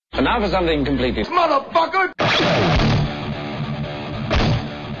And now for something completely... Motherfucker!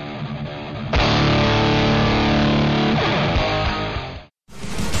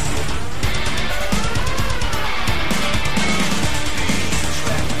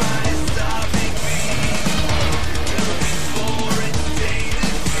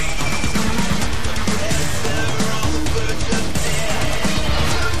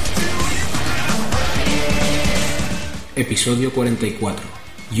 Episodio 44.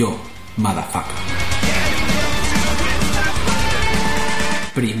 Yo, motherfucker.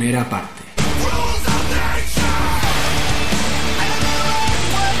 Primera parte.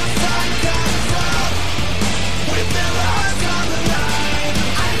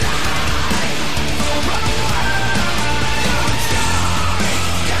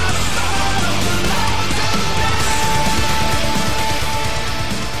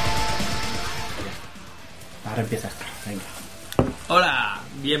 Ahora empieza a estar. Venga. Hola,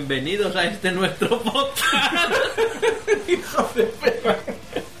 bienvenidos a este nuestro podcast. Hijo de perra.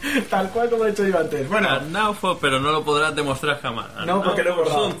 Tal cual como he hecho yo antes. Bueno, Naufo, pero no lo podrás demostrar jamás. No, porque lo he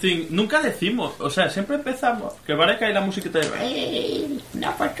borrado. Something. Nunca decimos, o sea, siempre empezamos. Que parezca ahí la musiquita de...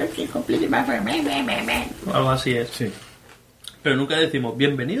 O algo así es. sí. Pero nunca decimos,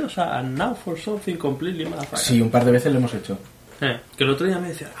 bienvenidos a Now for Something Completely Motherfucker. Sí, un par de veces lo hemos hecho. Que el otro día me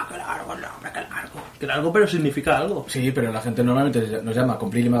decía, que largo, que largo, pero significa algo. Sí, pero la gente normalmente nos llama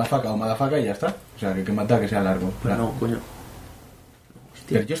completely motherfucker o motherfucker y ya está. O sea, que mata que sea largo. Pero no, coño.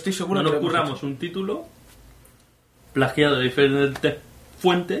 Pero yo estoy seguro No que nos lo hemos curramos un título plagiado de diferentes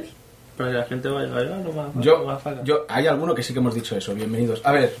fuentes para que la gente vaya hecho. Yo, hay alguno que sí que hemos dicho eso. Bienvenidos.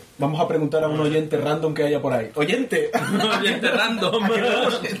 A ver, vamos a preguntar a un oyente random que haya por ahí. ¡Oyente! Oyente random. ¿A qué lo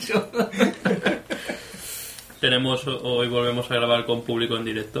hemos hecho? Hoy volvemos a grabar con público en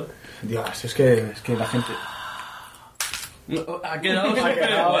directo. Dios, es que la gente... Ha quedado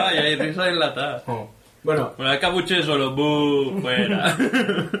súper guay, hay risa enlatada. Bueno, Bueno, el cabuche solo, ¡buh! Fuera.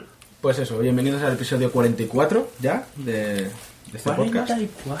 pues eso, bienvenidos al episodio 44 ya de este podcast.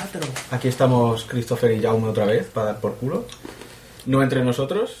 44. Aquí estamos Christopher y Jaume otra vez para dar por culo. No entre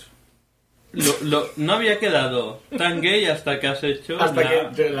nosotros. No había quedado tan gay hasta que has hecho Hasta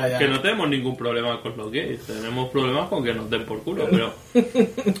ya, ya. que no tenemos ningún problema con los gays. Tenemos problemas con que nos den por culo, pero...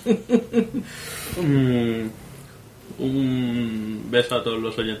 un beso a todos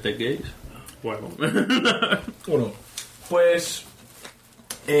los oyentes gays. Bueno. Bueno, pues...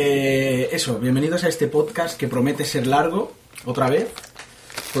 eso, bienvenidos a este podcast que promete ser largo, otra vez.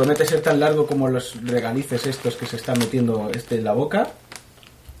 Promete ser tan largo como los regalices estos que se están metiendo en la boca.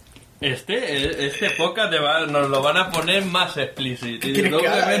 Este podcast nos lo van a poner más explícito. Y ¿Quieres que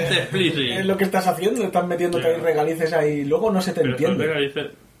doblemente haga? explícito. Es lo que estás haciendo, estás metiéndote ahí regalices ahí, luego no se te entiende.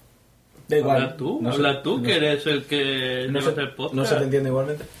 Da igual. Habla tú, No habla se- tú no que se- eres el que no llevas se, el podcast. no se te entiende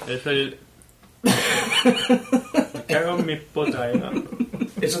igualmente. Es el... Me cago en mis potas, ¿eh?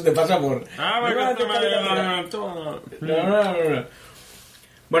 Eso te pasa por...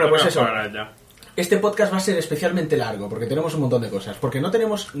 Bueno, pues eso. Este podcast va a ser especialmente largo porque tenemos un montón de cosas. Porque no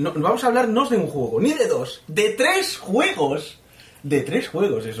vamos a hablar no de un juego, ni de dos, de 3 juegos. De 3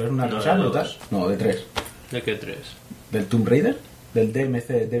 juegos, eso es una No, cosa de brutal. dos. No, de 3. ¿De qué tres? ¿Del Tomb Raider? ¿Del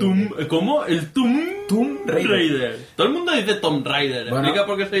DMC? ¿Cómo? El Tomb Raider. Todo el mundo dice Tomb Raider. Bueno. Explica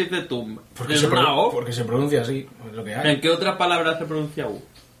por qué se dice Tomb. Porque ¿Es se, una O? porque se pronuncia así, es lo que hay. ¿En qué otra palabra se pronuncia U?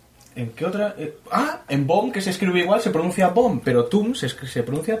 ¿En qué otra? En Bomb, que se escribe igual, se pronuncia Bomb, pero Tomb se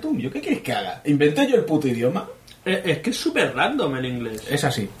pronuncia Tomb. ¿Yo qué quieres que haga? ¿Inventé yo el puto idioma? Es que es súper random el inglés. Es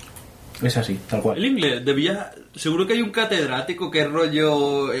así, tal cual. El inglés debía... Seguro que hay un catedrático que es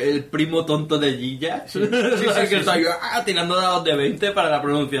rollo el primo tonto de Gilla. Sí, que sí. está ahí, tirando dados de 20 para la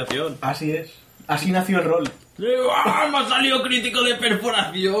pronunciación. Así es. Así nació el rol. Me ha salido crítico de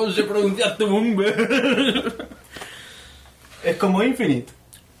perforación, se pronuncia Tomb. Es como Infinite.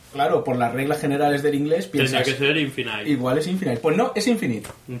 Claro, por las reglas generales del inglés Tendría piensas... que ser infinite. Igual es Infinite. Pues no, es Infinite.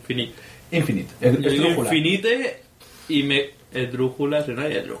 Infinite. Infinite. Yo digo Esdrújula. infinite y me... Esdrújula, si no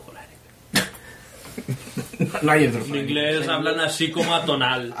hay esdrújula. No hay En esdrújula. inglés hablan así como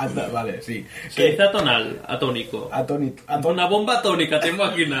atonal. Vale, sí. Se dice atonal, atónico. Una bomba atónica, te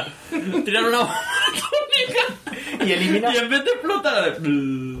imaginas. Tirar una bomba atónica Y elimina... y en vez de explotar...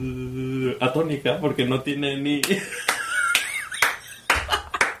 atónica, porque no tiene ni... ¡Qué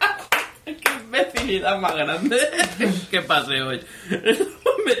imbecilidad más grande! ¿Qué pase hoy?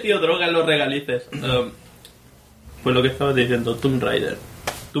 Hemos metido droga en los regalices. Pues lo que estabas diciendo, Tomb Raider.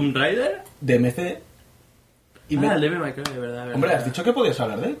 ¿Tomb Raider? DMC... Y me- el Devil May Cry, de verdad. Hombre, has dicho que podías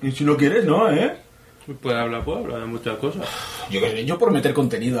hablar de él. Y si lo quieres, no, ¿eh? Puedo hablar de muchas cosas. Yo por meter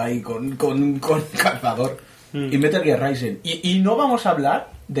contenido ahí con calzador. Y Metal Gear Rising. Y no vamos a hablar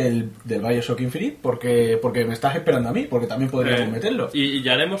del Bioshock Infinite porque me estás esperando a mí, porque también podríamos meterlo. Y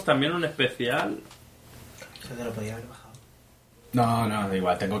ya haremos también un especial. Eso te lo podía haber bajado. No, da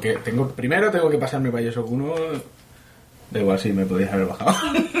igual, primero tengo que pasarme Bioshock 1. Da igual, sí, me podías haber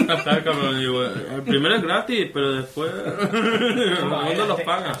bajado. El primero es gratis, pero después el segundo los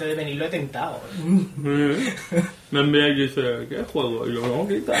paga. Antes de venir lo he tentado. Me envía y dice, ¿qué juego? Y yo, no,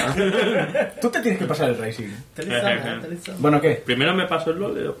 quita. Tú te tienes que pasar el Racing. Telezona. Bueno, ¿qué? Primero me paso el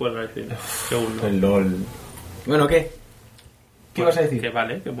LOL y después el Racing. Segundo. El LOL. Bueno, ¿qué? ¿Qué ibas a decir? Que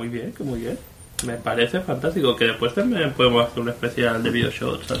vale, que muy bien, que muy bien. Me parece fantástico. Que después también podemos hacer un especial de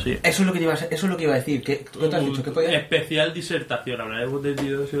Bioshock, así. Eso es lo que iba a decir. ¿Qué te has dicho? ¿Qué podías? Especial disertación. Hablaremos de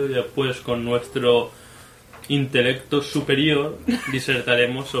Bioshock y después con nuestro intelecto superior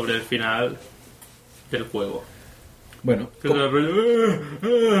disertaremos sobre el final del juego. Bueno,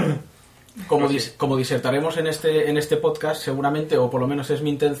 como disertaremos en este podcast, seguramente, o por lo menos es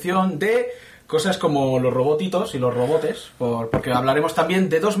mi intención, de cosas como los robotitos y los robotes, porque hablaremos también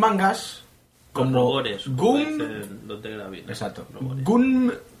de dos mangas como Gun, exacto,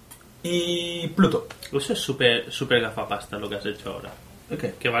 Gun y Pluto. Eso es súper gafapasta lo que has hecho ahora.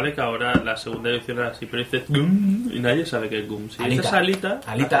 ¿Qué? Que vale que ahora la segunda edición es así, pero dices Gun y nadie sabe qué es Gun. Si Alita, es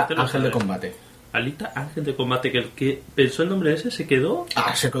Alita, ángel de combate. Alita, ángel de combate, que el que pensó el nombre ese se quedó.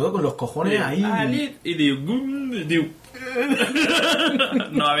 Se quedó con los cojones ahí. Alita, y digo, Gun, y digo.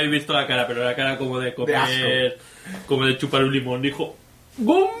 No habéis visto la cara, pero la cara como de comer, como de chupar un limón. Dijo,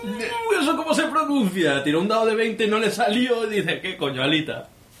 ¡Gum! ¿Eso cómo se pronuncia? Tiró un dado de 20 y no le salió. Y dice, ¿qué coño, Alita?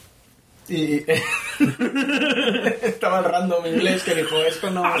 Y estaba el random inglés que dijo, esto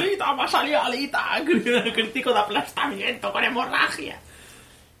no... ¡Alita! ¡Me ha salido Alita! Crítico de aplastamiento con hemorragia.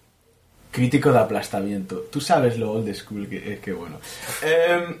 Crítico de aplastamiento. Tú sabes lo old school que es, que bueno.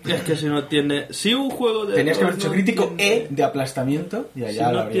 Es que si no tiene... Si un juego de... Tenías que haber dicho crítico de aplastamiento y allá si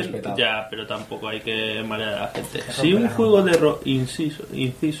lo no habrías tiene... petado. Ya, pero tampoco hay que marear a la gente. Si un juego de rol... Inciso.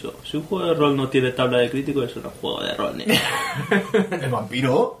 Si un juego de rol no tiene tabla de crítico, es un juego de rol. ¿El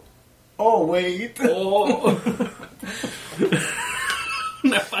vampiro? Oh, wait. Oh.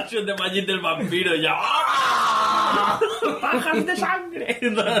 Una expansión de Magic del vampiro y ya... ¡Bajas de sangre!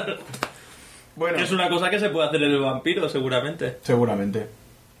 Bueno, que es una cosa que se puede hacer en el vampiro, seguramente. Seguramente.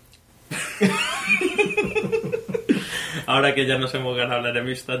 Ahora que ya nos hemos ganado la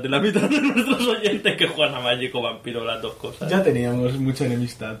enemistad de la mitad de nuestros oyentes que juegan a Magic o vampiro, las dos cosas. Ya teníamos mucha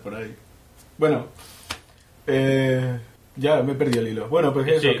enemistad por ahí. Bueno, ya me he perdido el hilo. Bueno, pues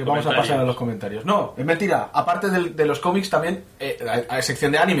eso, que vamos a pasar a los comentarios. No, es mentira. Aparte de los cómics también, hay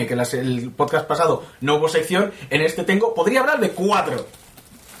sección de anime, que el podcast pasado no hubo sección. En este podría hablar de 4.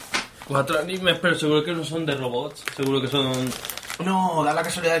 4 animes, pero seguro que no son de robots. Seguro que son... No, da la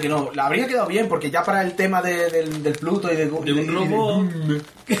casualidad de que no. La habría quedado bien, porque ya para el tema del Pluto y de un robot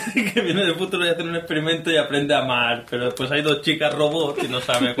que viene del futuro y hace un experimento y aprende a amar. Pero después hay dos chicas robots y no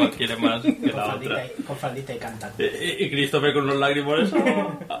sabe cuál quiere más que la otra. Con faldita y cantando. Y Christopher con los lágrimas.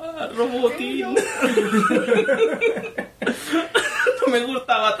 ¡Robotín! No me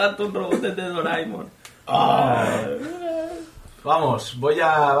gustaba tanto un robot de Doraemon. Vamos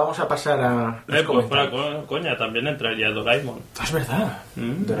a pasar a... Pues para coña, también entraría Doraemon. Es verdad.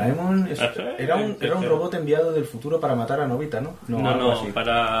 Doraemon era un robot enviado del futuro para matar a Nobita, ¿no? No,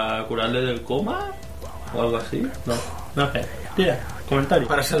 para curarle del coma o algo así. No sé. Tira, comentario.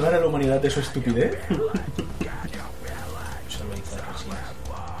 ¿Para salvar a la humanidad de su estupidez? Eso lo hizo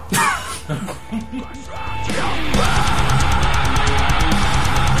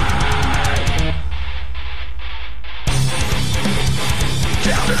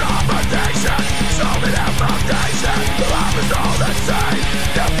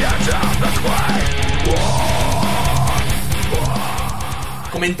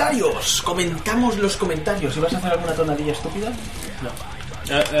Comentarios, comentamos los comentarios. ¿Y vas a hacer alguna tonadilla estúpida? No.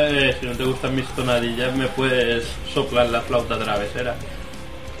 Si no te gustan mis tonadillas, me puedes soplar la flauta travesera.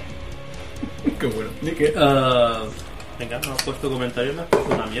 Qué bueno. ¿Ni qué? Venga, no has puesto comentarios, no has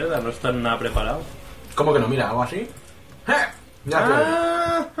puesto una mierda, no están nada preparados. ¿Cómo que no? Mira, hago así.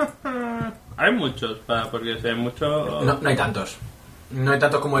 Hay muchos, porque si hay muchos... No hay tantos. No hay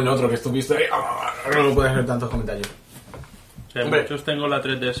tantos como el otro que estuviste ahí. No puedes hacer tantos comentarios. Si hay muchos, tengo la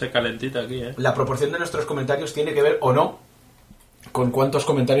 3DS calentita aquí, La proporción de nuestros comentarios tiene que ver, o no, con cuántos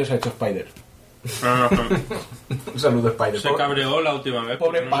comentarios ha hecho Spider. Un saludo, Spider. Se cabreó la última vez.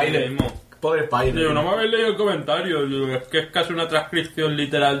 Pobre Spider. Pobre Spider. Digo, no me habéis leído el comentario. Digo, es que es casi una transcripción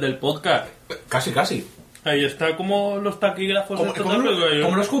literal del podcast. Casi. Ahí está como los taquígrafos.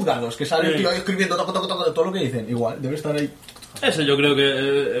 Como los juzgados, que sale el tío ahí escribiendo todo lo que dicen. Igual, debe estar ahí. Ese yo creo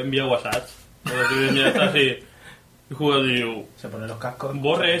que envía WhatsApp. Está así. Y juego digo, Se pone los cascos.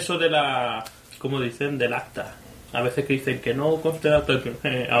 borre eso de la... ¿Cómo dicen? Del acta. A veces que dicen que no conste el acta,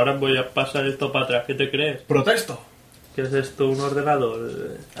 ahora voy a pasar esto para atrás. ¿Qué te crees? ¡Protesto! ¿Qué es esto? ¿Un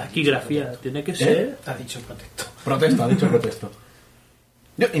ordenador? Aquí grafía. Tiene que ser... Te has dicho protesto. Protesto, ha dicho protesto.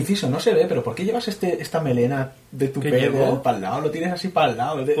 Yo, inciso, no se ve, pero ¿por qué llevas esta melena de tu ¿Qué pelo llevo? para el lado? Lo tienes así para el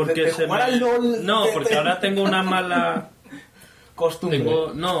lado. Porque de se jugar me... al LOL. No, porque ahora tengo una mala... Costumbre.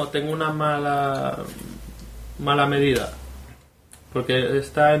 Tengo una mala medida. Porque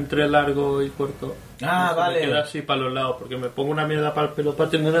está entre largo y corto. Ah, Entonces vale. Me queda así para los lados. Porque me pongo una mierda para el pelo para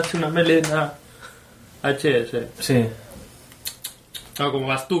tener así una melena HS. Sí. Claro, como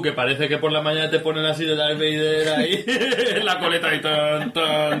vas tú, que parece que por la mañana te ponen así de Darth Vader ahí en la coleta y tan,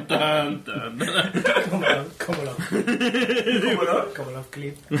 tan, tan, tan. Como los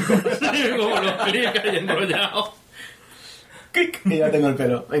clips. Como los clics ahí enrollados. Y ya tengo el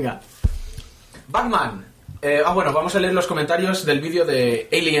pelo. Venga. Batman. Bueno, vamos a leer los comentarios del vídeo de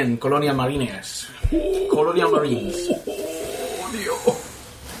Alien Colonial Marines. Colonial Marines.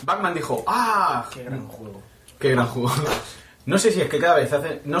 Batman dijo, ¡ah! Qué gran juego. ¡Qué gran juego! No sé si cada vez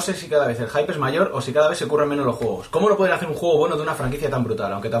el hype es mayor o si cada vez se curran menos los juegos. ¿Cómo no pueden hacer un juego bueno de una franquicia tan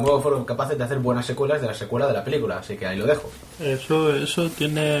brutal? Aunque tampoco fueron capaces de hacer buenas secuelas de la secuela de la película, así que ahí lo dejo. Eso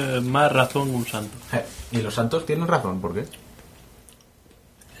tiene más razón un santo. Y los santos tienen razón, ¿por qué?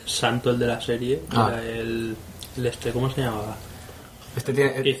 Santo, el de la serie, era el ¿cómo se llamaba? Este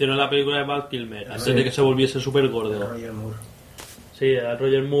tiene... Hicieron la película de Val Kilmer antes de que se volviese súper gordo. Roger Moore. Sí, era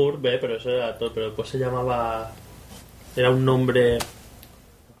Roger Moore, pero eso era todo, pero después se llamaba... Era un nombre...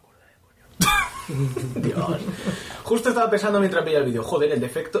 Dios. Justo estaba pensando mientras veía el vídeo, joder, el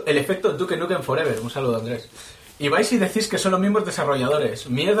efecto Duke Nukem Forever. Un saludo, Andrés. Y vais y decís que son los mismos desarrolladores.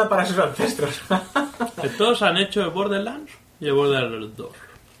 Mierda para sus ancestros. Todos han hecho el Borderlands y el Borderlands 2.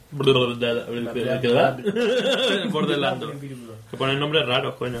 El Borderlands 2. Que ponen nombres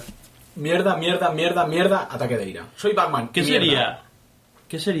raros, coño. Mierda, ataque de ira. Soy Batman. ¿Qué mierda. sería?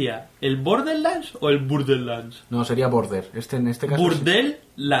 ¿Qué sería? ¿El Borderlands o el Borderlands? No, sería Border. En este caso...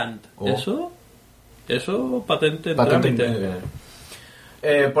 Borderland. Oh. Eso patente en Patente. trámite.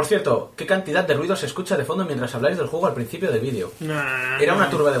 Por cierto, ¿qué cantidad de ruido se escucha de fondo mientras habláis del juego al principio del vídeo? Nah. ¿Era una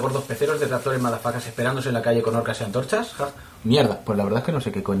turba de gordos peceros de tractores madafacas esperándose en la calle con orcas y antorchas? Ja. Mierda, pues la verdad es que no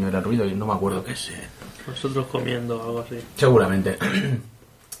sé qué coño era el ruido y no me acuerdo. Qué sé. Nosotros comiendo algo así. Seguramente.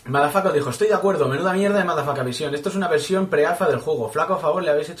 Madafaka dijo, estoy de acuerdo, menuda mierda de Madafaka Visión. Esto es una versión pre-alfa del juego. Flaco a favor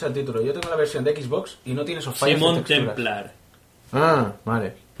le habéis hecho el título. Yo tengo la versión de Xbox y no tiene esos fallos de Simón texturas. Templar. Ah,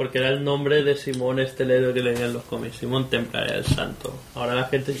 vale. Porque era el nombre de Simón Estelero que leía en los cómics. Simón Templar era el santo. Ahora la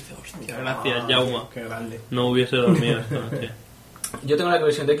gente dice, hostia, gracias, Jauma. Qué grande. No hubiese dormido esta noche. Yo tengo la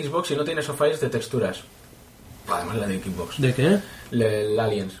versión de Xbox y no tiene esos fallos de texturas. Además la de Xbox. ¿De qué? El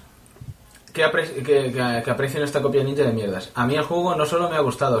Aliens. Que aprecien esta copia ninja de mierdas. A mí el juego no solo me ha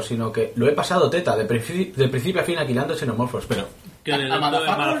gustado, sino que lo he pasado teta, de principio a fin alquilando xenomorfos, pero... Que le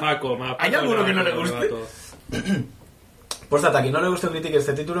Madafaco. ¿Hay alguno que no le guste? Postdata, a quien no le guste o critique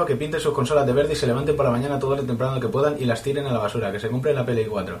este título, que pinte sus consolas de verde y se levanten por la mañana todo lo temprano que puedan y las tiren a la basura, que se compren la Play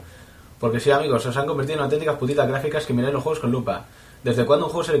 4. Porque sí, amigos, os han convertido en auténticas putitas gráficas que miráis los juegos con lupa. ¿Desde cuándo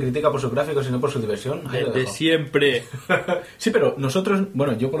un juego se le critica por sus gráficos y no por su diversión? Ahí lo Desde dejo. siempre. Sí, pero nosotros,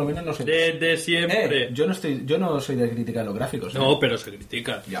 bueno, yo por lo menos no sé. Desde siempre. Yo no soy de criticar los gráficos. No, pero se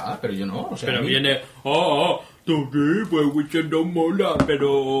critica. Ya, pero yo no. O sea, Pero a mí- viene, tú sí, pues Witcher no mola,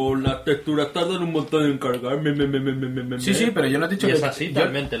 pero las texturas tardan un montón en cargar. Sí, pero yo no he dicho y que... es así, yo-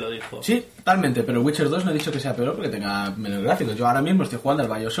 talmente lo dijo. Sí, totalmente, pero Witcher 2 no he dicho que sea peor porque tenga menos gráficos. Yo ahora mismo estoy jugando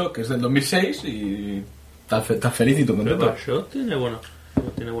al Bioshock, que es del 2006, y estás feliz y tú Pero contento. Bioshock tiene buenos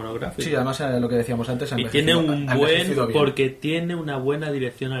gráficos. Sí, además lo que decíamos antes... ha Y tiene envejecido- ha envejecido bien. porque tiene una buena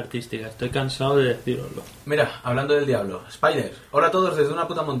dirección artística. Estoy cansado de deciroslo. Mira, hablando del diablo, Spider, hola a todos desde una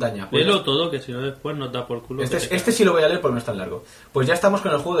puta montaña. Pues Léelo todo, que si no después nos da por culo. este sí lo voy a leer porque no es tan largo. Pues ya estamos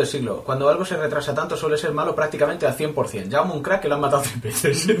con el juego del siglo. Cuando algo se retrasa tanto suele ser malo prácticamente al 100%. Llamo un crack que lo han matado 3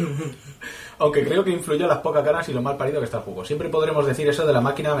 veces. Aunque creo que influyó las pocas ganas y lo mal parido que está el juego. Siempre podremos decir eso de la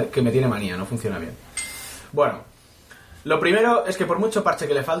máquina que me tiene manía, no funciona bien. Bueno, lo primero es que por mucho parche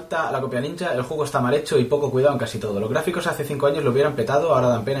que le falta a la copia ninja, el juego está mal hecho y poco cuidado en casi todo. Los gráficos hace 5 años lo hubieran petado, ahora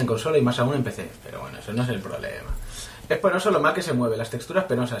dan pena en consola y más aún en PC. Pero bueno, eso no es el problema. Es penoso lo mal que se mueve, las texturas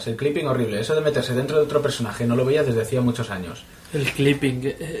penosas, el clipping horrible, eso de meterse dentro de otro personaje, no lo veía desde hacía muchos años. El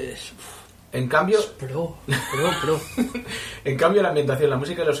clipping es... En cambio, Pro. en cambio la ambientación, la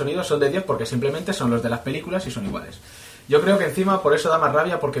música y los sonidos son de 10 porque simplemente son los de las películas y son iguales. Yo creo que encima por eso da más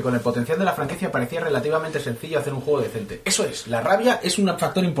rabia, porque con el potencial de la franquicia parecía relativamente sencillo hacer un juego decente. Eso es, la rabia es un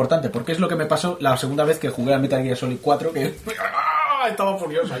factor importante, porque es lo que me pasó la segunda vez que jugué a Metal Gear Solid 4, que estaba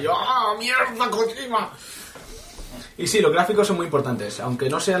furiosa. Yo, ¡ah, mierda, Kojima! Y sí, los gráficos son muy importantes. Aunque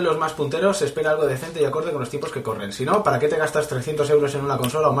no sean los más punteros, se espera algo decente y acorde con los tiempos que corren. Si no, ¿para qué te gastas 300 euros en una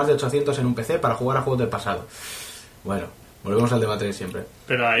consola o más de 800 en un PC para jugar a juegos del pasado? Bueno, volvemos al debate de siempre.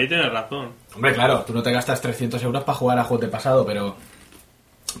 Pero ahí tienes razón. Hombre, claro, tú no te gastas 300 euros para jugar a juegos del pasado, pero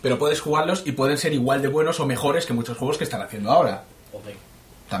puedes jugarlos y pueden ser igual de buenos o mejores que muchos juegos que están haciendo ahora. Joder.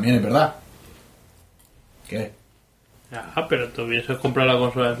 También es verdad. ¿Qué? Ah, pero tú hubieses comprado la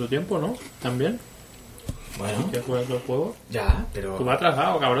consola en su tiempo, ¿no? También. Bueno, ¿Quieres jugar los juegos? ya, pero... Tú vas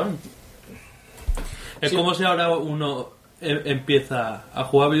atrasado, cabrón. Es Sí. como si ahora uno empieza a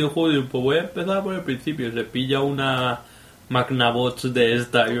jugar videojuegos y pues voy a empezar por el principio. Se pilla una Magnavox de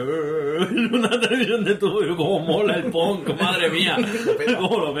esta y una televisión de tubo y como mola el punk, madre mía.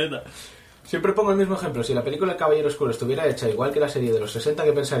 Cómo lo peta. Siempre pongo el mismo ejemplo. Si la película El Caballero Oscuro estuviera hecha igual que la serie de los 60,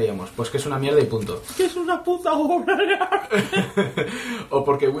 ¿qué pensaríamos? Pues que es una mierda y punto. Que es una puta obra. O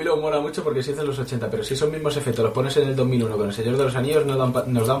porque Willow mola mucho porque se hizo en los 80, pero si esos mismos efectos los pones en el 2001 con El Señor de los Anillos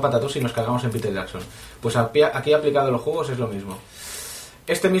nos da un patatús y nos cagamos en Peter Jackson. Pues aquí aplicado a los juegos es lo mismo.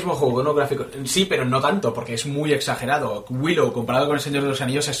 Este mismo juego, no gráfico, sí, pero no tanto, porque es muy exagerado. Willow comparado con El Señor de los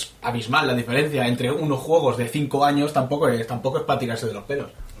Anillos es abismal la diferencia entre unos juegos de 5 años, tampoco es para tirarse de los pelos.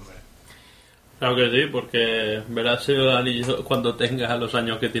 Claro que sí, porque verás el anillo cuando tenga los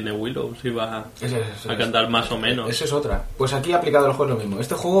años que tiene Willow, si va a cantar más o menos. Esa es otra. Pues aquí aplicado al juego es lo mismo.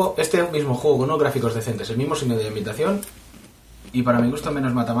 Este mismo juego con unos gráficos decentes, el mismo signo de ambientación y para mi gusto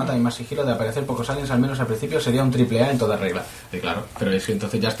menos mata-mata y más sigilo de aparecer pocos aliens, al menos al principio sería un AAA en toda regla. Claro, pero es que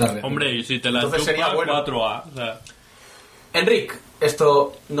entonces ya está... Hombre, y si te la entonces sería chupas, bueno. 4A. O sea. Enric,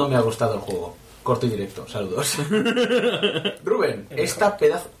 esto no me ha gustado el juego. Corto y directo, saludos. Rubén, esta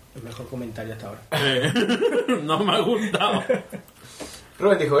pedazo... El mejor comentario hasta ahora. No me ha gustado.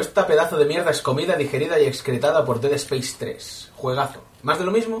 Rubén dijo, esta pedazo de mierda es comida digerida y excretada por Dead Space 3. Juegazo. Más de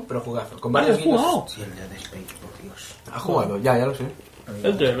lo mismo, pero jugazo. Con varios guiños... jugado? Sí, el Dead Space, por Dios. Ha jugado, ya lo sé.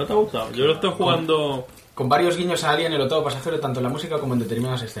 El 3 no te ha gustado. Yo lo estoy jugando... Con varios guiños a Alien, el octavo pasajero, tanto en la música como en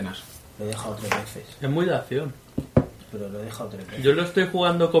determinadas escenas. Lo he dejado 3 veces. Es muy de acción. Pero lo he dejado 3 veces. Yo lo estoy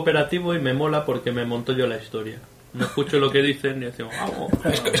jugando cooperativo y me mola porque me monto yo la historia. No escucho lo que dicen y decimos, vamos.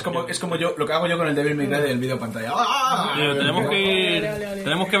 Es como yo, lo que hago yo con el Devil May Cry del vídeo pantalla. ¡Ah! Tenemos que ir...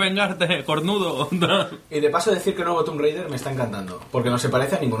 Tenemos que vengarte, cornudo. Y de paso decir que el nuevo Tomb Raider me está encantando, porque no se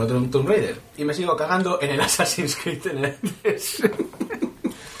parece a ningún otro Tomb Raider. Y me sigo cagando en el Assassin's Creed en el 3.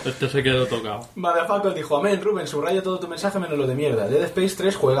 Este se quedó tocado. Motherfucker dijo, amén, Rubén, subraya todo tu mensaje menos lo de mierda. Dead Space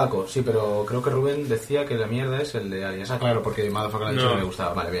 3, juegaco. Sí, pero creo que Rubén decía que la mierda es el de Aliens. Ah, claro, porque Motherfucker ha dicho que me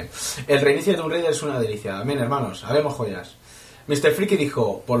gustaba. Vale, bien. El reinicio de Tomb Raider es una delicia. Amén, hermanos, habemos joyas. Mr. Freaky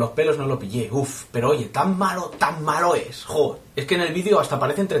dijo, por los pelos no lo pillé. Uf, pero oye, tan malo es. Joder, es que en el vídeo hasta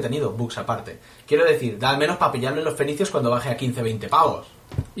parece entretenido, bugs aparte. Quiero decir, da al menos para pillarle los fenicios cuando baje a 15-20 pavos.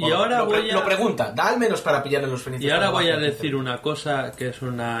 Y ahora Lo pregunta, da al menos para pillarle los fenicios. Y ahora cuando voy a baje 15-20. decir una cosa que es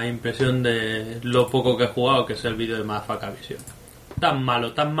una impresión de lo poco que he jugado, que es el vídeo de Motherfucker Vision. Tan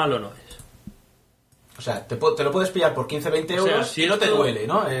malo no es. O sea, te lo puedes pillar por 15-20 euros O sea, si y no te esto- duele,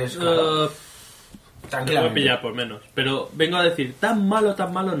 ¿no? Es claro. Te voy a pillar por menos. Pero vengo a decir, tan malo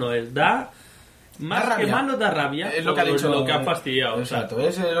no es. Da... Más Da que rabia. malo da rabia. Es lo que ha por dicho. Lo que ha fastidiado. Exacto,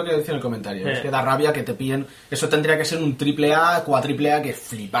 es lo que decía en el comentario. Es Eh. que da rabia que te pillen. Eso tendría que ser un AAA, cuatriple que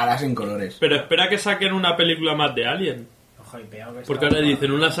fliparas en colores. Pero espera que saquen una película más de Alien. Ojo, hypeado que Porque está. ahora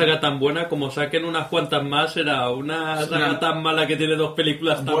dicen una saga tan buena, como saquen unas cuantas más, será una saga tan mala que tiene 2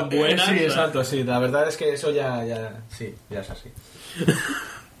 películas tan buenas. Sí, exacto, sí. La verdad es que eso ya es así.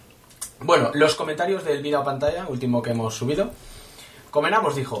 Bueno, los comentarios del vídeo a pantalla, último que hemos subido.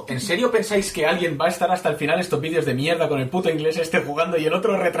 Comenamos dijo, ¿en serio pensáis que alguien va a estar hasta el final estos vídeos de mierda con el puto inglés este jugando y el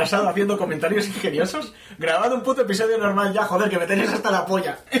otro retrasado haciendo comentarios ingeniosos? Grabado un puto episodio normal ya, joder, que me tenéis hasta la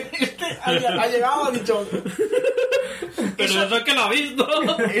polla. Este ha llegado, ha dicho... Pero eso es que lo ha visto.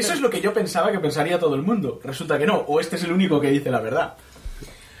 Eso es lo que yo pensaba que pensaría todo el mundo. Resulta que no, o este es el único que dice la verdad.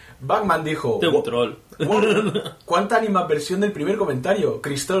 Batman dijo... Tengo un troll. "Wow, ¿cuánta animadversión del primer comentario?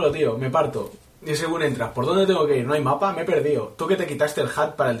 Cristolo, tío, me parto. Y según entras, ¿por dónde tengo que ir? ¿No hay mapa? Me he perdido. ¿Tú que te quitaste el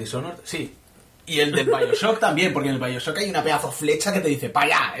hat para el Dishonored? Sí. Y el del Bioshock también, porque en el Bioshock hay una pedazo flecha que te dice, ¡pa'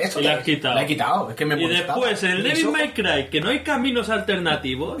 allá! Eso Y la que has quitado. La he quitado, es que me Y molestaba. después el Devil Eso- May Cry, que no hay caminos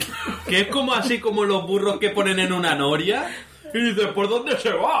alternativos, que es como así como los burros que ponen en una noria, y dices, ¿por dónde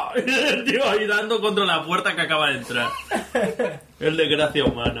se va? Y el tío ahí dando contra la puerta que acaba de entrar. Es desgracia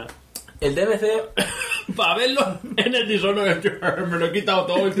humana. El DMC... Para verlo en el Dishonored, me lo he quitado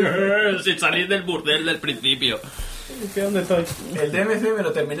todo sin salir del burdel del principio. ¿Dónde estoy? El DMC me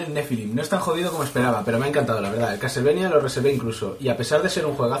lo terminé en Nephilim. No es tan jodido como esperaba, pero me ha encantado, la verdad. El Castlevania lo reservé incluso. Y a pesar de ser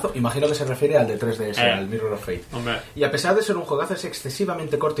un juegazo, imagino que se refiere al de 3DS, al Mirror of Fate. Hombre. Y a pesar de ser un juegazo, es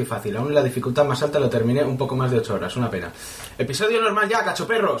excesivamente corto y fácil. Aún en la dificultad más alta lo terminé un poco más de 8 horas. Una pena. Episodio normal ya,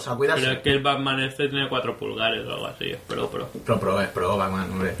 cachoperros. A cuidarse. Pero es que el Batman este tiene 4 pulgares o algo así. Es pro. Es pro,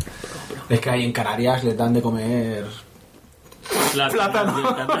 Batman, hombre. Es que ahí en Canarias les dan de comer...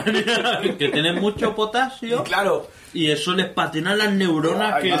 Plátano. Que tiene mucho potasio. Y claro. Y eso les patina las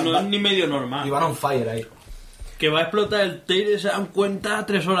neuronas, que no es ni medio normal. Y van on fire ahí. Que va a explotar el tail y se dan cuenta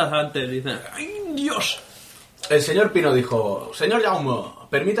 3 horas antes. Dicen, ¡ay, Dios! El señor Pino dijo: Señor Jaume,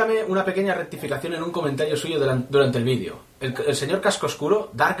 permítame una pequeña rectificación en un comentario suyo durante el vídeo. El señor Casco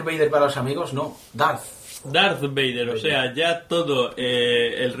Oscuro, Dark Vader para los amigos, no, Darth Vader, o sea, ya todo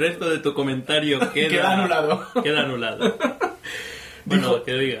el resto de tu comentario queda anulado. Queda anulado. Bueno, Dijo,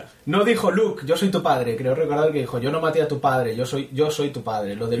 que diga. No dijo Luke, yo soy tu padre. Creo recordar que dijo: yo no maté a tu padre, yo soy tu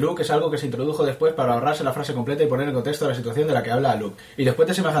padre. Lo de Luke es algo que se introdujo después para ahorrarse la frase completa y poner en contexto la situación de la que habla Luke. Y después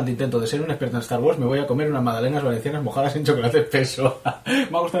de semejante intento de ser un experto en Star Wars, me voy a comer unas magdalenas valencianas mojadas en chocolate espeso.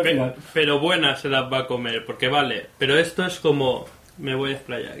 Me ha gustado el final. Pero buenas se las va a comer, porque vale. Pero esto es como... Me voy a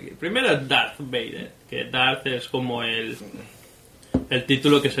explayar aquí. Primero es Darth Vader, que Darth es como el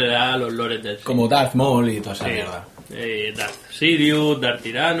título que se da a los lores del cine. Como Darth Maul y toda esa mierda. Darth Sirius, Darth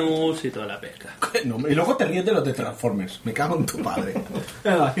Tyrannus y toda la pesca. No, y luego te ríes de los de Transformers. Me cago en tu padre.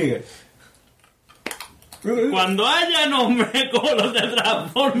 Venga, sigue. Cuando haya nombre como los de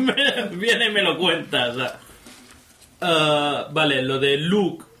Transformers, viene y me lo cuentas. Vale, lo de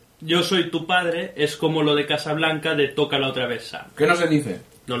Luke, yo soy tu padre, es como lo de Casablanca de Tócala otra vez, Sam. ¿Qué no se dice?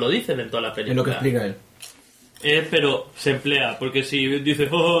 No lo dicen en toda la película. Es lo que explica él. Pero se emplea, porque si dices,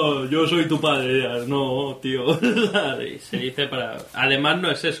 oh, yo soy tu padre, ya, no, tío. Y se dice para... Además no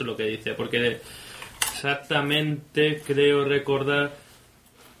es eso lo que dice, porque exactamente creo recordar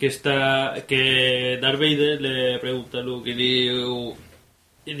que Darth Vader le pregunta a Luke y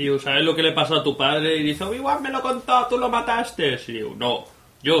digo, ¿sabes lo que le pasó a tu padre? Y dice, igual me lo contó, tú lo mataste. Y digo, no,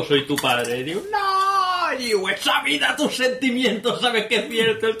 yo soy tu padre. Y digo, no, y digo, examina tus sentimientos, sabes que es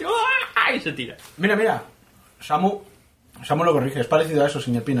cierto. El tío, ¡ah! Y se tira. Mira. Samu lo corrige, es parecido a eso,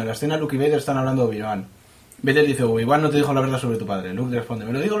 señor Pino. En la escena Luke y Vader están hablando de Obi-Wan. Vader dice, Obi-Wan no te dijo la verdad sobre tu padre. Luke le responde,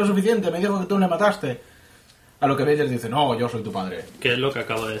 me lo dijo lo suficiente, me dijo que tú le mataste. A lo que Vader dice, no, yo soy tu padre. Que es lo que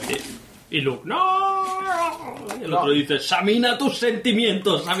acabo de decir. Y Luke, no. Y el otro dice, examina tus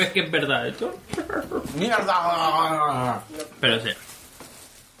sentimientos, sabes que es verdad esto. ¡Mierda! Pero sí.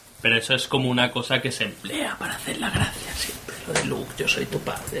 Pero eso es como una cosa que se emplea para hacer la gracia siempre. Lo de Luke, yo soy tu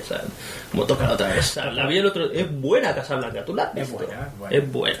padre, ¿sabes? Como toca la otra vez, ¿sabes? La vi el otro... Es buena Casablanca, ¿tú la has visto?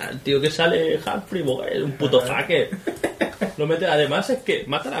 Es buena. El tío que sale Humphrey Bogart es un puto fucker. Lo mete... Además es que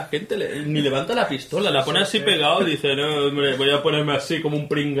mata a la gente, ni levanta la pistola, la pone así pegado y dice, no, hombre, voy a ponerme así como un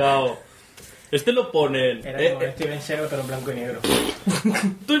pringao. Este lo ponen... Era como Steven Seagal, pero en blanco y negro.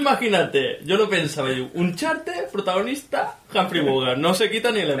 Tú imagínate, yo lo pensaba, Uncharted, protagonista, Humphrey Bogart, no se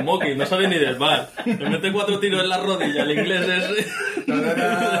quita ni el smoking, no sale ni del bar, le mete 4 tiros en la rodilla, el inglés ese.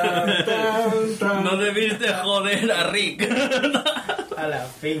 No debiste joder a Rick. A la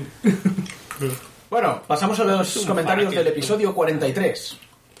fin. Bueno, pasamos a los comentarios del episodio 43.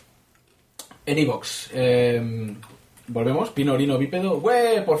 En iVoox. Volvemos, Pino Orino Bípedo.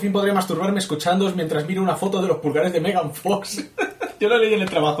 ¡Güey! Por fin podré masturbarme escuchándoos mientras miro una foto de los pulgares de Megan Fox. Yo lo leí en el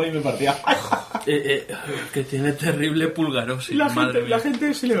trabajo y me partía. Que tiene terrible pulgarosis. La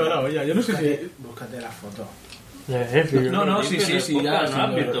gente se le va la olla. Yo no sé si... Búscate la foto. No, sí, ya. ¿No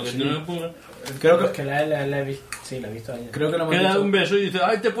has visto que tiene pulgar? Creo que la he visto. Sí, la he visto ayer. Creo que no me da un beso y dice,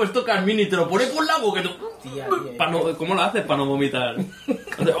 ay, te he puesto Carmín y te lo pone por la boca. Tía. ¿Cómo lo haces para no vomitar?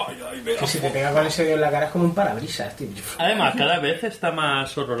 Que si te pega con ese dedo en la cara es como un parabrisas, tío. Además, cada vez está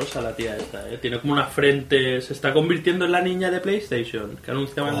más horrorosa la tía esta, ¿eh? Tiene como una frente... Se está convirtiendo en la niña de PlayStation, que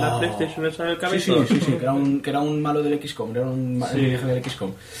anunciaban la PlayStation esa del cabello. Sí, que era un malo del XCOM, era un viejo del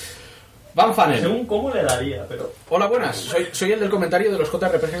XCOM. Van Fanel. Según cómo le daría, pero... Hola, buenas. Soy el del comentario de los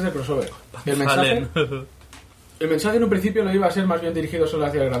JRPGs del crossover. El mensaje en un principio no iba a ser más bien dirigido solo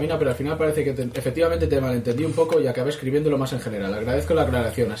hacia Gravina, pero al final parece que efectivamente te malentendí un poco y acabé escribiéndolo más en general. Agradezco la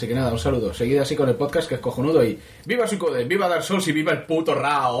aclaración, así que nada, un saludo. Seguid así con el podcast, que es cojonudo, y ¡viva Suicoden! ¡Viva Dark Souls y viva el puto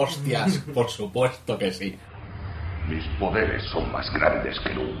Ra! ¡Hostias! Por supuesto que sí. Mis poderes son más grandes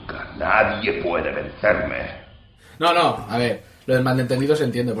que nunca. Nadie puede vencerme. No, a ver... Lo del malentendido se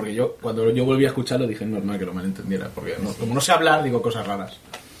entiende, porque cuando yo volví a escucharlo dije, normal que lo malentendiera, porque como no sé hablar, digo cosas raras.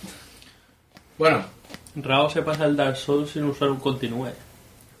 Bueno. Rao se pasa el Dark Souls sin usar un continúe.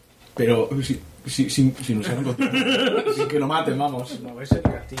 Pero Sin usar un control. Sin que lo maten, vamos. Moverse el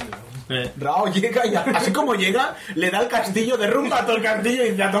castillo. Rao llega y así como llega, le da el castillo, derrumba todo el castillo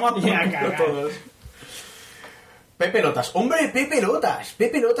y ya toma por culo todos. Pepe Lotas. Hombre, Pepe Lotas.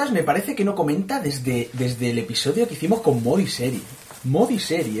 Pepe Lotas me parece que no comenta desde el episodio que hicimos con Modi Seri. Modi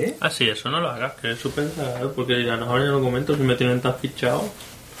Seri, ¿eh? Ah, sí, eso no lo hagas, que es súper desagradable, porque dirán, ahora ya no comento si me tienen tan fichado.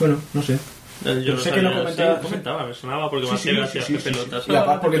 Bueno, no sé. Yo sé que no comentaba. Sí, comentaba, me sonaba porque me hacía gracia Pepe Lotas. Y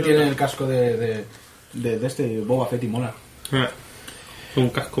aparte porque tiene el casco de este Boba Fett y mola. Un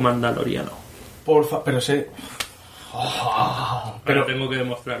casco mandaloriano. Pero sé... Pero tengo que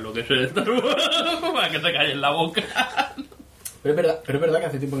demostrar lo que soy de Star Wars para que se calle en la boca. Pero es verdad que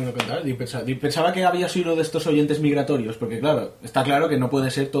hace tiempo que no contaba. Pensaba que había sido uno de estos oyentes migratorios, porque claro, está claro que no puede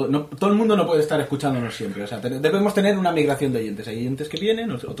ser todo el mundo no puede estar escuchándonos siempre. O sea, debemos tener una migración de oyentes. Hay oyentes que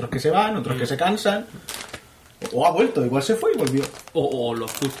vienen, otros que se van, otros que se cansan. O ha vuelto, igual se fue y volvió. O lo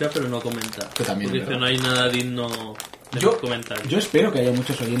escucha pero no comenta. Que también, porque dice, no hay nada digno de comentar. Yo espero que haya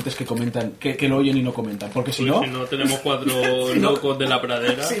muchos oyentes que comentan, que lo oyen y no comentan, porque si no tenemos 4 locos de la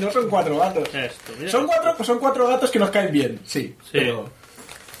pradera. Si no son 4 gatos. Son 4 gatos que nos caen bien, sí. Pero...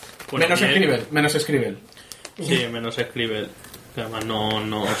 Bueno, menos Scribble. Sí, menos Scribble. Que además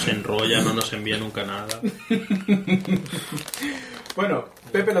no se enrolla, no nos envía nunca nada. Bueno,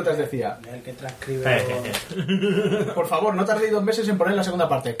 Pepe Lotas decía... El que transcribe... Por favor, no tardéis 2 meses en poner la segunda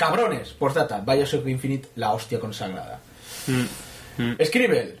parte. ¡Cabrones! Postdata, Bioshock Infinite, la hostia consagrada.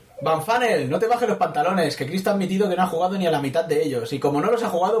 Scribble, Van Fanel, no te bajes los pantalones, que Chris ha admitido que no ha jugado ni a la mitad de ellos. Y como no los ha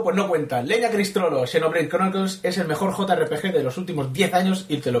jugado, pues no cuentan. Leña Cristrolo, Xenoblade Chronicles es el mejor JRPG de los últimos 10 años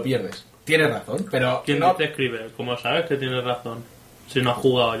y te lo pierdes. Tienes razón, pero... ¿Quién no te escribe? ¿Cómo sabes que tienes razón? Si no has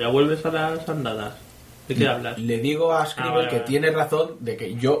jugado, ya vuelves a las andadas. ¿De qué hablas? Le digo a Scribble que tiene razón de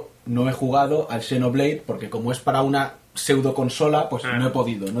que yo no he jugado al Xenoblade porque como es para una pseudo consola, pues no he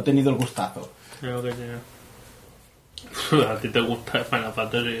podido, no he tenido el gustazo. Creo que a ti te gusta Final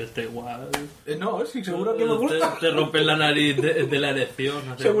Fantasy, está igual. No, sí, seguro que me gusta. Te rompes la nariz de la erección.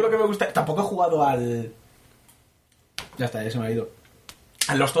 No sé. Seguro que me gusta. Tampoco he jugado al... Ya está, ya se me ha ido.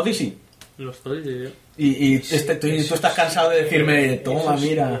 Al Lost Odyssey. Lost Odyssey, Y tú estás cansado de decirme, toma,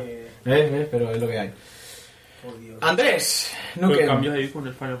 mira. Pero es lo que hay. Oh, Dios. Andrés, no que cambio ahí con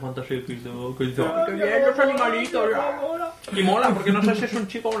el Final Fantasy que hizo qué bien, los animalitos y mola porque no sé si es un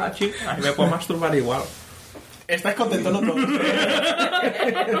chico o una chica y me puedo masturbar igual. ¿Estás contento, no?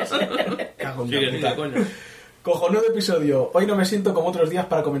 Cago en la puta. Cojonudo episodio. Hoy no me siento como otros días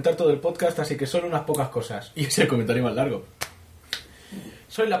para comentar todo el podcast, así que solo unas pocas cosas. Y es el comentario más largo.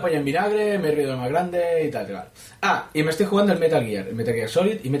 Soy la polla en vinagre, me he reído más grande y tal. Y me estoy jugando el Metal Gear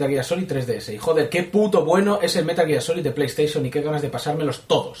Solid y Metal Gear Solid 3DS. Y joder, qué puto bueno es el Metal Gear Solid de PlayStation y qué ganas de pasármelos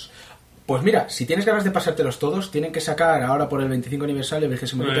todos. Pues mira, si tienes ganas de pasártelos todos, tienen que sacar ahora por el 25 aniversario, el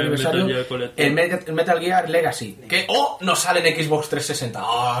 25 aniversario, el Metal Gear Legacy. Que no sale en Xbox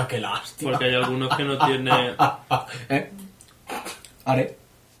 360. ¡Qué lástima! Porque hay algunos que no tienen... ¿Haré?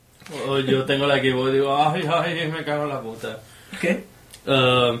 Yo tengo la Xbox y digo, ay, me cago en la puta. ¿Qué?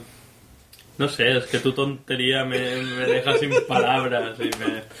 No sé, es que tu tontería me deja sin palabras y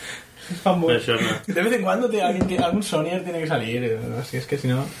me impresiona. De vez en cuando algún Sonyer tiene que salir, así es que si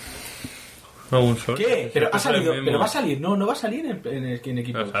no... ¿Algún Sonyer? ¿Qué? Pero va a salir, no va a salir en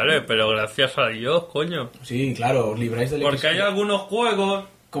equipo. No sale, pero gracias a Dios, coño. Sí, claro, os libráis del porque hay algunos juegos...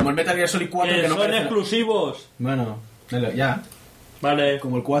 Como el Metal Gear Solid 4 que no son exclusivos. Bueno, ya. Vale.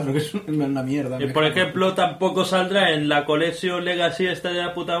 Como el 4, que es una mierda. Y por ejemplo, tampoco saldrá en la Collection Legacy esta de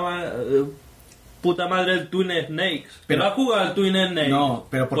la puta madre el Twin Snakes. ¿Pero has jugado al Twin Snakes? No,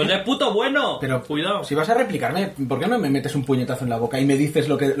 pero pues es puto bueno. Pero cuidado. Si vas a replicarme, ¿por qué no me metes un puñetazo en la boca y me dices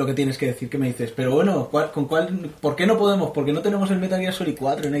lo que tienes que decir? ¿Qué me dices? Pero bueno, ¿por qué no podemos? ¿Por qué no tenemos el Metal Gear Solid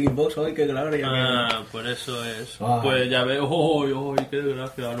 4 en Xbox hoy? ¡Qué gloria! Por eso es. Pues ya veo, qué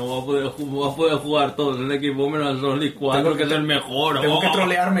desgracia. No voy a poder jugar todos en Xbox menos el Solid 4, que es el mejor. Tengo que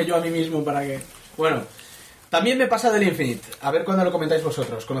trolearme yo a mí mismo para que... Bueno... También me pasa del Infinite, a ver cuándo lo comentáis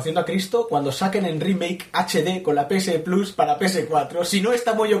vosotros, conociendo a Cristo, cuando saquen en remake HD con la PS Plus para PS4, si no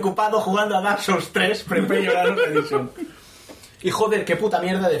está muy ocupado jugando a Dark Souls 3, Pre-Player Edition. Y joder, qué puta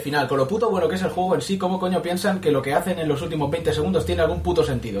mierda de final, con lo puto bueno que es el juego en sí, ¿cómo coño piensan que lo que hacen en los últimos 20 segundos tiene algún puto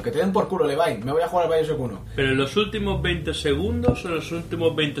sentido? Que te den por culo, Levine, me voy a jugar al Bioshock 1. Pero en los últimos 20 segundos o en los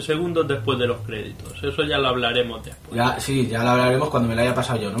últimos 20 segundos después de los créditos, eso ya lo hablaremos después. Ya lo hablaremos cuando me lo haya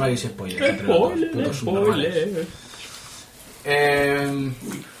pasado yo, no me hagáis spoilers. Spoiler.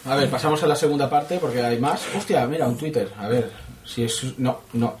 A ver, pasamos a la segunda parte porque hay más. Hostia, mira, un Twitter, a ver si es... No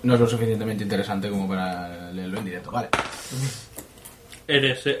es lo suficientemente interesante como para leerlo en directo, vale.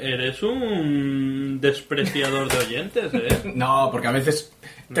 Eres un despreciador de oyentes, ¿eh? No, porque a veces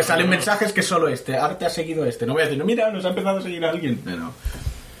te salen mensajes que solo ahora te ha seguido No voy a decir, no, mira, nos ha empezado a seguir alguien. No.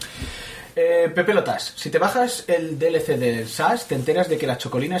 Pepe Lotas, si te bajas el DLC del SAS, te enteras de que la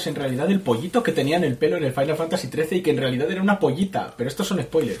chocolina es en realidad el pollito que tenía en el pelo en el Final Fantasy XIII y que en realidad era una pollita. Pero estos son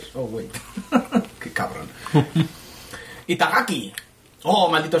spoilers. Oh, wait. Qué cabrón. Itagaki. Oh,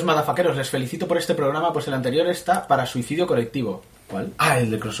 malditos madafaqueros, les felicito por este programa, pues el anterior está para suicidio colectivo. ¿Cuál? Ah, el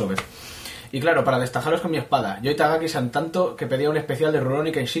de crossover. Y claro, para destajaros con mi espada. Yo Itagaki-san tanto que pedía un especial de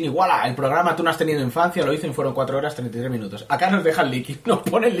Rurouni Kenshin y ¡wala! El programa Tú no has tenido infancia lo hice y fueron 4 horas 33 minutos. Acá nos deja el link y nos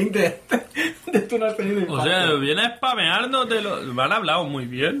pone el link de Tú no has tenido infancia. O sea, viene a spamearnos de lo... Me han hablado muy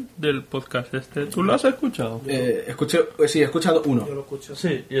bien del podcast este. ¿Tú lo has escuchado? Sí, he escuchado uno. Yo lo escucho.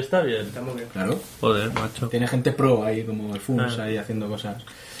 Sí, y está bien. Está muy bien. Claro. Joder, macho. Tiene gente pro ahí, como el Fons ahí haciendo cosas.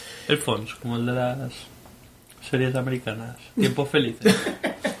 El Fons, como el de las series americanas. Tiempos felices.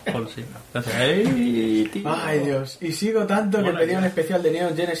 Ay, Dios. Y sigo tanto que pedí un especial de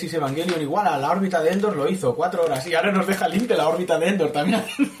Neon Genesis Evangelion igual a la órbita de Endor lo hizo 4 horas y ahora nos deja el link de la órbita de Endor también.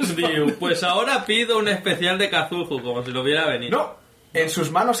 Tío, pues ahora pido un especial de Kazuhu como si lo hubiera venido. No, en sus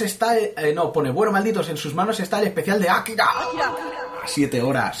manos está no, pone bueno malditos, en sus manos está el especial de Akira. 7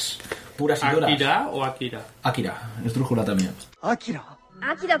 horas puras y duras. ¿Akira o Akira? Akira, esdrújula también.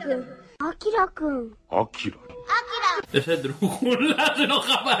 Akira-kun. Akira-kun. Akira. Ese Drújula de los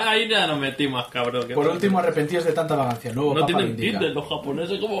japoneses. Ahí ya nos metimos, cabrón. Por último, arrepentidos de tanta vagancia. Nuevo No Papa tienen indica. Tinder los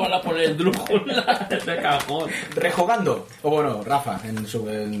japoneses. ¿Cómo van a poner el Drújula ese cajón? Rejugando. O bueno, Rafa.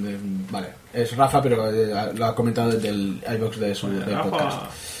 Vale, es Rafa, pero lo ha comentado desde el iVoox de su del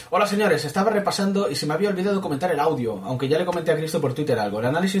podcast. Hola señores, estaba repasando y se me había olvidado comentar el audio, aunque ya le comenté a Cristo por Twitter algo. El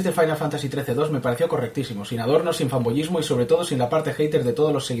análisis de Final Fantasy XIII-2 me pareció correctísimo, sin adornos, sin fanboyismo y sobre todo sin la parte hater de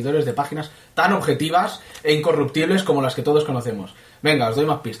todos los seguidores de páginas tan objetivas e incorruptibles como las que todos conocemos. Venga, os doy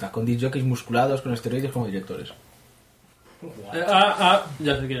más pistas, con disc-jockeys musculados, con esteroides como directores.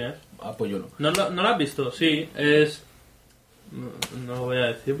 Ya sé quién es. Pues yo no. ¿No lo has visto? Sí, es... No lo voy a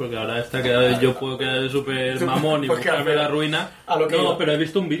decir porque ahora está quedado yo puedo quedar súper mamón y Pues buscarme la ruina. No, pero he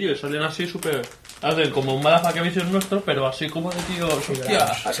visto un vídeo y salen así súper... Hacen como un Motherfucker Vision nuestro, pero así como de tío... ¡Hostia!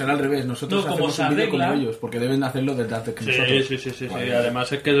 Hacen al revés, nosotros No, como hacemos se un vídeo como arregla. ellos, porque deben hacerlo desde antes que nosotros. Sí. Vale.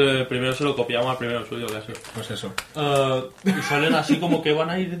 Además es que primero se lo copiamos al primero suyo, casi. Pues eso. Y salen así como que van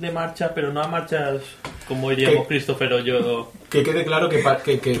a ir de marcha, pero no a marchas como iríamos Christopher o yo. Que quede claro que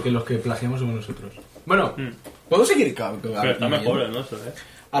los que plagiamos somos nosotros. Bueno, ¿puedo seguir? Pero está mejor el nuestro,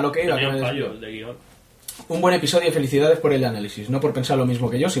 A lo que iba. Tenía que un me fallo desvío. de guión. Un buen episodio y felicidades por el análisis. No por pensar lo mismo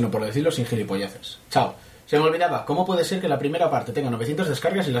que yo, sino por decirlo sin gilipolleces. Chao. Se me olvidaba, ¿cómo puede ser que la primera parte tenga 900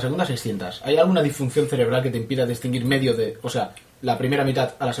 descargas y la segunda 600? ¿Hay alguna disfunción cerebral que te impida distinguir medio de... O sea, la primera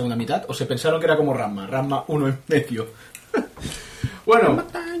mitad a la segunda mitad? ¿O se pensaron que era como Ranma 1 en medio? Bueno,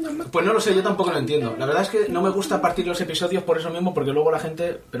 pues no lo sé, yo tampoco lo entiendo. La verdad es que no me gusta partir los episodios por eso mismo, porque luego la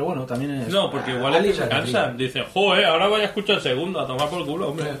gente... Pero bueno, también es... No, porque igual es que se cansan. Dicen, joder, ahora voy a escuchar el segundo, a tomar por culo,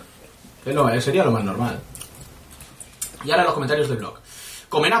 hombre. No, sería lo más normal. Y ahora los comentarios del blog.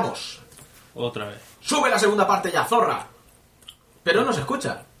 Comenamos. Otra vez. ¡Sube la segunda parte ya, zorra! Pero no se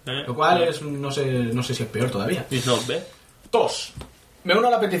escucha. Lo cual es, no sé si es peor todavía. ¿Y nos ve? Tos. Me uno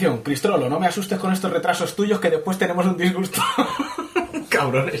a la petición. Cristrolo, no me asustes con estos retrasos tuyos que después tenemos un disgusto.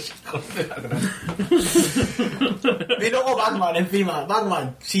 Cabrones, hijos de la gran. Y luego Batman encima.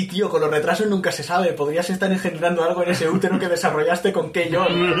 Batman. Sí, tío, con los retrasos nunca se sabe. Podrías estar engendrando algo en ese útero que desarrollaste con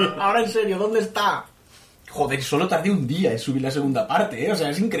Keion. Ahora en serio, ¿dónde está? Joder, solo tardé un día en subir la segunda parte, ¿eh? O sea,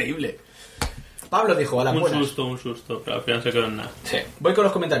 es increíble. Pablo dijo, a las buenas. Un susto, pero al final se quedó en nada. Sí. Voy con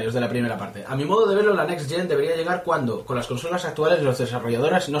los comentarios de la primera parte. A mi modo de verlo, la Next Gen debería llegar cuando, con las consolas actuales, los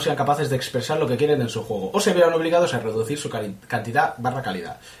desarrolladores no sean capaces de expresar lo que quieren en su juego, o se vean obligados a reducir su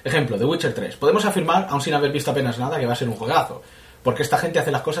cantidad/calidad. Ejemplo, The Witcher 3. Podemos afirmar, aun sin haber visto apenas nada, que va a ser un juegazo, porque esta gente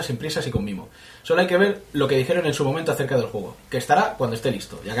hace las cosas sin prisas y con mimo. Solo hay que ver lo que dijeron en su momento acerca del juego, que estará cuando esté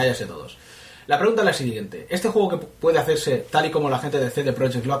listo, ya cállase todos. La pregunta es la siguiente. ¿Este juego que puede hacerse tal y como la gente de CD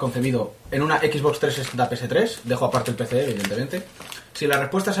Projekt lo ha concebido en una Xbox 360 PS3? Dejo aparte el PC, evidentemente. Si la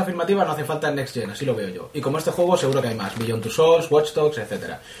respuesta es afirmativa, no hace falta en Next Gen, así lo veo yo. Y como este juego, seguro que hay más. Beyond Two Souls, Watch Dogs,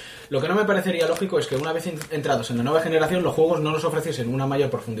 etc. Lo que no me parecería lógico es que una vez entrados en la nueva generación, los juegos no nos ofreciesen una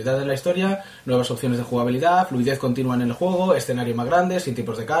mayor profundidad en la historia, nuevas opciones de jugabilidad, fluidez continua en el juego, escenarios más grandes, sin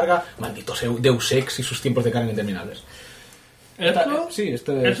tiempos de carga, malditos Deus Ex y sus tiempos de carga interminables.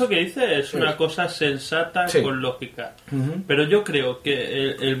 Eso que dice es una cosa sensata con lógica. Pero yo creo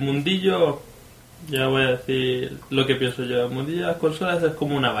que el mundillo, ya voy a decir lo que pienso yo, el mundillo de las consolas es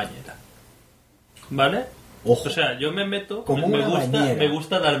como una bañera, ¿vale? Ojo. O sea, yo me meto, Como me una bañera.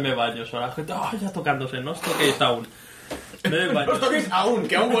 gusta darme baños a la gente, ya tocándose, no os toquéis aún. No del baño. No os toquéis aún,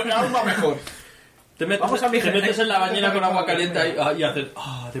 que aún va mejor. Te metes en la bañera con agua caliente y haces...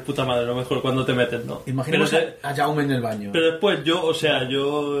 de puta madre, lo mejor cuando te metes, ¿no? Imaginemos a Jaume en el baño. Pero después yo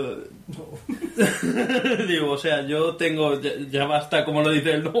digo, yo tengo... Ya basta, como lo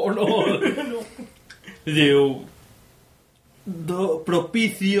dice él, no. Digo...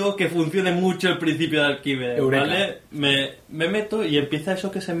 propicio que funcione mucho el principio de alquiler, Eureka. ¿vale? Me meto y empieza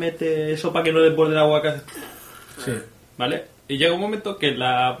eso que se mete... Eso para que no desborde el agua que hace... Sí. ¿Vale? Y llega un momento que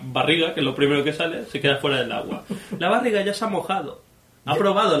la barriga, que es lo primero que sale, se queda fuera del agua. La barriga ya se ha mojado. Ha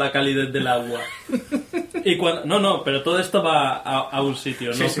probado la calidez del agua. Y cuando... No, pero todo esto va a un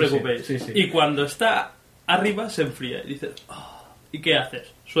sitio, no os preocupéis. Sí. Y cuando está arriba se enfría. Y dices, ¿y qué haces?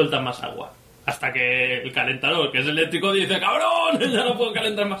 Suelta más agua. Hasta que el calentador, que es eléctrico, dice, ¡cabrón! Ya no puedo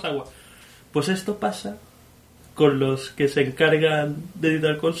calentar más agua. Pues esto pasa con los que se encargan de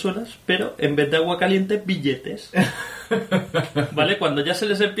editar consolas, pero en vez de agua caliente, billetes. ¿Vale? Cuando ya se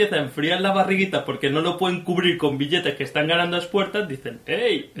les empieza a enfriar la barriguita porque no lo pueden cubrir con billetes que están ganando a expuertas, dicen,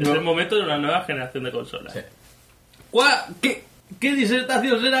 ¡ey! Es el momento de una nueva generación de consolas. Sí. ¿Qué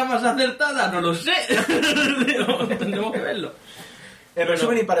disertación será más acertada? No lo sé. Tendremos que verlo. En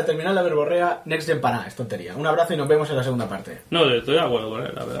resumen, y para terminar la verborrea, Next Gen para nada, es tontería. Un abrazo y nos vemos en la segunda parte. No, estoy de acuerdo con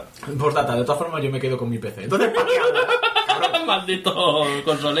él, la verdad. Postdata, de todas formas yo me quedo con mi PC. Entonces, ¿para qué hablar? Maldito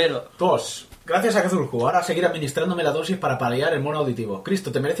consolero. 2. Gracias a Kazulju, ahora a seguir administrándome la dosis para paliar el mono auditivo. Cristo,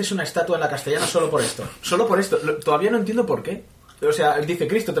 te mereces una estatua en la castellana solo por esto. Solo por esto. Todavía no entiendo por qué. O sea, dice,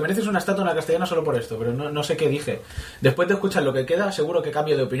 Cristo, te mereces una estatua en la castellana solo por esto, pero no sé qué dije. Después de escuchar lo que queda, seguro que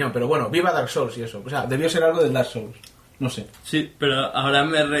cambio de opinión. Pero bueno, viva Dark Souls y eso. O sea, debió ser algo del Dark Souls. No sé. Sí, pero ahora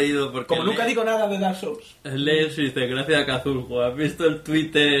me he reído porque... Como nunca digo nada de Dark Souls. Lees y dice, gracias a Kazulju. ¿Has visto el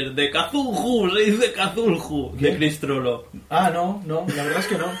Twitter de Kazulju? Se dice Kazulju. De Chris Trollo. No, la verdad es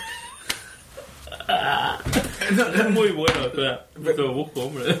que no. Es muy bueno, o sea, te lo busco,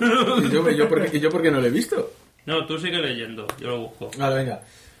 hombre. ¿Y yo por qué no lo he visto? No, tú sigue leyendo, yo lo busco. Vale, venga.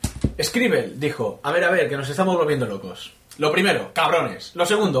 Scribble dijo, a ver, que nos estamos volviendo locos. Lo primero, cabrones. Lo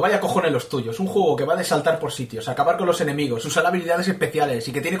segundo, vaya cojones los tuyos. Un juego que va de saltar por sitios, acabar con los enemigos, usar habilidades especiales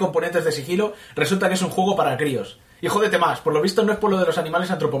y que tiene componentes de sigilo, resulta que es un juego para críos. Y jódete más, por lo visto no es por lo de los animales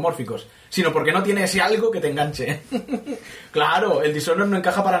antropomórficos, sino porque no tiene ese algo que te enganche. Claro, el Dishonored no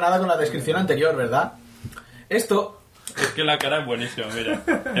encaja para nada con la descripción anterior, ¿verdad? Esto... Es que la cara es buenísima, mira.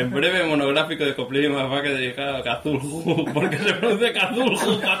 En breve monográfico de Complete Motherfucker dedicado a Kazulju, porque se produce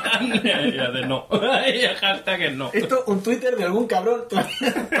Kazulju patán. Y hace no. Y el hashtag es no. Esto, un Twitter de algún cabrón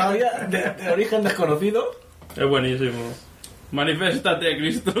todavía de origen desconocido. Es buenísimo. Manifiéstate,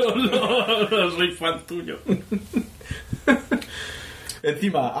 Cristo. No soy fan tuyo.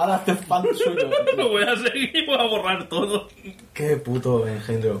 Encima, ahora haces fan suyo. No voy a seguir, voy a borrar todo. Qué puto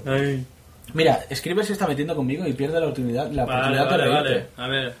engendro. Ay. Mira, Scribble se está metiendo conmigo y pierde la oportunidad de reírte. Vale. A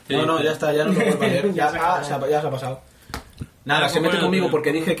ver. No, ya está, ya no lo vuelvo a leer. Ya se ha pasado. Nada, se mete conmigo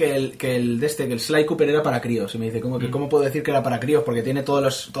porque dije que el Sly Cooper era para críos. Y me dice, ¿cómo puedo decir que era para críos? Porque tiene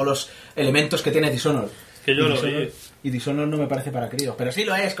todos los elementos que tiene Dishonored. Que yo lo vi. Y Dishonored no me parece para críos. Pero sí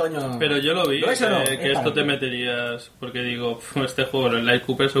lo es, coño. Pero yo lo vi. ¿Lo es o no? Que esto te meterías... Porque digo, este juego, el Sly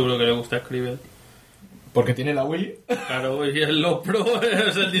Cooper, seguro que le gusta escribir. Porque tiene la Wii. Claro, y el Lopro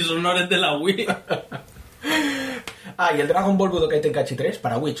es el Dishonored de la Wii. Y el Dragon Ball Budokai Tenkaichi 3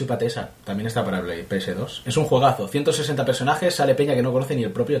 para Wii, chúpate esa. También está para Play, PS2. Es un juegazo, 160 personajes, sale peña que no conoce ni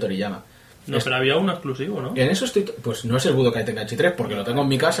el propio Toriyama. No, pero había uno exclusivo, ¿no? En eso estoy... Pues no es el Budokai Tenkaichi 3, porque lo tengo en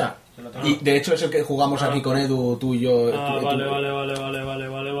mi casa. Y de hecho es el que jugamos aquí con Edu, tú y yo.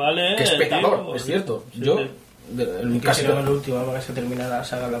 Vale. Que es petador, tío, es cierto. Sí, Yo... sí. Casi el último, algo que se termina la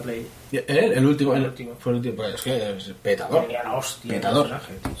saga de la Play. El último. Fue el último. Pues es que es petador. Tenía la hostia. Petador.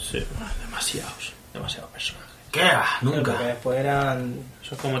 Sí, demasiados personajes. ¿Qué? Porque Nunca. después eran...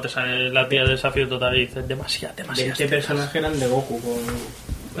 Eso es como te sale la tía de Desafío Total y dices, demasiado. 20 personajes eran de Goku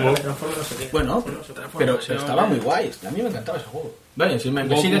con... La transforma no sé qué. Bueno, pero estaba muy guay. A mí me encantaba ese juego. Vale, sí, me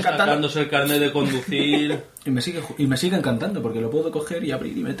sigue encantando. Sacándose el carnet de conducir. Y me sigue encantando porque lo puedo coger y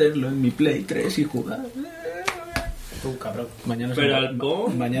abrir y meterlo en mi Play 3 y jugar. Tú, cabrón.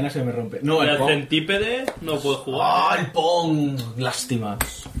 Mañana se me rompe. No, el centípede no puede jugar. ¡Ah, el Pong! Lástima.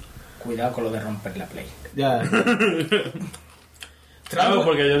 Cuidado con lo de romper la Play. Ya. Claro,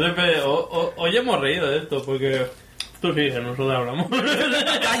 porque yo siempre... Hoy hemos reído de esto, porque... Tú sí, nosotros hablamos.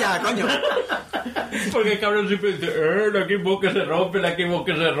 ¡Calla, coño! Porque el cabrón siempre dice, el equipo que se rompe,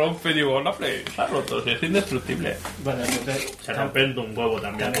 Y digo, la Play se ha roto, si es indestructible. Bueno, entonces... Se rompe un huevo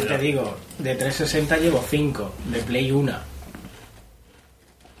también. Te digo, de 360 llevo 5, de Play 1.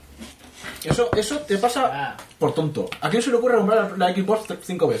 Eso te pasa por tonto. ¿A quién se le ocurre comprar la Xbox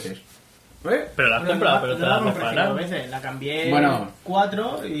 5 veces? Pero la has comprado, pero te la has reparado. veces. La cambié Bueno.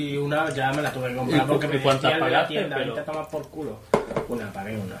 4 y una ya me la tuve que comprar porque me cuántas decían en la pagaste? tienda, Pero- ahorita tomas por culo.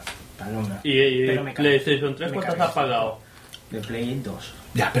 Pagué una. Y Pero me cago. PlayStation 3, Me ¿cuántas cago. has pagado? De Play 2.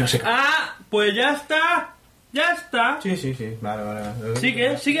 Ya, pero se... ¡Ah! Pues ya está. Ya está. Sí.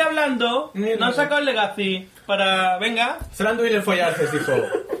 Vale. Sigue hablando. No has sacado el Legacy para... Venga. Thranduil el Follarces dijo: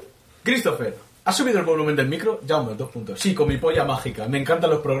 Christopher, ¿has subido el volumen del micro? Jaume, 2 puntos. Sí, con mi polla mágica. Me encantan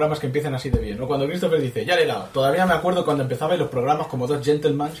los programas que empiezan así de bien. O cuando Christopher dice: ya le he dado. Todavía me acuerdo cuando empezabais los programas como Dos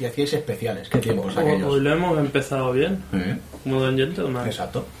Gentlemen y hacíais especiales. ¿Qué tiempos aquellos? Hoy lo hemos empezado bien. Como Don Gentleman.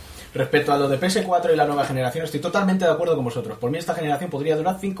 Exacto. Respecto a lo de PS4 y la nueva generación, estoy totalmente de acuerdo con vosotros. Por mí esta generación podría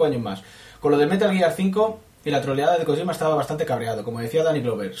durar 5 años más. Con lo de Metal Gear 5 y la troleada de Kojima estaba bastante cabreado. Como decía Danny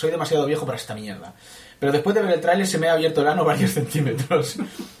Glover, soy demasiado viejo para esta mierda. Pero después de ver el tráiler se me ha abierto el ano varios centímetros.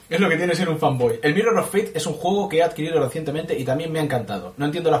 Es lo que tiene ser un fanboy. El Mirror of Fate es un juego que he adquirido recientemente y también me ha encantado. No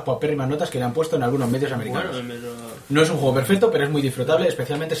entiendo las papérrimas notas que le han puesto en algunos medios americanos. No es un juego perfecto, pero es muy disfrutable,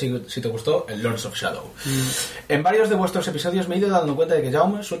 especialmente si te gustó el Lords of Shadow. En varios de vuestros episodios me he ido dando cuenta de que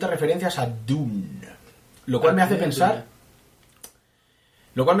Jaume suelta referencias a Dune. Lo cual me hace pensar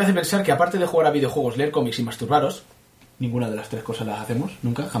que aparte de jugar a videojuegos, leer cómics y masturbaros, ninguna de las 3 cosas las hacemos,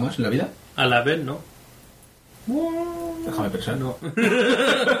 nunca, jamás en la vida. A la vez, ¿no? Déjame pensar. No.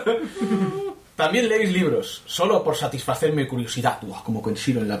 También leéis libros, solo por satisfacer mi curiosidad, como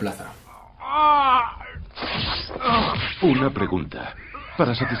Kenshiro en la plaza. Una pregunta.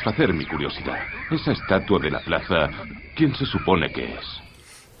 Para satisfacer mi curiosidad, esa estatua de la plaza, ¿quién se supone que es?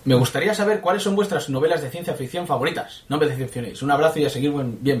 Me gustaría saber cuáles son vuestras novelas de ciencia ficción favoritas. No me decepcionéis. Un abrazo y a seguir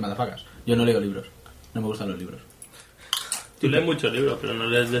bien, madafacas. Yo no leo libros. No me gustan los libros. Tú lees muchos libros, pero no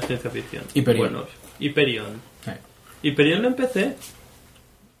lees de ciencia ficción. Hyperion. Buenos. Hyperion. Hyperion lo empecé.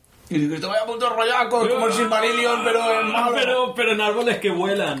 Y digo, te voy a punto rollaco, como el Silmarillion, pero en malo. Pero en árboles que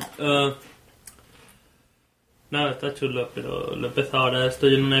vuelan. No, está chulo, pero lo he empezado ahora.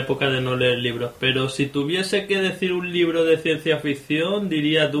 Estoy en una época de no leer libros. Pero si tuviese que decir un libro de ciencia ficción,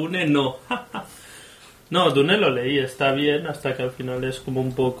 diría Dune, no. No, Dune lo leí, está bien, hasta que al final es como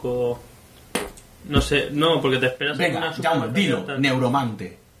un poco... No sé, no, porque te esperas... Venga, llama, dilo,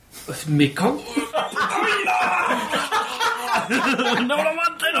 Neuromante. Me cago en la puta vida.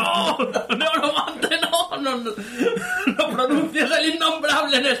 ¡Neuromante no! ¡Neuromante no! No pronuncias el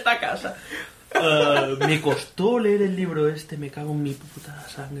innombrable en esta casa. Me costó leer el libro este, me cago en mi puta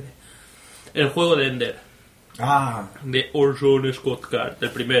sangre. El juego de Ender. De Orson Scott Card, el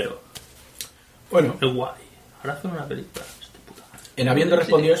primero. Bueno. El guay. Ahora hacen una película. En habiendo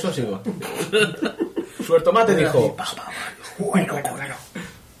respondido eso, sigo. Suertomate dijo... Bueno.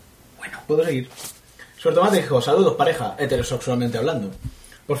 ¿Puedo seguir? Suertomate dijo: saludos pareja, heterosexualmente hablando.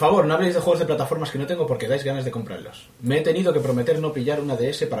 Por favor, no habléis de juegos de plataformas que no tengo porque dais ganas de comprarlos. Me he tenido que prometer no pillar una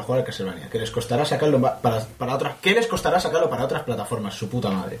DS para jugar al Castlevania, que les costará sacarlo para otras... ¿Qué les costará sacarlo para otras plataformas? Su puta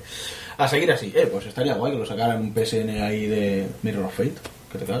madre. A seguir así. Pues estaría guay que lo sacaran un PSN ahí de Mirror of Fate.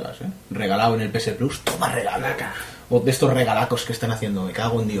 Que te cagas, regalado en el PS Plus. Toma regalaca. O de estos regalacos que están haciendo. Me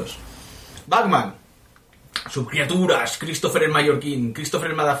cago en Dios. Batman. Subcriaturas. Christopher el Mallorquín. Christopher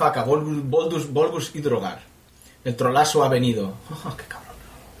el Madafaka. Volgus y Drogar. El trolazo ha venido. Oh, qué cabrón.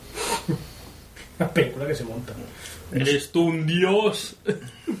 Una película que se monta. ¿Eres tú un dios?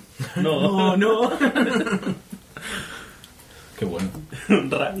 No. Qué bueno.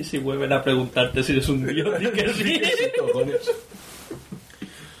 Ray, si vuelven a preguntarte si eres un dios, di que sí.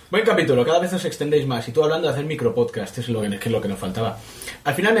 Buen capítulo, cada vez os extendéis más. Y tú hablando de hacer micropodcast, es lo que nos faltaba.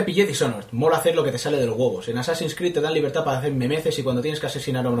 Al final me pillé Dishonored. Mola hacer lo que te sale de los huevos. En Assassin's Creed te dan libertad para hacer memeces y cuando tienes que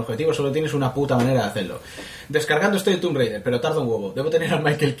asesinar a un objetivo solo tienes una puta manera de hacerlo. Descargando estoy el Tomb Raider, pero tarda un huevo. Debo tener a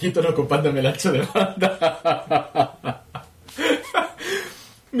Michael Keaton ocupándome el ancho de banda.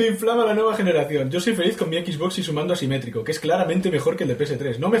 Me inflama la nueva generación. Yo soy feliz con mi Xbox y su mando asimétrico, que es claramente mejor que el de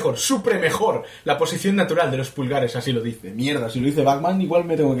PS3. No mejor, supre mejor. La posición natural de los pulgares, así lo dice. Mierda, si lo dice Batman, igual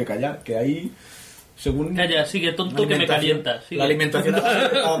me tengo que callar. Que ahí, según... Calla, sigue tonto que me calientas. Sigue. La alimentación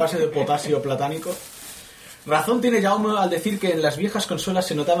a base de potasio platánico. Razón tiene Jaume al decir que en las viejas consolas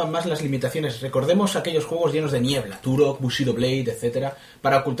se notaban más las limitaciones. Recordemos aquellos juegos llenos de niebla, Turok, Bushido Blade, etcétera,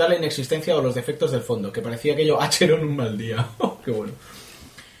 para ocultar la inexistencia o los defectos del fondo, que parecía aquello Acheron un mal día. ¡Qué bueno!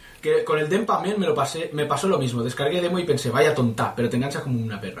 Que con el Denpa Man me pasó lo mismo. Descargué demo y pensé, vaya tonta, pero te enganchas como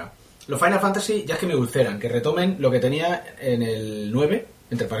una perra. Los Final Fantasy ya es que me ulceran, que retomen lo que tenía en el 9,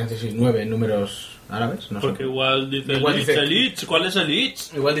 entre paréntesis 9 en números árabes, no sé. Porque igual dice Lich, ¿cuál es el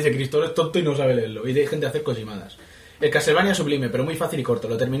Lich? Igual dice Cristo es tonto y no sabe leerlo, y dejen de hacer cosimadas. El Castlevania sublime, pero muy fácil y corto.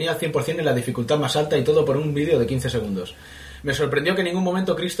 Lo terminé al 100% en la dificultad más alta y todo por un vídeo de 15 segundos. Me sorprendió que en ningún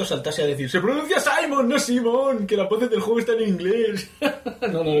momento Cristo saltase a decir se pronuncia Simon, no Simón, que la voz del juego está en inglés.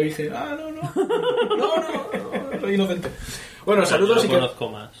 No lo dije. No, soy inocente. Bueno, saludos y que... conozco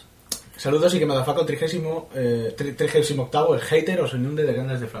más. Saludos y que Madafaca el 38º, el hater, os inunde de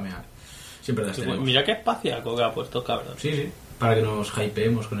ganas de flamear. Siempre las tenemos. Mira qué espaciaco que ha puesto, cabrón. Sí, para que nos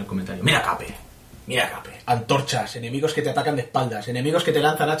hypeemos con el comentario. Mira Cape. Antorchas, enemigos que te atacan de espaldas, enemigos que te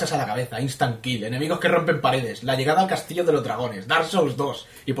lanzan hachas a la cabeza, instant kill, enemigos que rompen paredes, la llegada al castillo de los dragones, Dark Souls 2.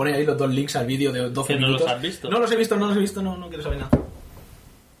 Y pone ahí los 2 links al vídeo de 12 minutos. ¿No los has visto? No los he visto, no quiero saber nada.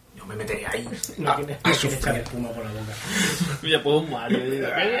 Yo me meteré ahí. No quieres echar espuma por la boca. Me pongo un Mario y digo,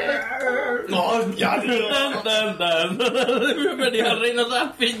 No, ya, tío. Bienvenido al reino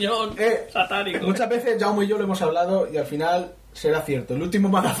Zampiñón. Satánico. Muchas veces Jaume y yo lo hemos hablado y al final será cierto. El último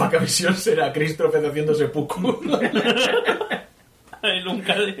Madafaca Visión será Christopher haciéndose puku. Ay,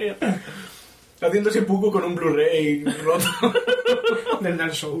 nunca dije. Haciéndose puku con un Blu-ray roto. Del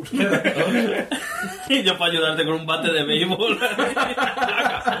Dark Souls. Y yo para ayudarte con un bate de béisbol.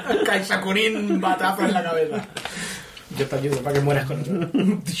 Kaisakunin, batazo en la cabeza. Yo te ayudo para que mueras con otro.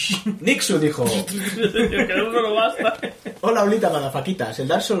 Nixu dijo: Que uno no basta. hola, Olita, madafaquitas. El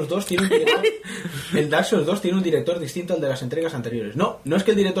Dark Souls 2 tiene un director distinto al de las entregas anteriores. No es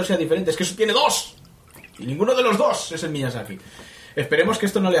que el director sea diferente, es que tiene 2. Y ninguno de los 2 es el Miyazaki. Esperemos que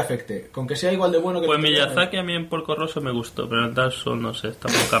esto no le afecte. Con que sea igual de bueno que... Pues Miyazaki a mí en Porco Rosso me gustó, pero en Dark Souls no sé, está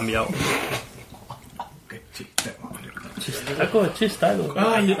muy cambiado. Chistaco.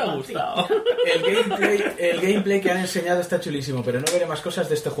 Ay, me ha gustado. El gameplay que han enseñado está chulísimo, pero no veré más cosas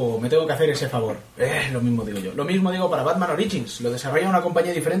de este juego. Me tengo que hacer ese favor. Lo mismo digo yo. Lo mismo digo para Batman Origins. Lo desarrolla una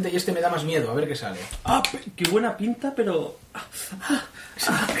compañía diferente y este me da más miedo. A ver qué sale. Qué buena pinta, pero...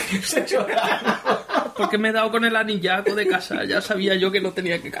 Se ha hecho Porque me he dado con el anillaco de casa. Ya sabía yo que no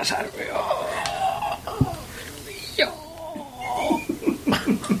tenía que casarme.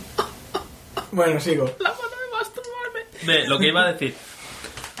 Bueno, sigo. La mano de masturbarme. Ve, lo que iba a decir.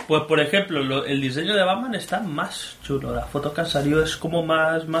 Pues, por ejemplo, el diseño de Batman está más chulo. La foto que han salido es como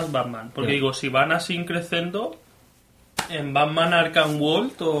más Batman. Porque digo, si van así creciendo, en Batman Arkham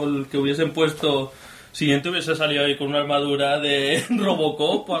World, o el que hubiesen puesto... Siguiente hubiese salido ahí con una armadura de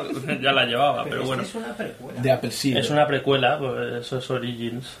Robocop, ya la llevaba, pero bueno. Es una precuela. De Apple sí. Es una precuela, pues eso es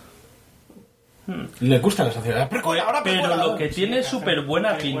Origins. Le gusta la sociedad. Pero lo que tiene súper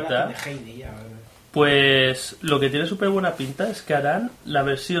buena pinta, pues lo que tiene súper buena pinta es que harán la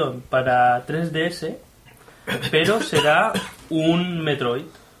versión para 3DS, pero será un Metroid,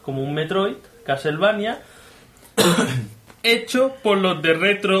 como un Metroid Castlevania, hecho por los de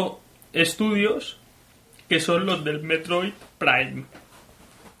Retro Studios, que son los del Metroid Prime.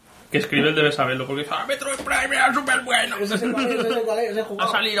 Que escriben debe saberlo, porque dice, Metroid Prime era súper bueno. Ha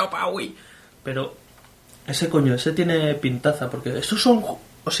salido para Wii. Pero ese tiene pintaza, porque estos son,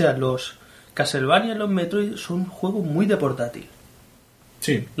 o sea, los Castlevania y los Metroid son juegos muy de portátil.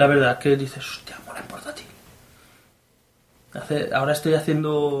 Sí. La verdad, que dices, hostia, mola en portátil. Ahora estoy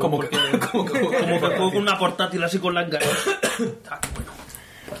haciendo... Como que juego con una portátil así con las ganas. Ah, bueno,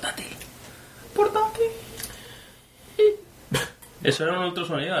 portátil. Eso era un otro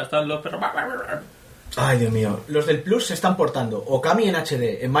sonido, están los perros... Ay, Dios mío. Los del Plus se están portando. Okami en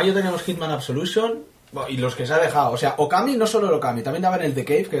HD. En mayo tenemos Hitman Absolution. Y los que se ha dejado. O sea, Okami, no solo el Okami. También daban el The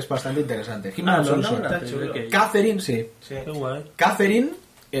Cave, que es bastante interesante. Hitman Absolution. Catherine, sí. Qué guay. Catherine,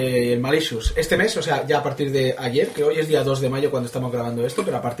 el Malicious. Este mes, o sea, ya a partir de ayer, que hoy es día 2 de mayo cuando estamos grabando esto,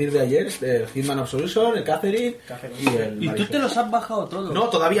 pero a partir de ayer, el Hitman Absolution, el Catherine y el ¿Y Malicious. tú te los has bajado todos? No,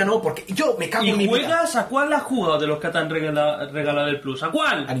 todavía no, porque yo me cago en mi ¿Y vida. juegas? ¿A cuál has jugado de los que te han regalado el Plus? ¿A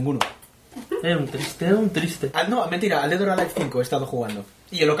cuál? A ninguno. Era un triste. No, mentira, al Dead or Alive 5 he estado jugando.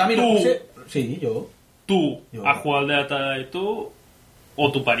 Y el Okami lo ¿Tú? puse... Sí, yo. ¿Tú Yo. has jugado al de Ata y tú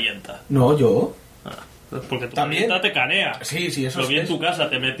o tu parienta? No, yo. Porque tu ¿También? parienta te canea. Sí, eso Lo vi en es. tu casa,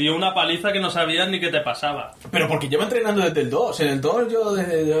 te metió una paliza que no sabías ni qué te pasaba. Pero porque llevo entrenando desde el 2. En el 2 yo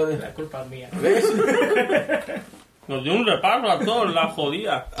desde... La culpa es mía. ¿Ves? Nos dio un repaso a todos, la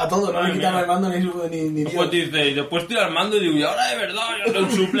jodía. A todo, no le Madre quitaba mía. el mando ni Después dice, y después tira el mando y digo, y ahora de verdad, ya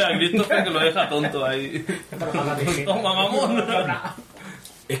le suple a Christopher que lo deja tonto ahí. Toma, mamón.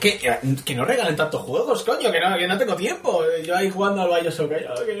 Es que no regalen tantos juegos, coño, que no tengo tiempo. Yo ahí jugando al Bioshock.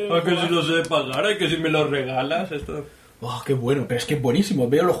 Que si lo sé pagar, que si me lo regalas, esto... Oh, qué bueno, pero es que es buenísimo.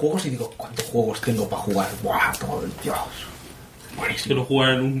 Veo los juegos y digo, ¿cuántos juegos tengo para jugar? ¡Buah, todo el Dios! Que Buenísimo. no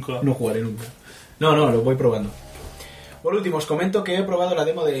jugaré nunca. No jugaré nunca. No, lo voy probando. Por último, os comento que he probado la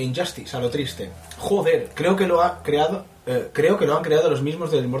demo de Injustice, a lo triste. Joder, creo que lo han creado los mismos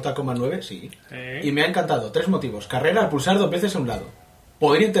del Mortal Kombat 9, sí. Y me ha encantado. 3 motivos. Carrera al pulsar 2 veces a un lado.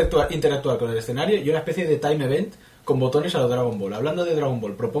 Poder interactuar con el escenario y una especie de time event con botones a lo Dragon Ball. Hablando de Dragon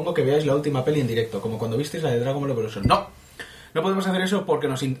Ball, propongo que veáis la última peli en directo, como cuando visteis la de Dragon Ball Evolution. No podemos hacer eso porque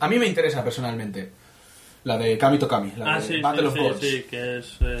a mí me interesa personalmente. La de Kami to Kami, la de Battle of Gods. Sí, que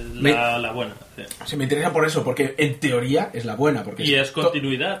es la buena. Sí. Sí, me interesa por eso, porque en teoría es la buena. Porque y es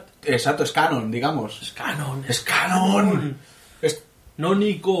continuidad. Exacto, es canon, digamos. Es canon. Es canon. No,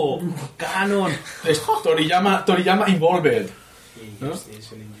 Nico. Canon. Es Toriyama Involved. ¿No?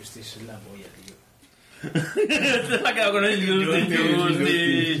 El Injustice es la polla, tío. Se ha quedado con el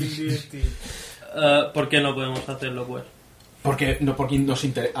Injustice. ¿Por qué no podemos hacerlo, pues? Porque nos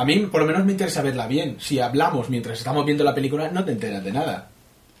interesa. A mí, por lo menos, me interesa verla bien. Si hablamos mientras estamos viendo la película, no te enteras de nada.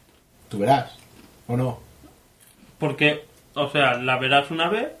 Tú verás. ¿O no? Porque, o sea, la verás una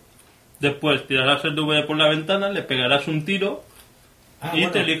vez, después tirarás el DVD por la ventana, le pegarás un tiro y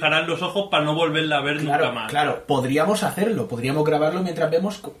te lijarán los ojos para no volverla a ver nunca más. Claro, podríamos hacerlo, podríamos grabarlo mientras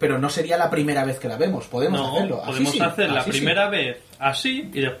vemos, pero no sería la primera vez que la vemos. Podemos hacerlo. Así podemos hacer la así primera vez así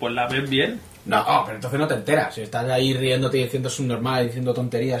y después la ves bien. No, pero entonces no te enteras. Estás ahí riéndote y diciendo subnormal, diciendo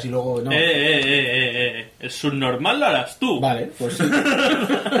tonterías y luego no. El subnormal lo harás tú. Vale, pues sí.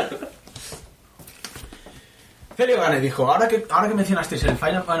 Celio Gane dijo, ahora que mencionasteis el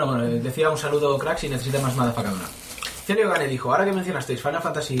Final... Bueno, decía un saludo, crack, si necesita más motherfuckadora. Celio Gane dijo, ahora que mencionasteis Final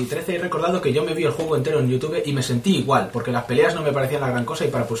Fantasy XIII, he recordado que yo me vi el juego entero en YouTube y me sentí igual, porque las peleas no me parecían la gran cosa y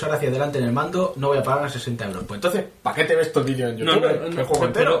para pulsar hacia adelante en el mando no voy a pagar 60 euros. Pues entonces, ¿para qué te ves todo el vídeo en YouTube? El juego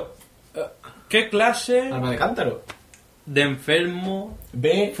entero. ¿Qué clase Alma de cántaro de enfermo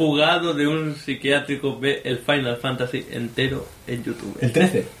ve fugado de un psiquiátrico ve el Final Fantasy entero en YouTube? el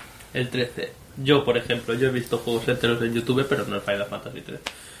 13? El 13. Yo, por ejemplo, yo he visto juegos enteros en YouTube, pero no el Final Fantasy 3.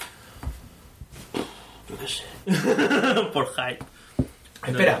 Yo qué sé. Por hype.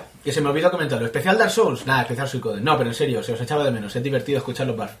 Espera, que se me olvidó comentarlo. ¿Especial Dark Souls? Nada, especial Suicoden. No, pero en serio, se os echaba de menos. Es divertido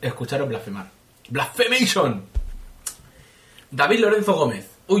escucharos blasfemar. ¡Blasphemation! David Lorenzo Gómez.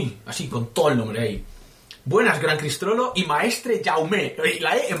 Uy, así, con todo el nombre ahí. Buenas, Gran Cristrolo y Maestre Jaume. Y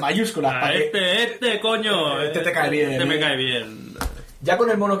la E en mayúsculas. Coño. Este te cae bien. Este me cae bien. Ya con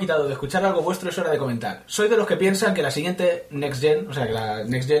el mono quitado de escuchar algo vuestro es hora de comentar. Soy de los que piensan que la siguiente Next Gen, o sea, que la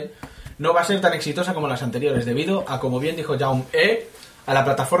Next Gen, no va a ser tan exitosa como las anteriores, debido a, como bien dijo Jaume, a la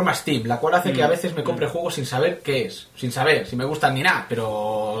plataforma Steam, la cual hace que a veces me compre juegos sin saber qué es. Sin saber si me gustan ni nada,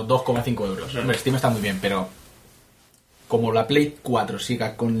 pero 2,5 euros. Hombre, Steam está muy bien, pero... como la Play 4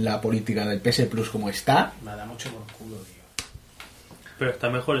 siga con la política del PS Plus como está... Me da mucho por culo, tío. Pero está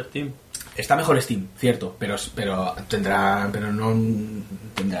mejor Steam. Está mejor Steam, cierto, pero no tendrá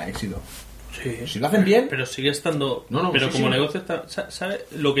éxito. Sí. Si lo hacen bien... Pero sigue estando... pero sí, como negocio está... ¿Sabes?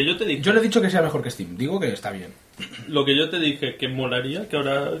 Lo que yo te dije... Yo no he dicho que sea mejor que Steam, digo que está bien. Lo que yo te dije que molaría que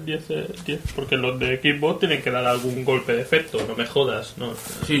ahora 10, porque los de Xbox tienen que dar algún golpe de efecto, no me jodas, ¿no?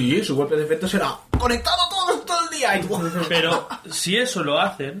 Sí, su golpe de efecto será conectado todo el día. Pero si eso lo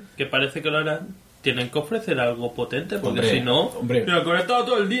hacen, que parece que lo harán, tienen que ofrecer algo potente, porque si no, mira, conectado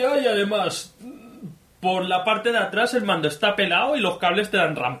todo el día y además por la parte de atrás el mando está pelado y los cables te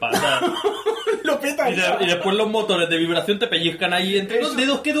dan rampas. Lo peta y después los motores de vibración te pellizcan ahí entre los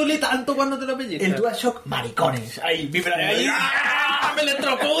dedos, que duele tanto cuando te lo pellizcan. El DualShock, maricones. Ahí, vibra ahí. ¡Ah! ¡Me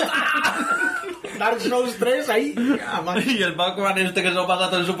electrocuta! Dark Souls 3 ahí. Y el Pac-Man este que se lo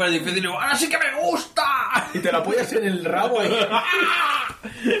pasa todo súper difícil y ¡ahora sí que me gusta! Y te lo apoyas en el rabo ahí.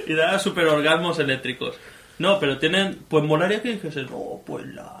 Y da super orgasmos eléctricos. No, pero tienen... Pues molaría que dijesen, no, pues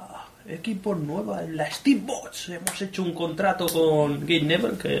la equipo nueva, la Steambox. Hemos hecho un contrato con Game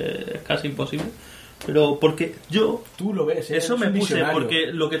Never, que es casi imposible. Pero porque tú lo ves, eso me puse, porque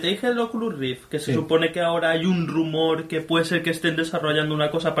lo que te dije del Oculus Rift, que se supone que ahora hay un rumor que puede ser que estén desarrollando una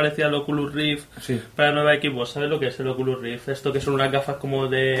cosa parecida al Oculus Rift para la nueva Xbox. ¿Sabes lo que es el Oculus Rift? Esto que son unas gafas como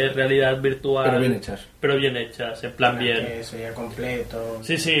de realidad virtual, pero bien hechas, en plan bien. Que sería completo.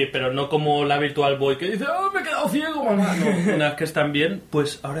 Sí, pero no como la Virtual Boy que dice, ¡oh, me he quedado ciego, mamá! No, unas que están bien.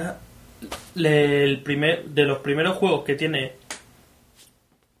 Pues ahora de los primeros juegos que tiene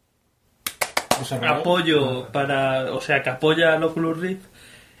apoyo para, o sea, que apoya al Oculus Rift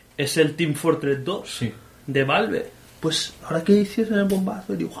es el Team Fortress 2 de Valve. Pues ahora que hicieron el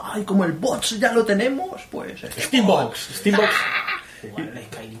bombazo y digo, ay, como el bots ya lo tenemos, pues Steambox. Jugar al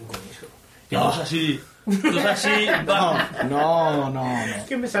Skyrim con eso. Y todos así, no. Es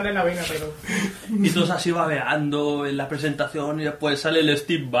que me sale la vena, pero... Y todos así babeando en la presentación y después sale el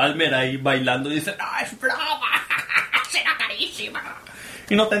Steve Ballmer ahí bailando y dice, ¡no, es broma! ¡Será carísima!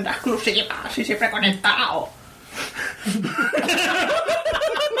 Y no tendrá exclusivas y siempre conectado.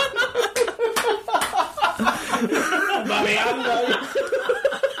 Babeando ahí.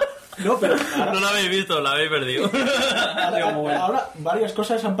 No, pero ahora, No la habéis visto, la habéis perdido. ahora varias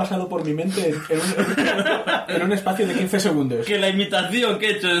cosas han pasado por mi mente en un espacio de 15 segundos. Que la imitación que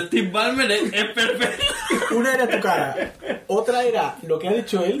he hecho de Steve Ballmer es perfecta. Una era tu cara, otra era lo que ha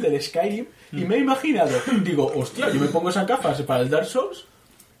dicho él del Skyrim, y me he imaginado, digo, hostia, yo me pongo esas gafas para el Dark Souls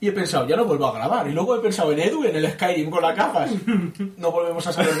y he pensado, ya no vuelvo a grabar. Y luego he pensado en Edu, en el Skyrim con las gafas. No volvemos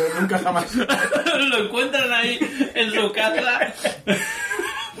a salir nunca jamás. Lo encuentran ahí en su casa,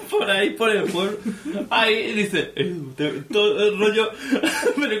 por ahí, por el pueblo. Ahí dice, todo el rollo,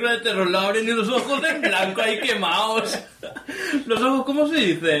 película de terror, lo abren y los ojos en blanco ahí quemados. Los ojos, ¿cómo se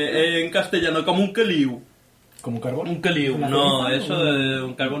dice en castellano? Como un keliu. ¿Como un carbón? Un keliu, ¿La no, ceniza? eso de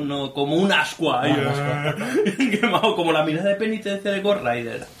un carbón no, como un ascua. Un ascua. Quemado, como la mirada de penitencia de Ghost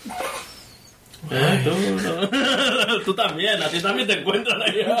Rider. Tú también, a ti también te encuentran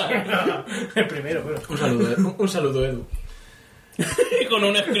ahí. El primero, pero. Un saludo, Edu. Y con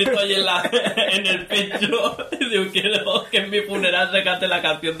un escrito ahí en el pecho. Digo, quiero que en mi funeral se cante la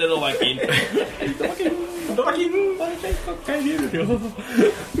canción de Dovaquín.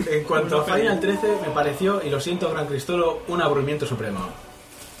 En cuanto a Final 13, me pareció, y lo siento, Gran Cristoro, un aburrimiento supremo.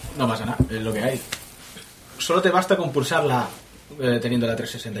 No pasa nada, es lo que hay. Solo te basta con pulsar la A teniendo la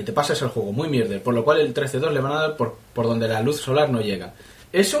 360 y te pasas el juego muy mierder, por lo cual el 13.2 le van a dar por donde la luz solar no llega.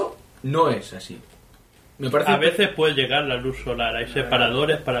 Eso no es así. Me parece A veces puede llegar la luz solar, hay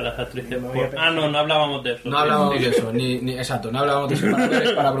separadores para las actrices. No hablábamos de eso. No hablábamos de eso, exacto, no hablábamos de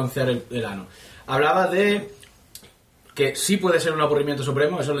separadores para broncear el ano. Hablaba de que sí puede ser un aburrimiento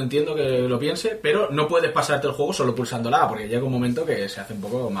supremo, eso lo entiendo que lo piense, pero no puedes pasarte el juego solo pulsando la A, porque llega un momento que se hace un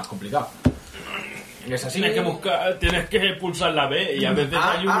poco más complicado. Es así. Tienes que pulsar la B y a veces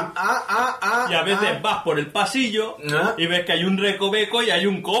hay un... y a veces vas por el pasillo y ves que hay un recoveco y hay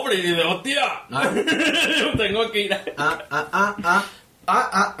un cobre y dices, ¡hostia! Tengo que ir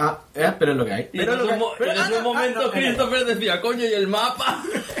pero es lo que hay. Y en ese momento Christopher decía, coño, ¿y el mapa?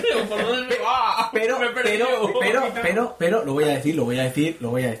 ¿Por dónde me va? Pero lo voy a decir.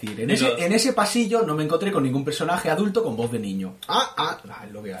 En ese pasillo no me encontré con ningún personaje adulto con voz de niño.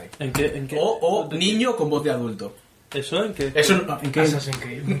 Es lo que hay. ¿En qué? O niño con voz de adulto. ¿Eso en qué? ¿En qué? Assassin's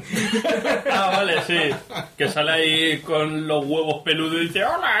Creed. Vale, sí. Que sale ahí con los huevos peludos y dice,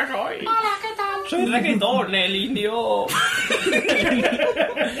 hola, ¿qué tal? Soy reggaetón, el indio.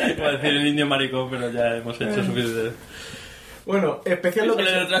 Iba a decir el indio maricón, pero ya hemos hecho suficiente. Bueno, especial lo que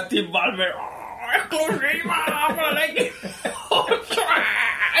sale detrás Steve Ballmer. ¡Exclusiva! ¡Para el equipo!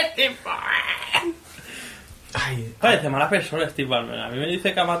 ¡Steve Ballmer! Parece mala persona Steve Ballmer. A mí me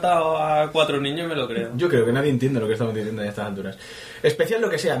dice que ha matado a 4 niños y me lo creo. Yo creo que nadie entiende lo que estamos diciendo a estas alturas. Especial lo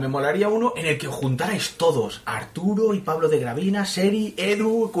que sea, me molaría uno en el que os juntarais todos. Arturo y Pablo de Gravina, Seri,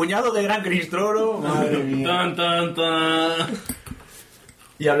 Edu, cuñado de Gran Cristoro. Madre mía. Tan, tan, tan.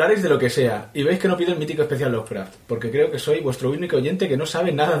 Y hablaréis de lo que sea. Y veis que no pido el mítico especial Lovecraft, porque creo que soy vuestro único oyente que no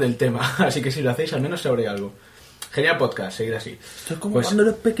sabe nada del tema. Así que si lo hacéis, al menos sabré algo. Genial podcast, seguid así. Esto es como cuando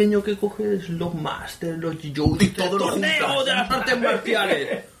eres pequeño que coges los Masters, los G.I.Joe y todo el torneo de las artes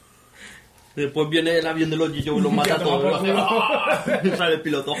marciales. Después viene el avión de los G.I.Joe y los mata a todos. Y sale el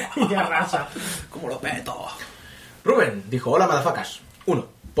piloto. Y arrasa. Como lo peto. Rubén dijo, hola madafacas.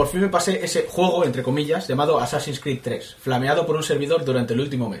 1. Por fin me pasé ese juego, entre comillas, llamado Assassin's Creed 3, flameado por un servidor durante el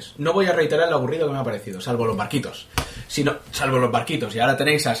último mes. No voy a reiterar lo aburrido que me ha parecido, salvo los barquitos. Y ahora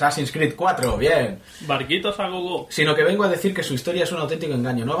tenéis Assassin's Creed 4, bien. Barquitos a gogo. Sino que vengo a decir que su historia es un auténtico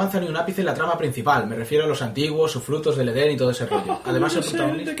engaño. No avanza ni un ápice en la trama principal. Me refiero a los antiguos, sus frutos del Edén y todo ese rollo. Además, ¿De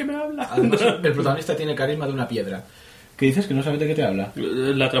qué me habla? Además, el protagonista tiene carisma de una piedra. ¿Qué dices? ¿Que no sabes de qué te habla?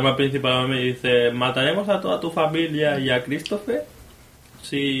 La trama principal me dice, ¿mataremos a toda tu familia y a Christopher?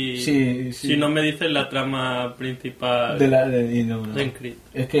 Si no me dicen la trama principal de Creed.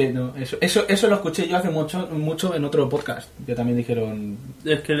 Es que no, eso lo escuché yo hace mucho en otro podcast, que también dijeron...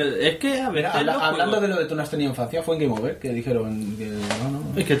 Es que a ver... Hablando de lo de tú no has tenido infancia, fue en Game Over, que dijeron que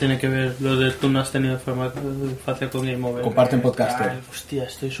no. Es que tiene que ver lo de tú no has tenido infancia con Game Over. Comparten podcaster. Hostia,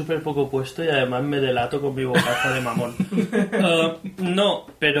 estoy súper poco puesto y además me delato con mi bocaza de mamón. No,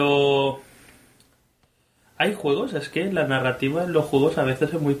 pero... Hay juegos, es que la narrativa en los juegos a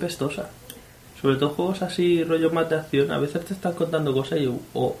veces es muy pestosa. Sobre todo juegos así, rollo más de acción, a veces te están contando cosas y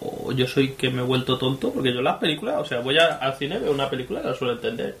o yo soy que me he vuelto tonto, porque yo las películas, o sea, voy al cine, veo una película y la suelo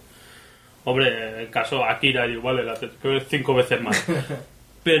entender. Hombre, en el caso Akira, igual la tengo que ver 5 veces más.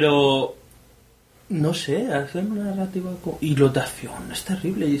 Pero, no sé, hacen una narrativa y lo de acción es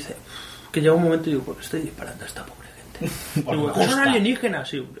terrible. Y dice, que llega un momento y digo, ¿por qué estoy disparando a esta pobre gente? Digo, son alienígenas,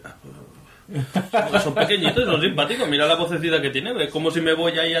 sí. Son pequeñitos y son simpáticos. Mira la vocecita que tiene. Es como si me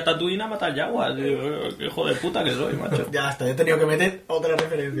voy ahí a Tatooine a matar yaguas. Qué hijo de puta que soy, macho. Ya está, he tenido que meter otra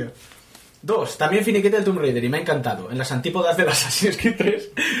referencia. 2. También finiquete el Tomb Raider y me ha encantado. En las antípodas del Assassin's Creed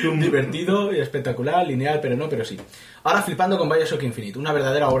 3. Divertido y espectacular, lineal, pero sí. Ahora flipando con Bioshock Infinite. Una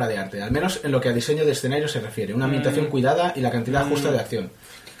verdadera obra de arte. Al menos en lo que a diseño de escenario se refiere. Una ambientación cuidada y la cantidad justa de acción.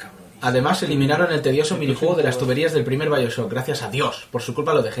 Además, eliminaron el tedioso minijuego de las tuberías del primer Bioshock. Gracias a Dios. Por su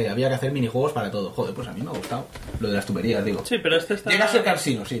culpa lo dejé. Había que hacer minijuegos para todo. Joder, pues a mí me ha gustado lo de las tuberías, digo. Sí, pero este está... Llega a ser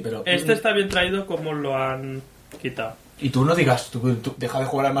cansino, sí, pero... Este está bien traído como lo han quitado. Y tú no digas, tú deja de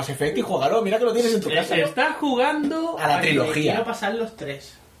jugar al Mass Effect y juégalo. Mira que lo tienes en tu casa. ¿No? Está jugando... A la trilogía. Quiero pasar los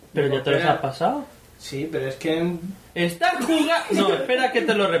 3. ¿Pero ya te los has pasado? Sí, pero es que... Está jugando... No, espera que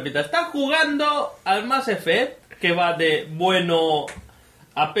te lo repita. Está jugando al Mass Effect, que va de bueno...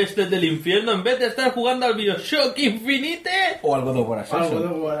 a pestes del infierno, en vez de estar jugando al Bioshock Infinite o al God of War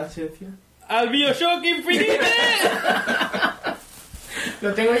Ascension. ¡Al Bioshock Infinite!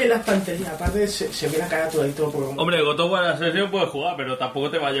 Lo tengo ahí en la estantería. Aparte se ve la cara todo ahí todo por... Hombre, God of War Ascension puedes jugar, pero tampoco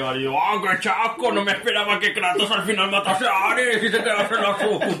te va a llevar. Y yo, ¡ah, qué chasco! No me esperaba que Kratos al final matase a Ares y se quedase en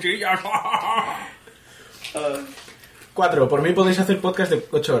las cuchillas. 4. Por mí podéis hacer podcast de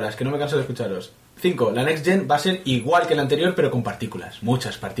 8 horas, que no me canso de escucharos. 5. La Next Gen va a ser igual que la anterior, pero con partículas.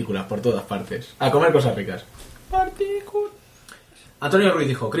 Muchas partículas por todas partes. A comer cosas ricas. Partículas. Antonio Ruiz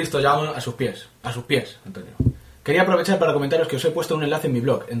dijo, Cristo llama a sus pies. A sus pies, Antonio. Quería aprovechar para comentaros que os he puesto un enlace en mi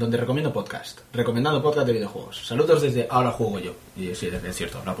blog, en donde recomiendo podcast. Recomendando podcast de videojuegos. Saludos desde Ahora Juego Yo. Y sí, es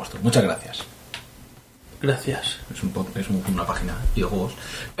cierto, lo he puesto. Muchas gracias. Gracias. Es una página de videojuegos.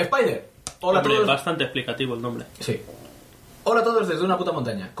 Spider. Hola a todos. Bastante explicativo el nombre. Sí. Hola a todos desde una puta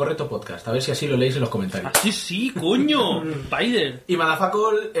montaña. Correcto podcast. A ver si así lo leéis en los comentarios. Sí, coño. Spider. Y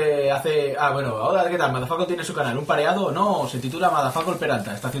Madafacol hace... bueno, ahora ¿qué tal? Madafacol tiene su canal. ¿Un pareado? No, se titula Madafacol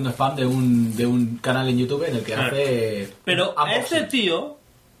Peralta. Está haciendo spam de un canal en YouTube en el que hace... Pero este tío...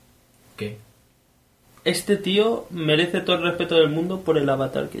 ¿Qué? Este tío merece todo el respeto del mundo por el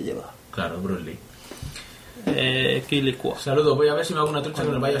avatar que lleva. Claro, Bruce Lee. Kilikua. Saludos, voy a ver si me hago una trucha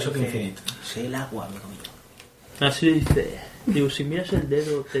con el Bioshock Infinite. Sí, el agua, amigo mío. Así dice... Digo, si miras el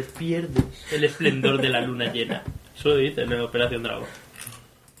dedo, te pierdes el esplendor de la luna llena. Eso lo dice en Operación Dragón.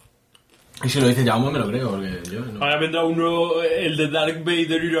 Y si lo dice Jaume me lo creo, porque yo no... Ahora vendrá uno, el de Dark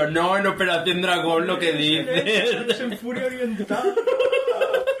Vader, y dirá, no, en Operación Dragón lo que dice. Es en Furia Oriental.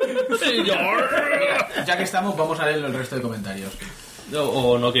 Señor. Ya que estamos, vamos a leer el resto de comentarios.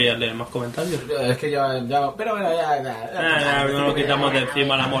 ¿O no querías leer más comentarios? Es que ya pero bueno, ya no lo quitamos de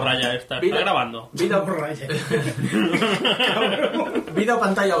encima la morralla esta. Está grabando. Vida o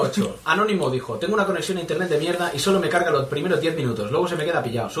pantalla 8. Anónimo dijo, tengo una conexión a internet de mierda y solo me carga los primeros 10 minutos. Luego se me queda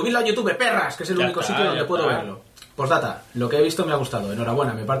pillado. Subidlo a YouTube, perras, que es el único sitio donde puedo verlo. Postdata, lo que he visto me ha gustado.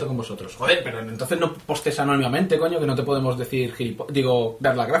 Enhorabuena, me parto con vosotros. Joder, pero entonces no postes anónimamente, coño, que no te podemos decir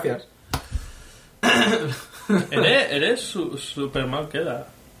dar las gracias. Eres súper mal queda.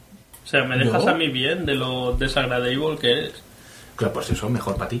 O sea, me dejas a mí bien de lo desagradable que eres. Claro, pues eso,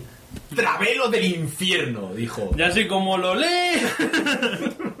 mejor para ti. Travelo del infierno, dijo. Ya así como lo lees.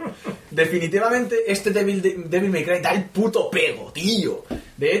 Definitivamente este Devil May Cry da el puto pego, tío.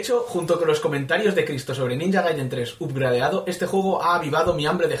 De hecho, junto con los comentarios de Cristo sobre Ninja Gaiden 3 upgradeado, este juego ha avivado mi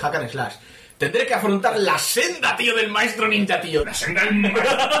hambre de hack and slash. Tendré que afrontar la senda, tío, del maestro ninja, tío. La senda,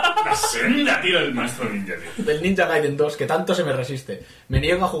 tío, del maestro ninja, tío. Del Ninja Gaiden 2, que tanto se me resiste. Me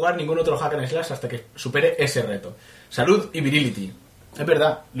niego a jugar ningún otro hack and slash hasta que supere ese reto. Salud y virility. Es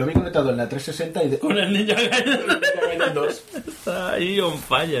verdad, lo vi conectado en la 360 y... Con el Ninja Gaiden 2. Está ahí on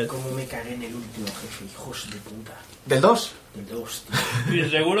fire. Como me cagué en el último jefe, hijos de puta. ¿Del 2? Del 2, tío. Y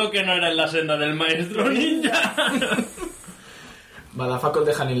seguro que no era en la senda del maestro ninja. Madafacol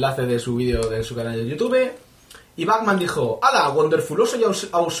deja el enlace de su vídeo de su canal de YouTube. Y Batman dijo, ¡hala! Wonderfuloso y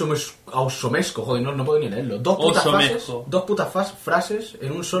ausomesco. Joder, no puedo ni leerlo. Dos putas frases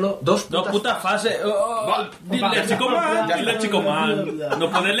en un solo... Dos putas frases. Dile chico man.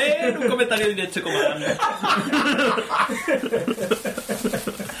 No puede leer un comentario de chico man.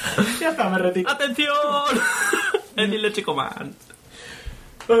 Ya está, me retiro. ¡Atención! Dile chico man.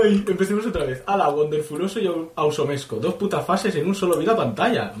 Ay, empecemos otra vez. ¡Hala! Wonderfuloso y ausomesco. Dos putas fases en un solo vídeo a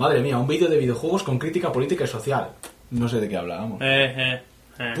pantalla. Madre mía, un vídeo de videojuegos con crítica política y social. No sé de qué hablábamos.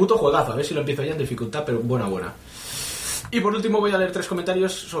 Puto juegazo, a ver si lo empiezo ya en dificultad, pero buena. Y por último voy a leer 3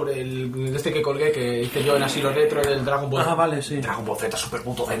 comentarios sobre este que colgué, que hice yo en Asilo Retro del Dragon Ball. Ah, vale, sí. Dragon Ball Z super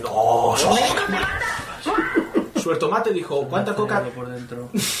puto vendoso. Suertomate dijo, ¿cuánta coca... por dentro.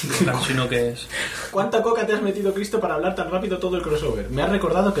 Sino que es. ¿Cuánta coca te has metido, Cristo, para hablar tan rápido todo el crossover? Me ha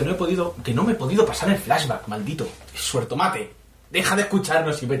recordado que no me he podido pasar el flashback, maldito. Suertomate. Deja de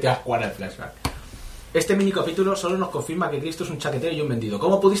escucharnos y vete a jugar al flashback. Este mini capítulo solo nos confirma que Cristo es un chaquetero y un vendido.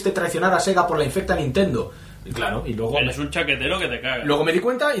 ¿Cómo pudiste traicionar a Sega por la infecta Nintendo? Y claro, y luego... Eres un chaquetero que te cagas. Luego me di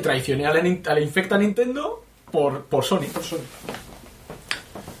cuenta y traicioné a la infecta Nintendo por Sony.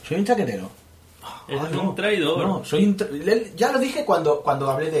 Soy un chaquetero. Eres un traidor. No, soy un ya lo dije cuando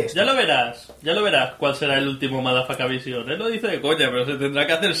hablé de esto. Ya lo verás cuál será el último Madafaka Visión. Él lo dice de coña, pero se tendrá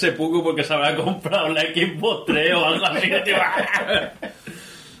que hacer seppuku porque se habrá comprado la Xbox 3 o algo así. Tío.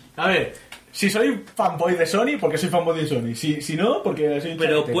 A ver, si soy fanboy de Sony, porque soy fanboy de Sony. Si no, porque soy un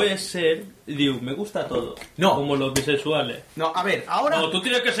Pero chaquetero. puede ser, digo, me gusta todo. No. Como los bisexuales. No, a ver, ahora... No, tú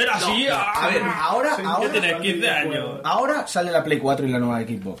tienes que ser así. No, a ver, ahora Que tienes 15 años. Ahora sale la Play 4 y la nueva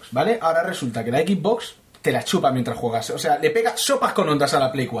Xbox, ¿vale? Ahora resulta que la Xbox te la chupa mientras juegas. O sea, le pega sopas con ondas a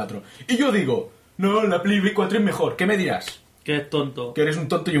la Play 4. Y yo digo, no, la Play 4 es mejor. ¿Qué me dirás? Que es tonto. Que eres un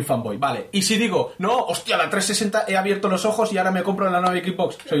tonto y un fanboy. Vale. Y si digo, no, hostia, la 360 he abierto los ojos y ahora me compro la nueva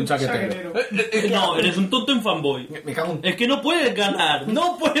Xbox. Soy un chaquetero. No, eres un tonto y un fanboy. Me cago en... Es que no puedes ganar.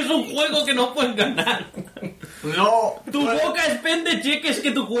 No puedes un juego que no puedes ganar. No. Tu boca expende cheques que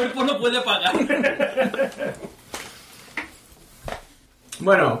tu cuerpo no puede pagar.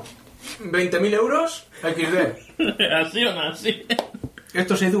 Bueno, 20.000 euros, XD. Así o no así.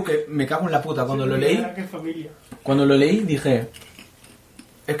 Esto es Edu que me cago en la puta. Cuando lo leí, Qué familia. cuando lo leí dije...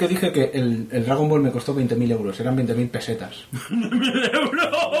 Es que dije que el Dragon Ball me costó 20.000 euros, eran 20.000 pesetas.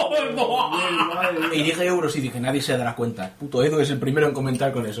 Y dije euros y dije, nadie se dará cuenta. Puto Edu es el primero en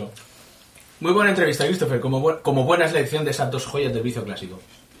comentar con eso. Muy buena entrevista, Christopher, como buena selección de esas dos joyas del vicio clásico.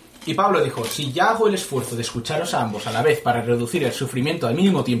 Y Pablo dijo, si ya hago el esfuerzo de escucharos a ambos a la vez para reducir el sufrimiento al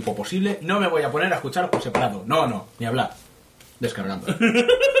mínimo tiempo posible, no me voy a poner a escucharos por separado. No, ni hablar. Descargando.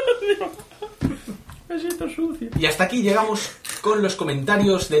 Me siento sucio. Y hasta aquí llegamos con los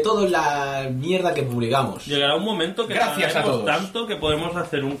comentarios de toda la mierda que publicamos. Llegará un momento que Gracias a todos. tanto que podemos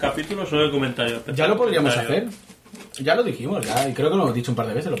hacer un capítulo solo de comentarios. Ya lo podríamos hacer. Ya lo dijimos, ya, y creo que lo hemos dicho un par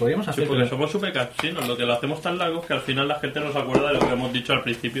de veces, lo podríamos hacer. Sí, porque pero... somos súper cansinos, lo que lo hacemos tan largo que al final la gente no se acuerda de lo que hemos dicho al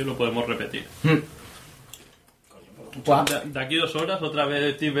principio y lo podemos repetir. Buah. De aquí 2 horas, otra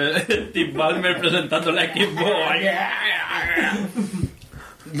vez Steve Ballmer presentando la Xbox.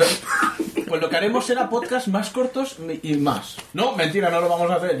 Pues lo que haremos será podcast más cortos y más. No, mentira, no lo vamos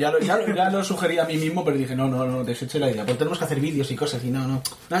a hacer. Ya lo sugerí a mí mismo, pero dije, no, deseché la idea. Porque tenemos que hacer vídeos y cosas y no.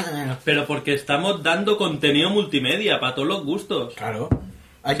 Pero porque estamos dando contenido multimedia para todos los gustos. Claro.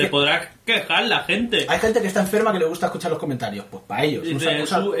 Se podrá quejar la gente. Hay gente que está enferma que le gusta escuchar los comentarios. Pues para ellos.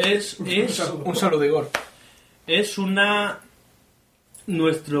 Un saludo, Igor. Es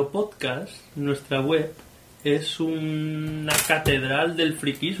nuestro podcast, nuestra web, es una catedral del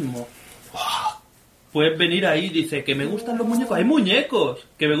friquismo. Puedes venir ahí y dice que me gustan los muñecos. ¡Hay muñecos!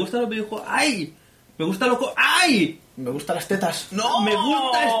 Que me gustan los videojuegos. ¡Ay! Me gustan los... ¡Ay! Me gustan las tetas. ¡No! Me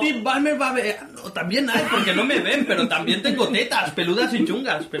gusta Steve Ballmer. No, también hay, porque no me ven, pero también tengo tetas, peludas y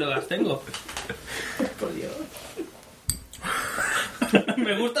chungas, pero las tengo. Por Dios.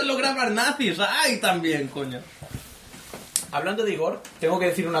 Me gustan los grabar nazis. ¡Ay! También, coño. Hablando de Igor, tengo que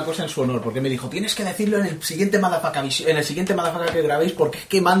decir una cosa en su honor, porque me dijo, tienes que decirlo en el siguiente Madafaka que grabéis, porque es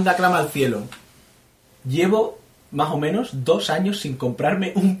que manda clama al cielo. Llevo más o menos 2 años sin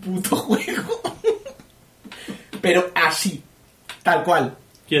comprarme un puto juego. Pero así, tal cual.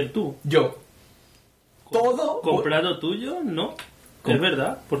 ¿Quién tú? Yo. Todo... ¿Comprado tuyo? No. Es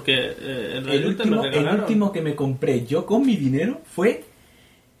verdad, porque el último que me compré yo con mi dinero fue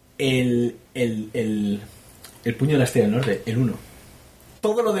el puño de la Estrella del Norte, el 1.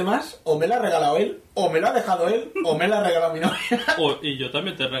 Todo lo demás, o me lo ha regalado él, o me lo ha dejado él, o me lo ha regalado mi novia. Y yo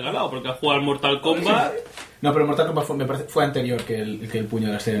también te he regalado, porque has jugado al Mortal Kombat. No, pero Mortal Kombat fue anterior que el puño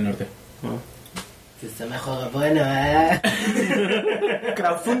de la Estrella del Norte. Este mejor bueno, ¿eh?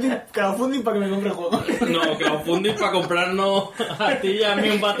 Crowdfunding para que me compre el juego. No, crowdfunding para comprarnos a ti y a mí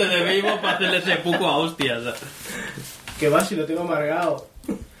un bate de béisbol para hacerle ese puco a hostias. Que va si lo tengo amargado.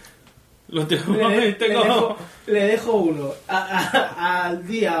 Le dejo uno al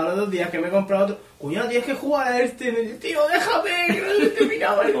día, a los 2 días que me he comprado otro. Cuñado, tienes que jugar a este. Tío, déjame, que no he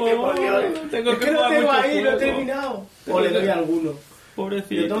terminado este, por Dios. Tengo que lo jugar tengo mucho ahí, juego. lo he terminado. O le doy a alguno.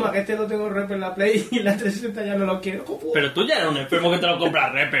 Pobrecito. Yo toma, que este lo tengo rep en la Play y la 360 ya no lo quiero. Pero tú ya eres un enfermo que te lo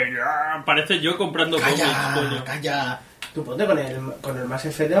compras repe. Parece yo comprando cómics, coño. Calla. Tú ponte con el Mass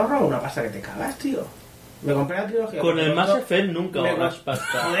Effect de ahorro una pasta que te cagas, tío. Me compré la trilogía. Con el Mass Effect nunca ahorras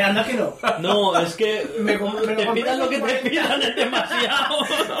pasta. Joder, anda que no. No, es que me te pidan lo que te pidan es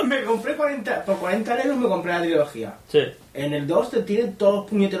demasiado. Me compré por 40 euros me compré la trilogía. Sí. En el 2 te tienen todos los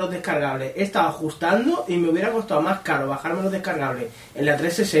puñeteros descargables. He estado ajustando y me hubiera costado más caro bajarme los descargables en la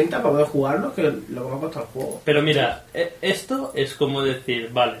 360 para poder jugarlos que lo que me ha costado el juego. Pero mira, esto es como decir,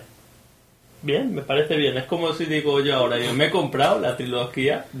 vale, bien, me parece bien. Es como si digo yo ahora, yo me he comprado la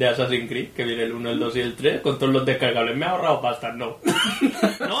trilogía de Assassin's Creed, que viene el 1, el 2 y el 3, con todos los descargables. Me he ahorrado pasta, no.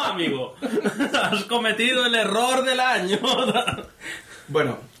 No, amigo. Has cometido el error del año.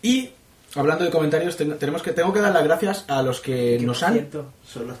 Bueno, y hablando de comentarios, tengo que dar las gracias a los que Que nos por han... cierto,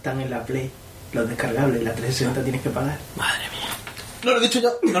 solo están en la Play. Los descargables, la 360 tienes que pagar. Madre mía. No lo he dicho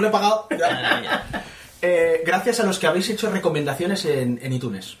yo, no lo he pagado. Madre mía. Gracias a los que habéis hecho recomendaciones en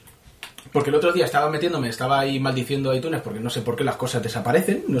iTunes. Porque el otro día estaba ahí maldiciendo a iTunes porque no sé por qué las cosas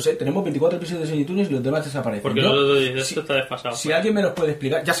desaparecen. No sé, tenemos 24 episodios en iTunes y los demás desaparecen. Porque esto está desfasado. Si alguien me los puede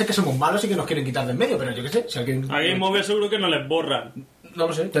explicar, ya sé que somos malos y que nos quieren quitar de en medio, pero yo qué sé, si alguien... A Game Over seguro que no les borran. No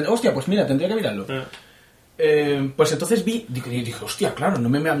lo sé. Hostia, pues mira, tendría que mirarlo. Pues entonces dije, hostia, claro, no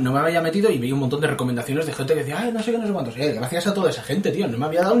me había metido y vi un montón de recomendaciones de gente que decía, ay, no sé qué, no sé cuántos. Gracias a toda esa gente, tío, no me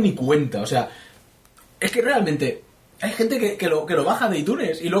había dado ni cuenta. O sea, es que realmente hay gente que lo baja de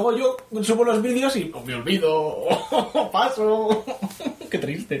iTunes y luego yo subo los vídeos y me olvido o paso. Qué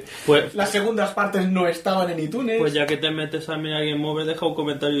triste. Pues Las segundas partes no estaban en iTunes. Pues ya que te metes a mirar Game Over, deja un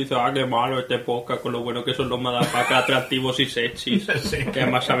comentario y dices, qué malo este podcast, con lo bueno que son los motherfuckers atractivos y sexys, Sí. que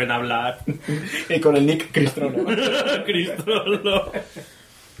además saben hablar. Y con el nick Cristrolo. Cristrolo.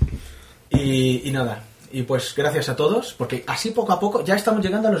 Y nada, y pues gracias a todos, porque así poco a poco ya estamos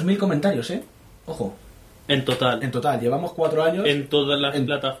llegando a los 1000 comentarios, ¿eh? Ojo. En total, llevamos 4 años. en todas las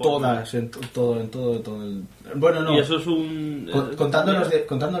plataformas. Todas, en todo. Bueno, no. Y eso es un... Contando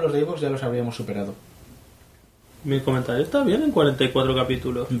los de iVoox ya los habríamos superado. 1000 comentarios. Está bien en 44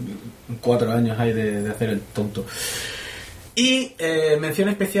 capítulos. 4 años hay de hacer el tonto. Y mención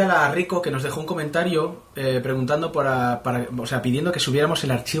especial a Rico, que nos dejó un comentario preguntando o sea, pidiendo que subiéramos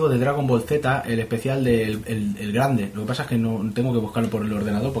el archivo de Dragon Ball Z, el especial del el grande. Lo que pasa es que no tengo que buscarlo por el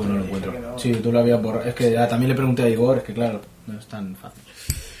ordenador porque no lo encuentro. No. Sí, tú lo habías borrado. Es que también le pregunté a Igor, es que claro, no es tan fácil.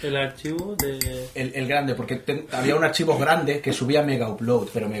 El archivo de... El grande, porque había un archivo grande que subía Mega Upload,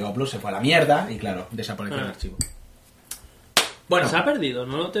 pero Mega Upload se fue a la mierda y claro, desapareció el archivo. Bueno, Se ha perdido,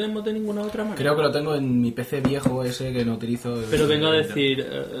 no lo tenemos de ninguna otra manera. creo que lo tengo en mi PC viejo ese que no utilizo. Pero vengo a decir,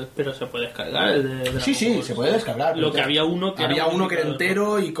 pero se puede descargar el de Dragon Sí, Ball. se puede descargar. Lo que había uno que había era uno que era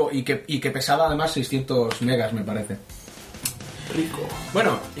modificado, entero y que pesaba además 600 megas, me parece. Rico.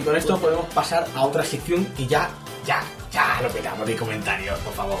 Bueno, y con esto podemos pasar a otra sección y ya lo petamos de comentarios,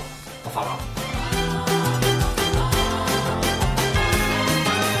 por favor.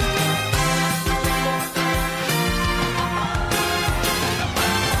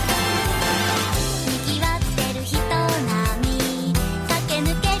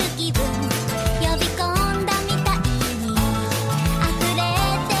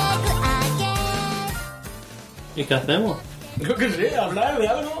 ¿Y qué hacemos? Yo qué sé, hablar de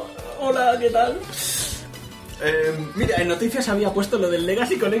algo. Hola, ¿qué tal? Mira, en noticias había puesto lo del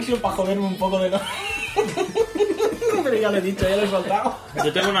Legacy Collection para joderme un poco de lo... Pero ya lo he dicho, ya lo he soltado.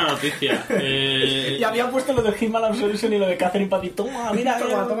 Yo tengo una noticia. Y había puesto lo de Hitman Absolution y lo de Catherine Patty. Toma, mira,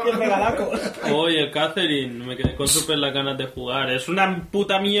 qué regalacos. Oye, Catherine, me quedé con súper las ganas de jugar. Es una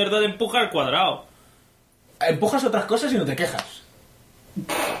puta mierda de empujar cuadrado. Empujas otras cosas y no te quejas.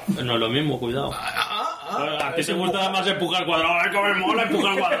 No es lo mismo, cuidado. A ti te gusta más empujar cuadrado. ¡Ay, que me mola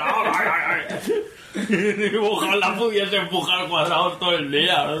empujar cuadrado! ¡Ay! Ojalá pudiese empujar cuadrados todo el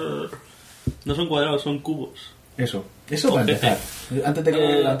día. No son cuadrados, son cubos. Eso para empezar. Antes de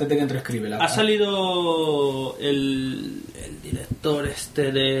que entre escribe. Ha salido el director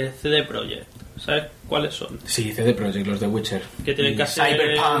de CD Projekt. ¿Sabes cuáles son? Sí, CD Projekt, los de Witcher. Que tienen que hacer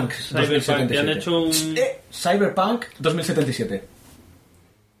Cyberpunk 2077. que han hecho un Cyberpunk 2077.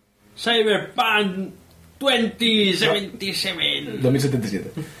 Cyberpunk 2077.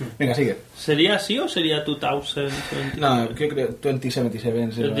 2077. Venga, sigue. ¿Sería así o sería 2077? No, ¿qué creo?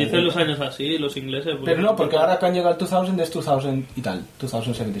 2077. sí, Dicen los años así, los ingleses. Pero no, porque ahora que han llegado al 2000 es 2000 y tal.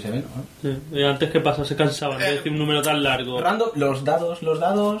 2077, ¿no? Sí, y antes, ¿qué pasa? Se cansaban de decir un número tan largo. Random, los dados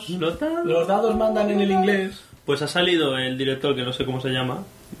mandan en el inglés. Pues ha salido el director, que no sé cómo se llama.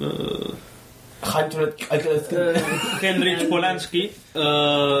 Heinrich Polanski,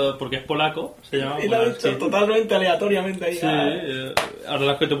 porque es polaco, se llama Y lo ha Polanski. dicho totalmente aleatoriamente ahí. Sí, ahora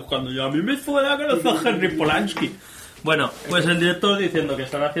la estoy buscando yo. A mí me suena que no es Heinrich Polanski. Bueno, pues el director diciendo que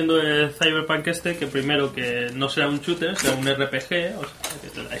están haciendo el Cyberpunk que primero que no será un shooter, será un RPG, o sea, que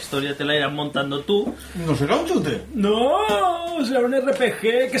la historia te la irás montando tú. ¿No será un chute? No, será un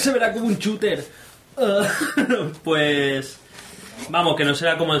RPG que se verá como un shooter. Pues Vamos, que no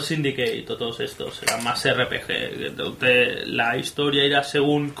será como el Syndicate o todos estos, será más RPG. La historia irá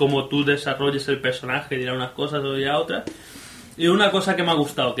según cómo tú desarrolles el personaje, dirá unas cosas o dirá otras. Y una cosa que me ha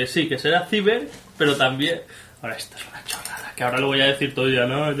gustado, que sí, que será ciber, pero también... Ahora, esto es una chorrada, que ahora lo voy a decir todo ya,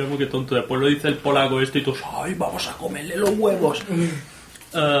 ¿no? Yo que tonto. Después lo dice el polaco esto y tú, ¡ay, vamos a comerle los huevos!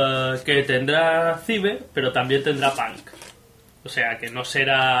 Que tendrá ciber, pero también tendrá punk. O sea, que no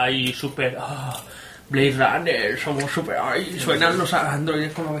será ahí súper... Blade Runner, somos súper... ¡Ay! Suenan los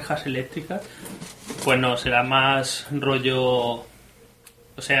androides con ovejas eléctricas. Pues no, será más rollo... O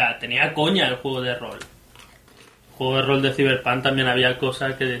sea, tenía coña el juego de rol. El juego de rol de Cyberpunk también había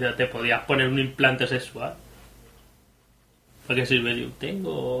cosas que decía, te podías poner un implante sexual. ¿Para qué sirve? Yo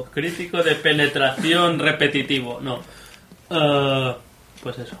tengo crítico de penetración repetitivo. No.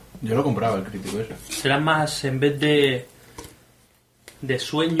 Pues eso. Yo lo compraba el crítico ese. Será más, en vez de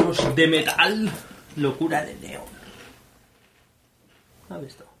sueños de metal, locura de neón. ¿Has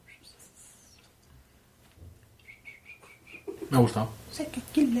visto? Me ha gustado. Sé que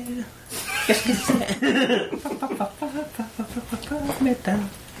killer. Es que metal.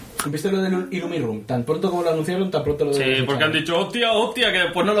 ¿Viste lo del Illumi Room? Tan pronto como lo anunciaron, tan pronto lo Sí, porque han dicho, hostia, que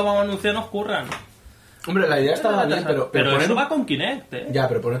después no lo vamos a anunciar, nos curran. Hombre, la idea estaba bien, pero eso poner va con Kinect, ¿eh? Ya,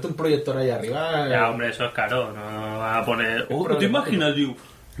 pero ponerte un proyector ahí arriba... Ya, hombre, eso es caro, no va a poner... ¿tú te imaginas, tío?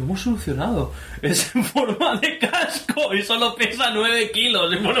 Lo hemos solucionado. Es en forma de casco y solo pesa 9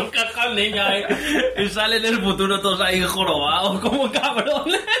 kilos. Y pone un caja al niño ahí. Y salen en el futuro todos ahí jorobados como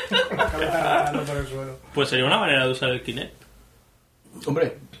cabrones. Pues sería una manera de usar el Kinect.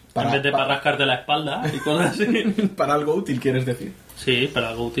 Hombre, en vez de para rascarte la espalda y cosas así. Para algo útil, ¿quieres decir? Sí, para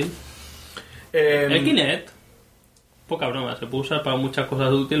algo útil. El Kinect, poca broma, se puede usar para muchas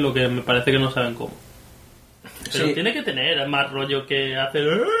cosas útiles, lo que me parece que no saben cómo. Pero sí, tiene que tener más rollo que hacer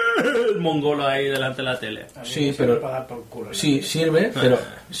el mongolo ahí delante de la tele. Sí, pero sí, sirve,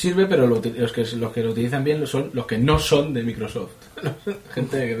 pero los que lo utilizan bien son los que no son de Microsoft.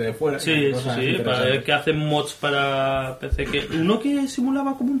 Gente de fuera. Sí, para ver que hacen mods para PC. Uno que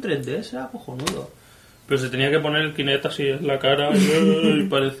simulaba como un 3D, era cojonudo. Pero se tenía que poner el Kinect así en la cara y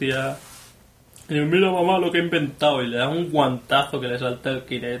parecía... Y mira mamá lo que he inventado, y le da un guantazo que le salta el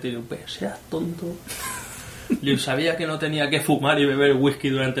Kinect y digo, pero seas tonto. Yo sabía que no tenía que fumar y beber whisky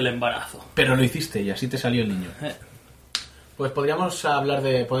durante el embarazo. Pero lo hiciste y así te salió el niño. Pues podríamos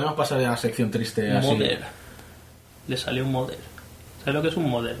pasar de la sección triste así. Modder. Le salió un modder. ¿Sabes lo que es un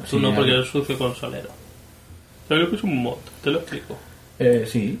modder? Tú no, porque eres sucio consolero. ¿Sabes lo que es un mod? Te lo explico.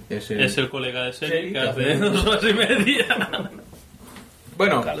 Sí. Es el colega de serie que hace 2 horas y media.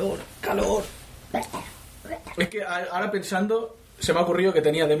 Bueno. Calor. Es que ahora pensando... Se me ha ocurrido que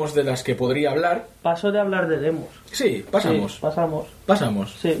tenía demos de las que podría hablar. Paso de hablar de demos. Sí, pasamos. Sí, pasamos.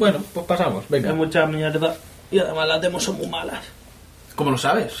 Pasamos. Sí. Bueno, pues pasamos, venga. Hay mucha mierda. Y además las demos son muy malas. ¿Cómo lo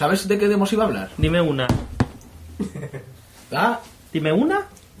sabes? ¿Sabes de qué demos iba a hablar? Dime una. Dime una.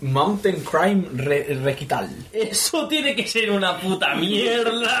 Mountain Crime Requital. Eso tiene que ser una puta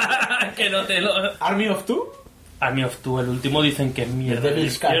mierda. Que no te lo... ¿Army of Two? Army of Two, el último dicen que es mierda. The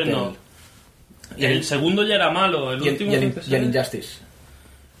Devil's Cartel. Y el segundo ya era malo, el último... Y el Injustice.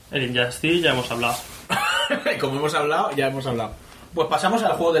 El Injustice ya hemos hablado. Como hemos hablado, ya hemos hablado. Pues pasamos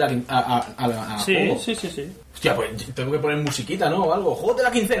al juego de la quincena. Sí. Hostia, pues tengo que poner musiquita, ¿no? O algo. Juego de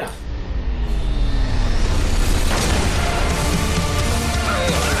la quincena.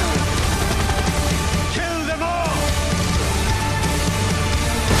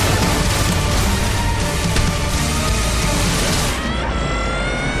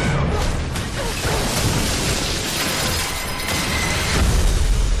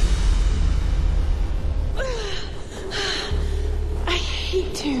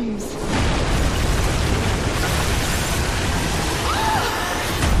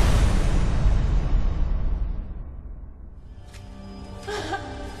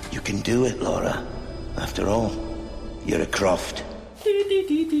 You can do it, Laura. After all, you're a Croft. Se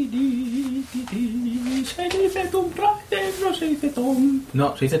dice Tomb Raider, no se dice Tomb.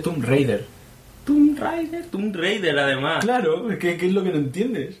 No, se dice Tomb Raider. Tomb Raider además. Claro, ¿qué es lo que no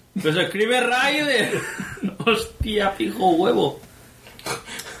entiendes? Pues se escribe Raider. Hostia, pijo huevo.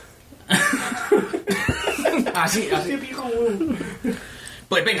 Así, pijo huevo.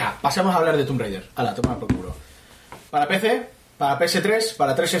 Pues venga, pasamos a hablar de Tomb Raider. Hala, toma por culo. Para PC, para PS3,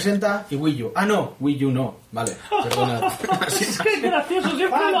 para 360 y Wii U. Ah, no, Wii U no. Vale, perdona. Qué gracioso,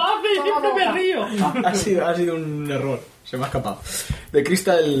 siempre lo hace y siempre me río. Ha sido un error, se me ha escapado. De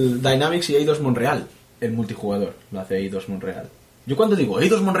Crystal Dynamics y Eidos Montreal. El multijugador lo hace Eidos Montreal. Yo cuando digo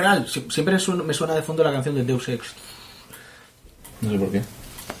Eidos Montreal, siempre me suena de fondo la canción de Deus Ex. No sé por qué.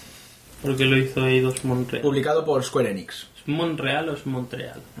 Porque lo hizo Eidos Montreal. Publicado por Square Enix. ¿Es Montreal o es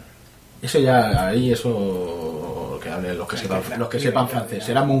Montreal? Eso ya, ahí eso... Que hablen los que sepan francés.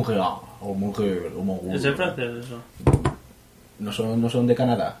 Será Montreal o Montreal. ¿Es de francés eso? No son de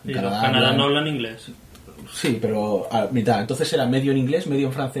Canadá. Y los Canadá no hablan inglés. Sí, pero a mitad. Entonces será medio en inglés, medio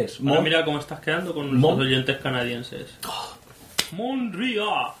en francés. Ahora mira cómo estás quedando con los oyentes canadienses.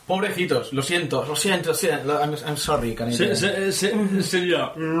 Montreal. Pobrecitos, lo siento. I'm sorry, canadienses.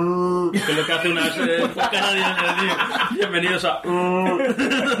 Sería que es lo que hace unas canadienses, tío. Bienvenidos a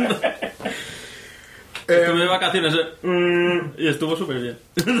estuve de vacaciones y estuvo súper bien.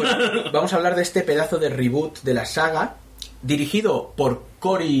 Pues vamos a hablar de este pedazo de reboot de la saga, dirigido por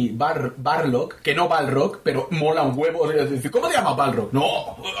Cory Barlog, que no Balrog, pero mola un huevo. O sea, ¿cómo te llamas Balrog?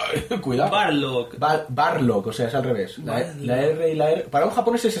 No, cuidado. Barlog, o sea, es al revés. La R y la R. Para un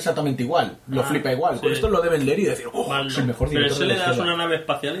japonés es exactamente igual, lo flipa igual. Sí. Con esto lo deben leer y decir, es el mejor director. Pero ese le das una nave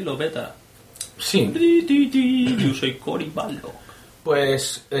espacial y lo peta. Sí. Yo soy Cory Barlog.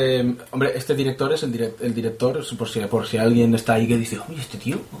 Pues, hombre, este director es el director, por si alguien está ahí que dice, oye, este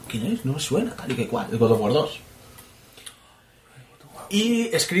tío, ¿quién es? No me suena, tal y que cual. El God of War 2. Y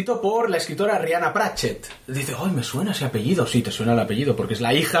escrito por la escritora Rhianna Pratchett. Dice, ¡ay, me suena ese apellido! Sí, te suena el apellido, porque es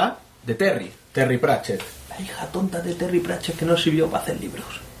la hija de Terry Pratchett. La hija tonta de Terry Pratchett que no sirvió para hacer libros.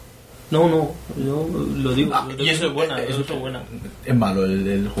 No, yo lo digo. Y eso es buena, Es malo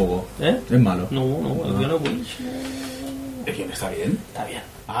el juego. ¿Eh? Es malo. No, el guion es buenísimo. ¿El guion está bien? Está bien.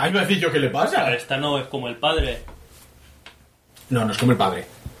 ¡Ay, me decís yo qué le pasa! Pero esta no es como el padre. No es como el padre.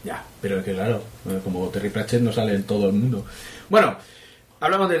 Ya, pero que claro, como Terry Pratchett no sale en todo el mundo. Bueno,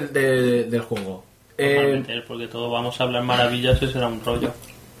 hablamos del juego. Porque todo vamos a hablar maravillas y será un rollo.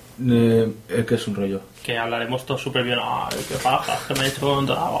 ¿Qué es un rollo? Que hablaremos todo súper bien. ¡Ay, qué paja! Que me he hecho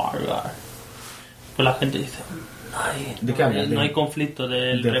contra la barba. Pues la gente dice... ¿De qué hablas? No hay conflicto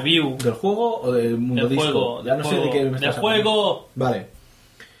del review. ¿Del juego o del mundo del disco? Juego, ya no sé de qué me estás hablando. Juego. Vale.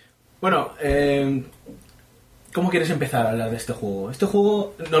 Bueno, ¿cómo quieres empezar a hablar de este juego? Este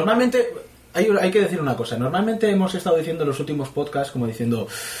juego, normalmente, hay que decir una cosa. Normalmente hemos estado diciendo en los últimos podcasts, como diciendo,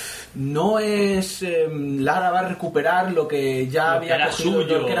 no es Lara va a recuperar lo que ya había cogido,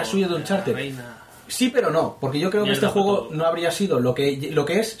 lo que era suyo de Uncharted. Sí, pero no, porque yo creo que este juego no habría sido lo que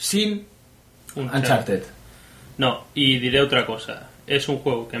es sin Uncharted. No, y diré otra cosa. Es un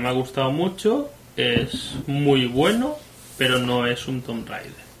juego que me ha gustado mucho, es muy bueno, pero no es un Tomb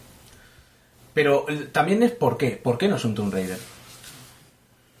Raider. Pero también es ¿por qué? ¿Por qué no es un Tomb Raider?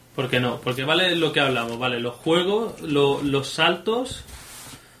 ¿Por qué no? Porque vale lo que hablamos, vale, los juegos, los saltos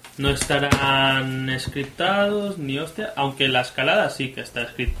no estarán scriptados ni hostia, aunque la escalada sí que está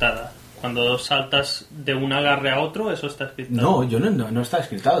scriptada. Cuando saltas de un agarre a otro, eso está scriptado. No, no está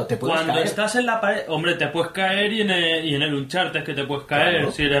scriptado. Te puedes Cuando caer. estás en la pared, hombre, te puedes caer y en el Uncharted que te puedes caer,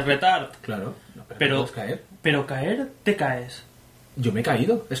 claro. Si eres retard. Claro, no, pero puedes caer. Pero caer, te caes. Yo me he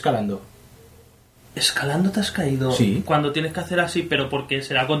caído escalando. ¿Escalando te has caído? Sí. Cuando tienes que hacer así, pero porque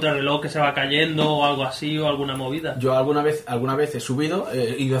será contrarreloj que se va cayendo o algo así o alguna movida. Yo alguna vez he subido,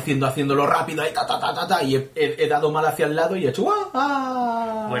 he ido haciéndolo rápido y he dado mal hacia el lado y he hecho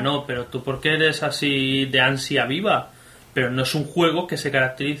 ¡ah! Bueno, pero tú porque eres así de ansia viva, pero no es un juego que se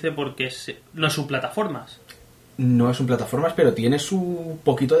caracterice porque no es un plataformas. No es un plataformas, pero tiene su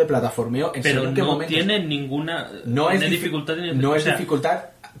poquito de plataformeo. Pero no tiene ninguna dificultad. No es dificultad.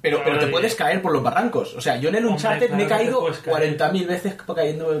 Pero te puedes caer por los barrancos. O sea, yo en el Uncharted me he caído 40.000 veces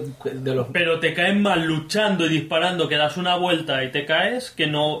cayendo de los... Pero te caes mal luchando y disparando, que das una vuelta y te caes, que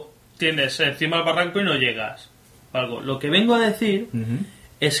no tienes encima del barranco y no llegas. Algo. Lo que vengo a decir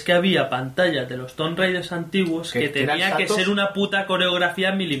es que había pantallas de los Tomb Raiders antiguos que tenía que ser una puta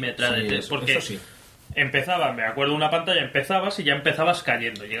coreografía milimetrada. Sí, porque eso sí. Empezaba, me acuerdo de una pantalla, empezabas y ya empezabas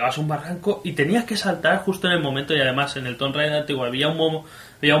cayendo. Llegabas a un barranco y tenías que saltar justo en el momento. Y además en el Tomb Raider antiguo había un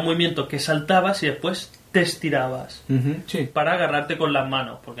movimiento que saltabas y después te estirabas sí. Para agarrarte con las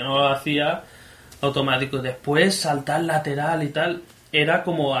manos, porque no lo hacía automático. Después saltar lateral y tal, era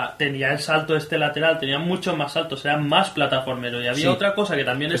como tenía el salto lateral, tenía muchos más saltos, eran más plataformeros. Y había otra cosa que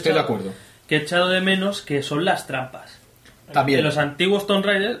también estoy de acuerdo, que he echado de menos, que son las trampas. También. En los antiguos Tomb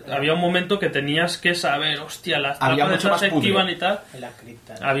Raider había un momento que tenías que saber, hostia, las trampas estas se esquivan y tal. En la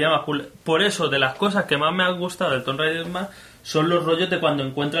cripta, ¿no? Había más puzzle. Por eso, de las cosas que más me han gustado del Tomb Raider más son los rollos de cuando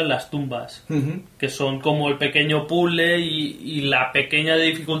encuentran las tumbas, que son como el pequeño puzzle y la pequeña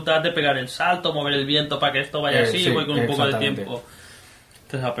dificultad de pegar el salto, mover el viento para que esto vaya así, voy con un poco de tiempo.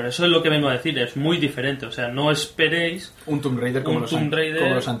 Entonces, pero eso es lo que vengo a decir, es muy diferente. O sea, no esperéis un Tomb Raider como los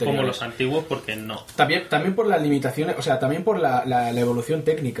anteriores. Como los antiguos, porque no. También por las limitaciones, o sea, también por la evolución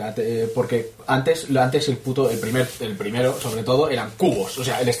técnica, porque antes el primero, sobre todo, eran cubos. O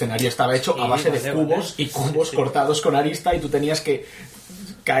sea, el escenario estaba hecho a base de cubos y cubos cortados con arista, y tú tenías que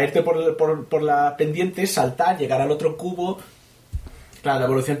caerte por la pendiente, saltar, llegar al otro cubo. Claro, la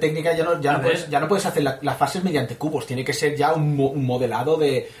evolución técnica ya no puedes hacer las fases mediante cubos, tiene que ser ya un modelado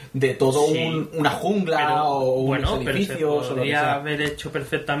de todo una jungla o unos edificios. Pero se podría haber hecho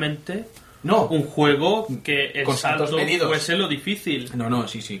perfectamente un juego que el con salto fuese lo difícil. No,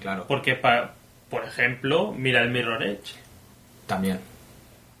 sí, claro. Porque, por ejemplo, mira el Mirror Edge. También.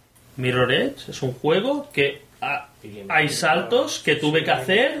 Mirror Edge es un juego que hay saltos que tuve que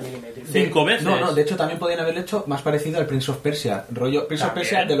hacer 5 veces. No, de hecho también podían haberlo hecho más parecido al Prince of Persia. Rollo Prince of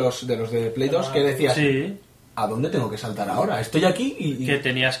Persia de los de Play 2 que decías, ¿a dónde tengo que saltar ahora? Estoy aquí y... Que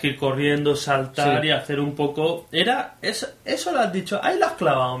tenías que ir corriendo, saltar y hacer un poco... Eso lo has dicho, ahí lo has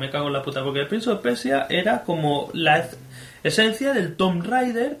clavado, me cago en la puta. Porque el Prince of Persia era como la esencia del Tomb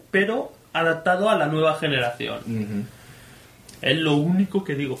Raider, pero adaptado a la nueva generación. Uh-huh. Es lo único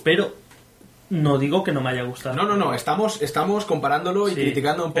que digo, pero... No digo que no me haya gustado. No, estamos comparándolo y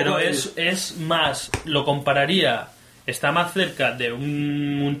criticando un poco. Pero es más, lo compararía, está más cerca de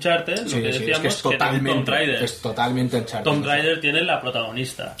un Uncharted, lo que decíamos, es totalmente, de Tomb Raider. Es totalmente Uncharted. Tomb Raider tiene la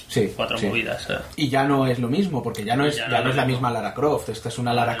protagonista. Sí. 4 movidas. Y ya no es lo mismo, porque ya no es la misma Lara Croft. Esta es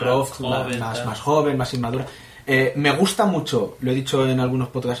una Lara Croft más joven, más inmadura. Me gusta mucho, lo he dicho en algunos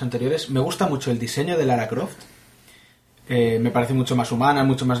podcasts anteriores, me gusta mucho el diseño de Lara Croft. Me parece mucho más humana,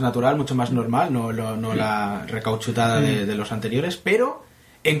 mucho más natural, mucho más normal, no la recauchutada de los anteriores, pero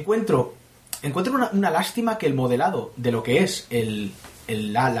encuentro una lástima que el modelado de lo que es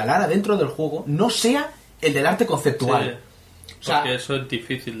la Lara dentro del juego no sea el del arte conceptual. Sí, o sea, porque eso es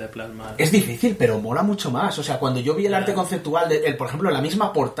difícil de plasmar. Es difícil, pero mola mucho más. O sea, cuando yo vi el arte conceptual, por ejemplo, la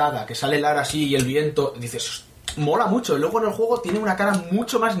misma portada, que sale Lara así y el viento, dices... Mola mucho, luego en el juego tiene una cara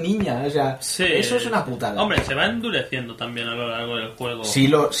mucho más niña, o sea, eso es una putada. Hombre, se va endureciendo también a lo largo del juego.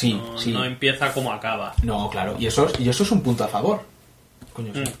 No empieza como acaba. No, claro, y eso es un punto a favor.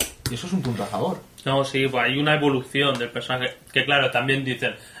 Coño, sí. Y eso es un punto a favor. No, sí, pues hay una evolución del personaje, que claro, también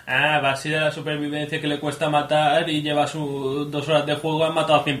dicen, va así de la supervivencia que le cuesta matar y lleva 2 horas de juego, han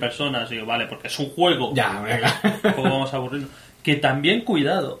matado a 100 personas. Y digo, vale, porque es un juego. Ya, venga. ¿Cómo vamos a aburrirnos? Que también,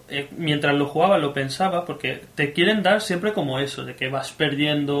 cuidado, mientras lo jugaba lo pensaba, porque te quieren dar siempre como eso, de que vas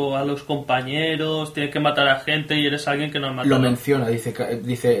perdiendo a los compañeros, tienes que matar a gente y eres alguien que no has matado. Lo menciona,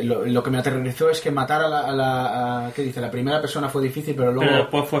 dice lo que me aterrorizó es que matar ¿qué dice? La primera persona fue difícil, pero luego... Pero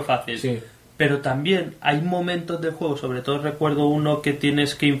después fue fácil. Sí. Pero también hay momentos del juego, sobre todo recuerdo uno que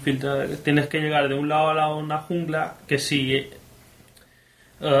tienes que infiltrar, tienes que llegar de un lado a lado a una jungla, que si...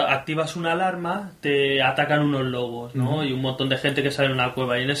 activas una alarma, te atacan unos lobos, ¿no? Uh-huh. Y un montón de gente que sale en una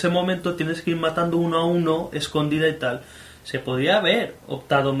cueva. Y en ese momento tienes que ir matando uno a uno, escondida y tal. Se podría haber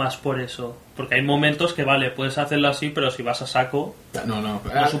optado más por eso. Porque hay momentos que, vale, puedes hacerlo así, pero si vas a saco, no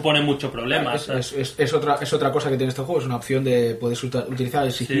supone mucho problema. Es otra cosa que tiene este juego, es una opción de puedes utilizar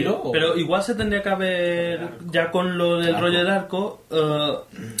el sigilo. Sí, pero igual se tendría que haber, ya con lo del rollo de arco,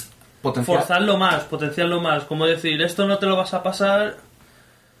 potenciarlo más. Como decir, esto no te lo vas a pasar...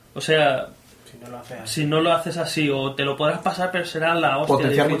 O sea, si no lo haces así, o te lo podrás pasar, pero será la hostia.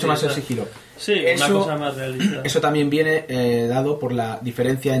 Potenciar mucho más el sigilo. Sí, una cosa más realista. Eso también viene dado por la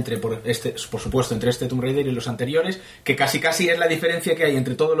diferencia por supuesto, entre este Tomb Raider y los anteriores, que casi es la diferencia que hay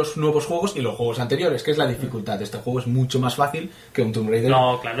entre todos los nuevos juegos y los juegos anteriores, que es la dificultad. Este juego es mucho más fácil que un Tomb Raider.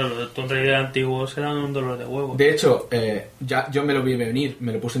 No, claro, los Tomb Raider antiguos eran un dolor de huevo. De hecho, yo me lo vi venir,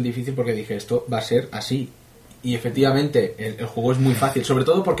 me lo puse en difícil porque dije, esto va a ser así. Y efectivamente el juego es muy fácil, sobre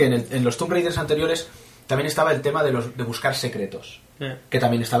todo porque en los Tomb Raiders anteriores también estaba el tema de buscar secretos, que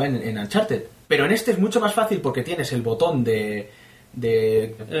también estaba en Uncharted. Pero en este es mucho más fácil porque tienes el botón de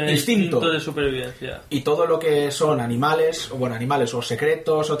instinto de supervivencia. Y todo lo que son animales o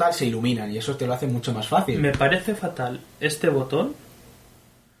secretos o tal se iluminan y eso te lo hace mucho más fácil. Me parece fatal este botón,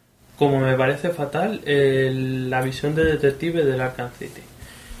 como me parece fatal la visión de detective del Arkham City.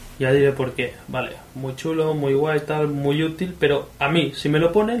 Ya diré por qué. Vale, muy chulo, muy guay, tal, muy útil, pero a mí, si me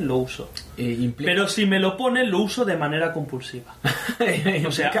lo ponen, lo uso. Pero si me lo ponen, lo uso de manera compulsiva.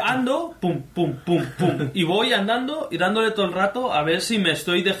 O sea, ando, pum, pum, pum, pum, y voy andando y dándole todo el rato a ver si me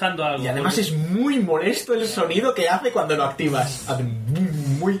estoy dejando algo. Y además es muy molesto el sonido que hace cuando lo activas.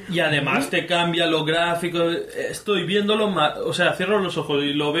 Y además te cambia los gráficos. Estoy viéndolo más, o sea, cierro los ojos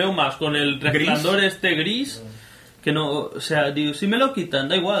y lo veo más con el resplandor gris. Que no, o sea, digo, si me lo quitan,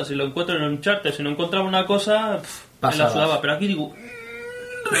 da igual, si lo encuentro en un Uncharted, si no encontraba una cosa, me la sudaba, pero aquí digo,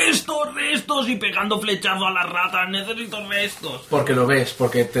 restos y pegando flechazo a las ratas, necesito restos. Porque lo ves,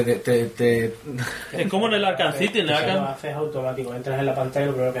 porque te... Es como en el Arkham City, en el Eso lo Arkham... haces automático, entras en la pantalla y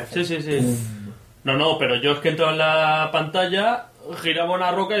lo primero que haces. Sí. No, pero yo es que entro en la pantalla, giraba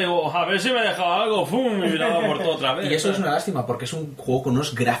una roca y digo, a ver si me dejaba algo, ¡fum! Y miraba por todo otra vez. Y eso es una lástima, porque es un juego con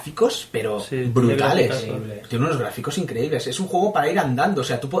unos gráficos, pero Sí, brutales. increíbles. Tiene unos gráficos increíbles. Es un juego para ir andando. O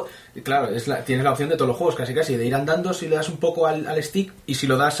sea, claro, tienes la opción de todos los juegos, casi, de ir andando si le das un poco al stick, y si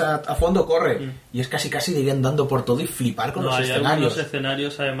lo das a fondo, corre. Y es casi de ir andando por todo y flipar con los hay escenarios. algunos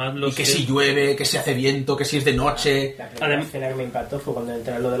escenarios, además, los Y que si llueve, que si hace viento, que si es de noche. La primera escena que me impactó fue cuando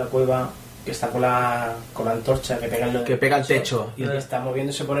entré en lo de la cueva, que está con la antorcha que pega el techo. y está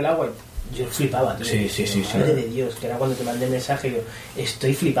moviéndose por el agua. Yo flipaba, tío. Sí. Madre de Dios, que era cuando te mandé el mensaje y yo,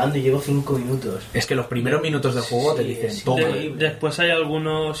 estoy flipando y llevo 5 minutos. Es que los primeros minutos del juego te dicen, toma. Después hay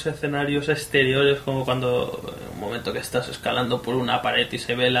algunos escenarios exteriores, como cuando en un momento que estás escalando por una pared y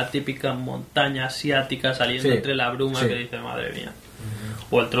se ve la típica montaña asiática saliendo entre la bruma, que dice, madre mía.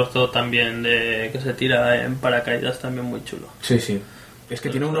 O el trozo también que se tira en paracaídas, también muy chulo. Sí. Es que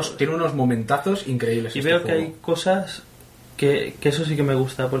tiene unos momentazos increíbles. Y veo que hay cosas que eso sí que me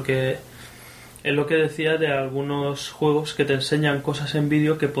gusta, porque es lo que decía de algunos juegos que te enseñan cosas en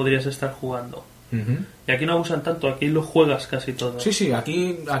vídeo que podrías estar jugando. Y aquí no abusan tanto, aquí lo juegas casi todo. Sí,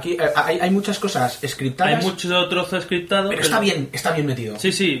 aquí hay muchas cosas scriptadas. Hay mucho trozo scriptado. Pero está bien metido.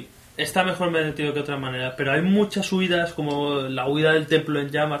 Sí, está mejor metido que otra manera. Pero hay muchas huidas, como la huida del templo en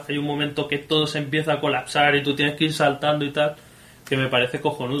llamas, que hay un momento que todo se empieza a colapsar y tú tienes que ir saltando y tal, que me parece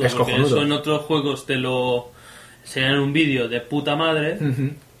cojonudo. Porque eso en otros juegos te lo enseñan en un vídeo de puta madre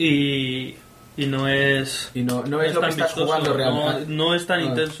y no es... Y no es lo que estás jugando realmente. No es tan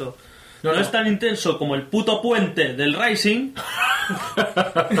intenso. No es tan intenso como el puto puente del Rising.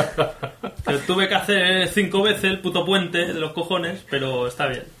 Que tuve que hacer 5 veces el puto puente de los cojones, pero está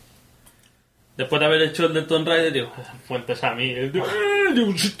bien. Después de haber hecho el de Tomb Raider, digo, puentes a mí. Digo,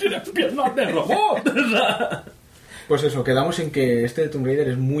 si tienes piernas de robot. Pues eso, quedamos en que este de Tomb Raider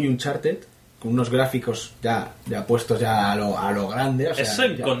es muy Uncharted, con unos gráficos ya puestos ya a lo grande. O sea, eso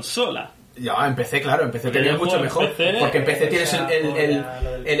en consola. Ya, empecé tenía mucho mejor. Porque en PC tienes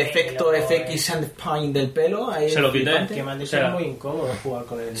el efecto FX Sandpine del pelo. Ahí se lo quité. Que me han dicho que es muy incómodo jugar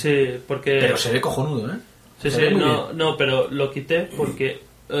con él. Sí, porque... Pero se ve cojonudo, ¿eh? Sí, no, pero lo quité porque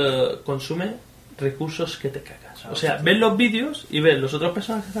consume recursos que te cagas. O sea, ves los vídeos y ves los otros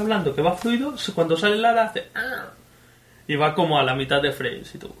personajes hablando que va fluido, cuando sale Lara hace... y va como a la mitad de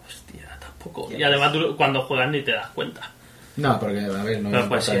frames y tú, hostia, tampoco... Y además tú, cuando juegas ni te das cuenta. No, porque a ver, no. Pero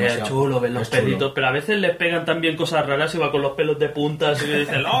pues sí, es chulo, ves los pelitos, pero a veces les pegan también cosas raras y va con los pelos de punta y le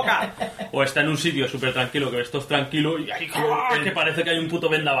dicen ¡loca! O está en un sitio súper tranquilo, que ves todo tranquilo y ahí, que parece que hay un puto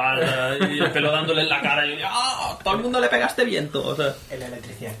vendaval y el pelo dándole en la cara y todo el mundo le pegaste viento, o sea. En la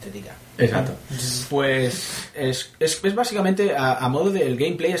electricidad estética. Exacto. Pues es básicamente a modo del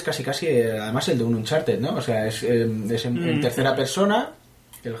gameplay, es casi además el de un Uncharted, ¿no? O sea, es en tercera persona.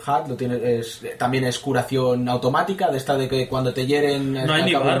 El HUD también es curación automática, de esta de que cuando te hieren... No hay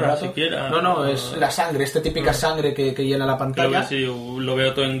ni barra siquiera. No, es la sangre, típica sangre que llena la pantalla. Claro que si lo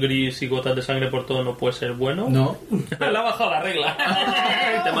veo todo en gris y gotas de sangre por todo no puede ser bueno. No. Le ha bajado la regla.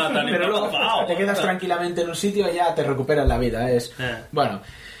 Y te matan. Pero luego te quedas tranquilamente en un sitio y ya te recuperas la vida. Bueno...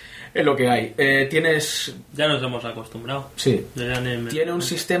 Es lo que hay. Ya nos hemos acostumbrado. Sí. Tiene un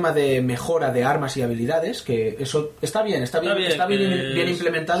sistema de mejora de armas y habilidades, que eso está bien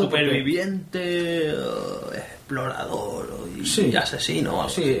implementado. Superviviente, explorador y asesino.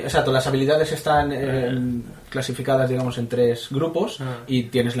 Sí, exacto. Las habilidades están clasificadas, digamos, en 3 grupos y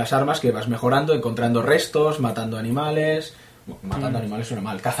tienes las armas que vas mejorando, encontrando restos, matando animales. Matando animales suena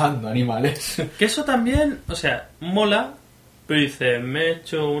mal, cazando animales. Que eso también, o sea, mola. Pero dice, me he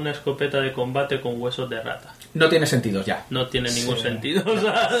hecho una escopeta de combate con huesos de rata. No tiene sentido ya. No tiene ningún sentido. O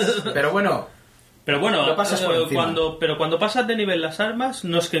sea, pero bueno, lo pasas cuando pasas de nivel las armas,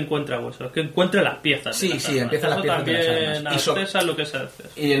 no es que encuentra huesos, es que encuentra las piezas. Sí, empieza las piezas de las armas. Y lo que se hace.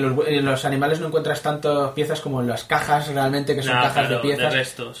 Y en los animales no encuentras tantas piezas como en las cajas realmente, que son cajas de piezas. De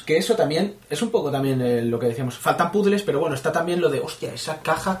restos. Que eso también, es un poco también lo que decíamos, faltan puzzles, pero bueno, está también lo de, hostia, esa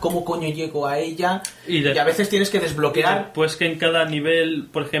caja, ¿cómo coño llego a ella? Y a veces tienes que desbloquear. Pues que en cada nivel,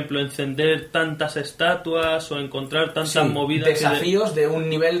 por ejemplo, encender tantas estatuas o encontrar tantas movidas. Desafíos de un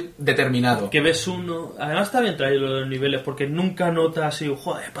nivel determinado. Que ves 1. Además está bien traído los niveles, porque nunca notas así,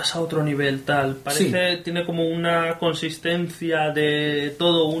 joder, he pasado a otro nivel, tal. Parece, tiene como una consistencia de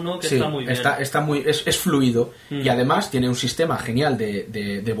todo uno que está muy bien. Está muy, es fluido. Y además tiene un sistema genial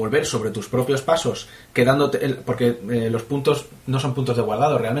de volver sobre tus propios pasos, quedándote, porque los puntos no son puntos de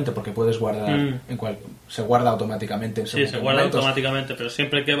guardado realmente, porque puedes guardar se guarda automáticamente. Sí, se guarda automáticamente, pero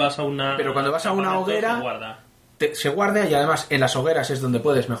siempre que vas a una... Pero cuando vas a una hoguera... Se guarda, y además en las hogueras es donde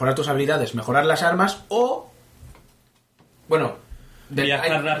puedes mejorar tus habilidades, mejorar las armas o... Bueno...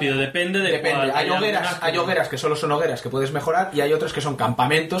 Viajar rápido, depende. Hay hogueras que solo son hogueras que puedes mejorar, y hay otras que son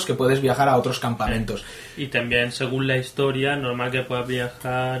campamentos que puedes viajar a otros campamentos. Y también, según la historia, normal que puedas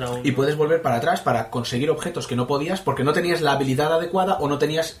viajar a un... Y puedes volver para atrás para conseguir objetos que no podías porque no tenías la habilidad adecuada o no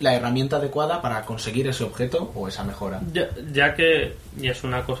tenías la herramienta adecuada para conseguir ese objeto o esa mejora. Ya que, y es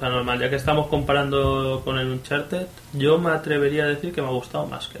una cosa normal, ya que estamos comparando con el Uncharted, yo me atrevería a decir que me ha gustado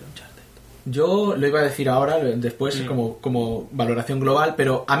más que el Uncharted. Yo lo iba a decir ahora, después como valoración global,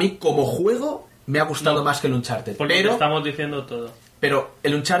 pero a mí como juego me ha gustado más que el Uncharted. Porque estamos diciendo todo. Pero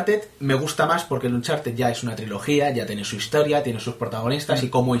el Uncharted me gusta más porque el Uncharted ya es una trilogía, ya tiene su historia, tiene sus protagonistas, y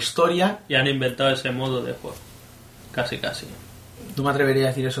como historia... Y han inventado ese modo de juego. Casi. No me atrevería a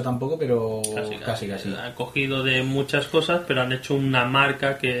decir eso tampoco, pero casi. Han cogido de muchas cosas, pero han hecho una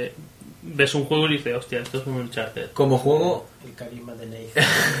marca que... Ves un juego y dices, hostia, esto es un Uncharted. Como juego... El carisma de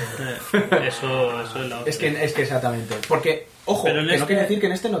Nathan. Eso es la otra. Es que exactamente. Porque, ojo, pero que no quiere decir que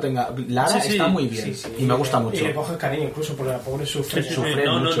en este no tenga... Lara está muy bien. Y me gusta mucho. Y le coges cariño incluso porque la pobre sufre.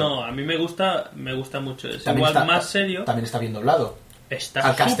 No, a mí me gusta mucho. Es también igual más serio. También está bien doblado.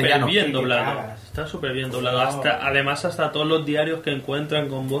 Está súper bien doblado. Está súper bien doblado. Además, hasta todos los diarios que encuentran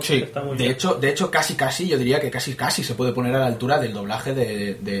con voz. Sí, está muy bien. De hecho, casi, yo diría que casi se puede poner a la altura del doblaje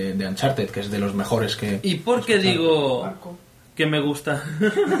de Uncharted, que es de los mejores que... ¿Y por qué digo que me gusta?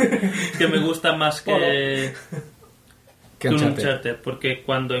 Que me gusta más que Uncharted? Porque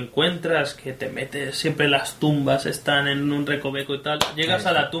cuando encuentras que te metes, siempre las tumbas están en un recoveco y tal, llegas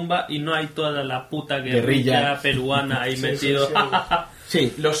a la tumba y no hay toda la puta guerrilla peruana ahí metido.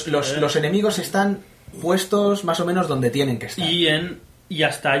 Sí, los enemigos están puestos más o menos donde tienen que estar. Y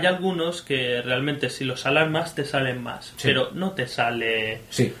hasta hay algunos que realmente si los alarmas te salen más, pero no te sale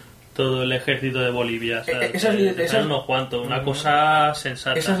todo el ejército de Bolivia. Esa es unos cuantos, una cosa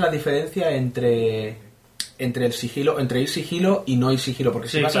sensata. Esa es la diferencia entre el sigilo, entre ir sigilo y no ir sigilo, porque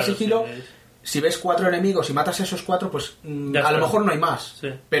si vas a sigilo, si ves 4 enemigos y matas a esos 4, pues a lo mejor no hay más.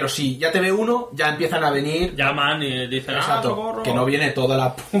 Pero si ya te ve uno, ya empiezan a venir, llaman y dicen, exacto, que no viene toda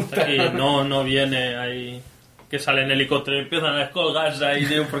la puta. Y no viene ahí, que sale en helicóptero y empiezan a descolgarse ahí,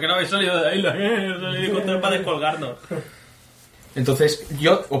 digo, ¿por qué no habéis salido de ahí? El helicóptero para descolgarnos. Entonces,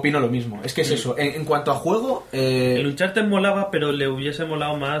 yo opino lo mismo. Es que es eso. En cuanto a juego... El Uncharted molaba, pero le hubiese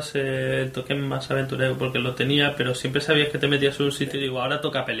molado más el toque más aventurero, porque lo tenía, pero siempre sabías que te metías en un sitio y digo, ahora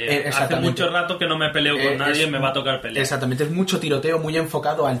toca pelear. Hace mucho rato que no me peleo con nadie, me va a tocar pelear. Exactamente, es mucho tiroteo, muy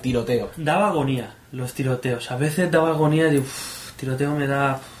enfocado al tiroteo. Daba agonía los tiroteos. A veces daba agonía y digo, tiroteo me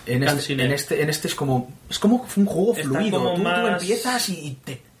da... En este es como un juego fluido. Tú empiezas y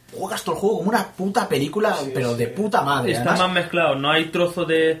te... juegas todo el juego como una puta película, pero de puta madre. Está más mezclado, no hay trozo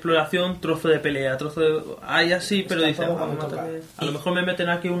de exploración, trozo de pelea, trozo de... Hay así, pero dices, a lo mejor me meten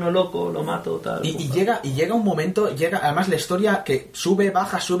aquí uno loco, lo mato, tal... Y llega un momento, además la historia que sube,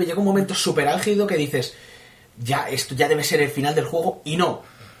 baja, sube, llega un momento súper álgido que dices, esto ya debe ser el final del juego, y no.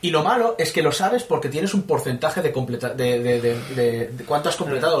 Y lo malo es que lo sabes porque tienes un porcentaje de cuánto has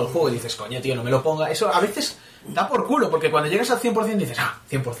completado el juego y dices, coño, tío, no me lo ponga. Eso a veces da por culo, porque cuando llegas al 100% dices,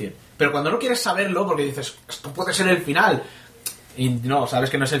 100%. Pero cuando no quieres saberlo, porque dices, esto puede ser el final. Y no,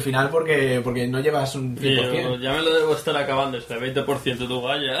 sabes que no es el final porque no llevas un 100%. Ya me lo debo estar acabando, ese 20% tú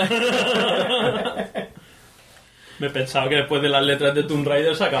vaya. Me pensaba que después de las letras de Tomb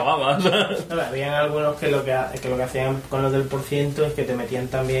Raider se acababa. Habían algunos que lo que hacían con los del % es que te metían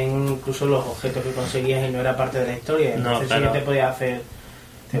también incluso los objetos que conseguías y no era parte de la historia. Entonces sí que te podías hacer...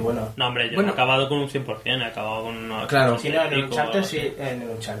 Bueno. No, hombre, yo no he acabado con un 100%, he acabado con una... Claro. Sí, no, en el Uncharted sí, en el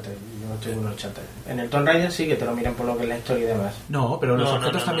Uncharted, no estoy en un Uncharted. En el Tomb Raider sí que te lo miran por lo que es la historia y demás. No, pero los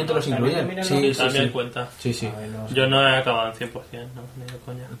objetos también te los incluyen. Sí, también cuenta. Sí. Yo no he acabado en 100%, no, ni de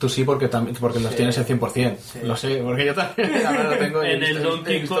coña. Tú sí, porque los tienes en 100%. Sí. Lo sé, porque yo también lo tengo en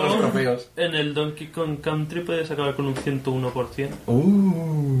el Donkey Kong Country puedes acabar con un 101%.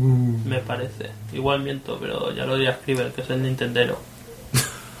 Me parece. Igual miento, pero ya lo dirá Scribble, que es el Nintendero.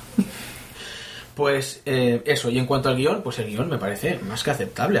 Pues eso, y en cuanto al guión, pues el guión me parece más que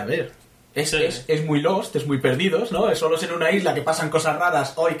aceptable, a ver. Es muy Lost, es muy Perdidos, ¿no? Es solos en una isla que pasan cosas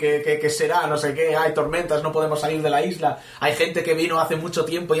raras. Hoy, ¿qué será? No sé qué. Hay tormentas, no podemos salir de la isla. Hay gente que vino hace mucho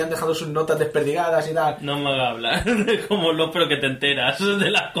tiempo y han dejado sus notas desperdigadas y tal. No me hagas hablar de como Lost, pero que te enteras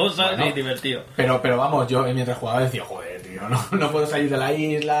de las cosas y divertido. Pero vamos, yo mientras jugaba decía, joder, tío, no puedo salir de la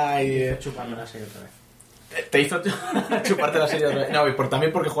isla y... Chupando la serie otra vez. ¿Te hizo chuparte la serie otra vez? No, y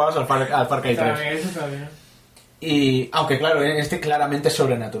también porque jugabas al Far Cry 3. También, eso también. Y aunque claro, en este claramente es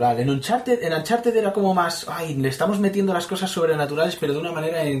sobrenatural. En Uncharted era como más, le estamos metiendo las cosas sobrenaturales, pero de una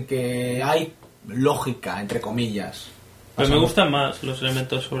manera en que hay lógica, entre comillas. Pues me gustan más los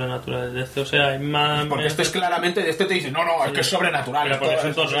elementos sobrenaturales de este, o sea, hay más... Porque esto es claramente, de este te dice, no, es que es sobrenatural. Pero porque es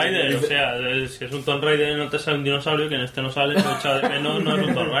un Tomb Raider, o sea, si es un Tomb Raider y no te sale un dinosaurio, que en este no sale, lo echa de menos, no es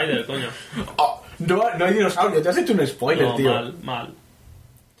un Tomb Raider, coño. No hay dinosaurio, te has hecho un spoiler, no, tío. Mal.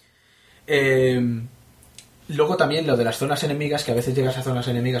 Luego también lo de las zonas enemigas, que a veces llegas a zonas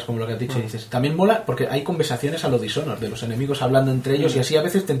enemigas, como lo que has dicho, y dices, también mola porque hay conversaciones a lo Dishonored, de los enemigos hablando entre ellos, y así a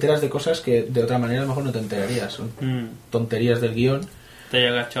veces te enteras de cosas que de otra manera a lo mejor no te enterarías. Son tonterías del guión. Te he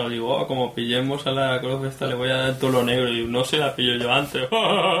agachado, digo, como pillemos a la cruz esta, le voy a dar todo lo negro, y no se la pillo yo antes,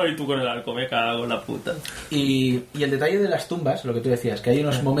 y tú con el arco, me cago en la puta. Y el detalle de las tumbas, lo que tú decías, que hay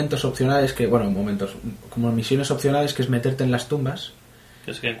unos momentos opcionales que, bueno, como misiones opcionales, que es meterte en las tumbas.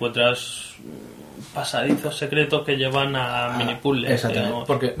 Que es que encuentras pasadizos secretos que llevan a mini puzzles. Exactamente. Digamos.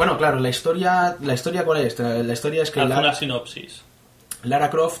 Porque, bueno, claro, la historia ¿cuál es? La historia es que una sinopsis.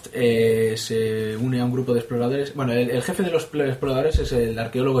 Lara Croft se une a un grupo de exploradores. Bueno, el jefe de los exploradores es el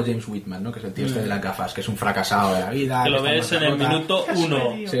arqueólogo James Whitman, ¿no? Que es el tío este de las gafas, que es un fracasado de la vida. Que lo ves en el minuto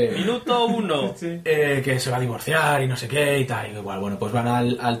 1. Sí. Minuto 1. Sí. Que se va a divorciar y no sé qué y tal. Igual, bueno, pues van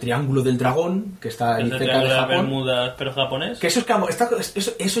al Triángulo del Dragón, que está ahí cerca de Japón. Bermudas, pero japonés. Que eso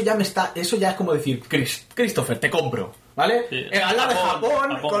es eso ya es como decir, Christopher, te compro. ¿Vale? Sí, al lado de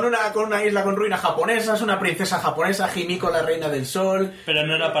Japón. Con una isla con ruinas japonesas, una princesa japonesa, Himiko, la reina del sol. Pero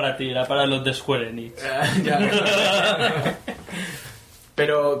no era para ti, era para los de Square Enix.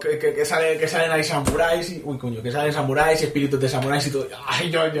 Pero que salen ahí samuráis que salen samuráis y espíritus de samuráis y todo. Ay,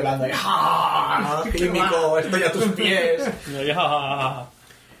 yo llorando ahí. Himiko, estoy a tus pies.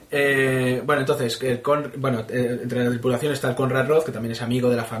 Bueno, entonces, entre la tripulación está el Conrad Roth, que también es amigo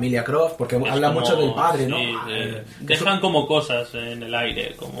de la familia Croft, porque habla como, mucho del padre, ¿no? Sí. Dejan como cosas en el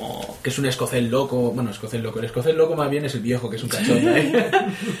aire, como... Que es un escocés loco. Bueno, el escocés loco más bien es el viejo, que es un cachondo, ¿eh?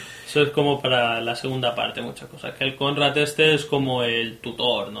 Eso es como para la segunda parte, muchas cosas. Que el Conrad este es como el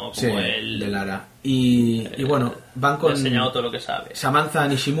tutor, ¿no? Como sí, el de Lara. Y bueno, van con... Le ha enseñado todo lo que sabe. Samantha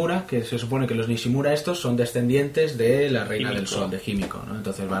Nishimura, que se supone que los Nishimura estos son descendientes de la reina Himiko. del sol, de Himiko, ¿no?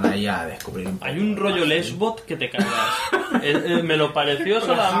 Entonces van ahí a descubrir un poco. Hay un rollo lesbot que te cagas. ¿Me lo pareció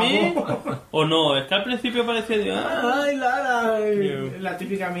solo a mí? ¿O no? Es que al principio parecía... ¡Ay, Lara! La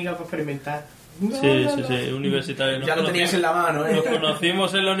típica amiga para experimentar. Sí, universitario. Ya lo tenías en la mano, ¿eh? Nos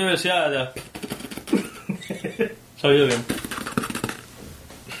conocimos en la universidad ya. Se ha oído bien.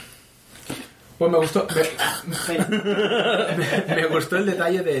 Pues me gustó. Me gustó el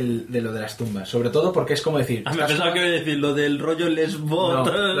detalle de lo de las tumbas. Sobre todo porque es como decir. Me pensaba que iba a decir lo del rollo lesbot.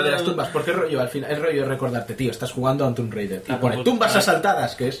 No, lo de las tumbas. Porque el rollo, al final, el rollo es recordarte, tío, estás jugando a un Tomb Raider. Y pone tumbas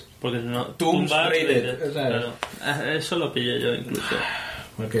asaltadas, que es. Porque no. Tomb Raider. Claro. Eso lo pillé yo incluso.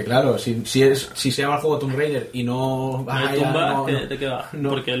 Porque claro, si se llama el juego Tomb Raider y no va a tumba, ¿de qué va? No.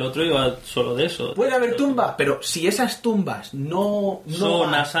 Porque el otro iba solo de eso. Puede haber tumba, pero si esas tumbas no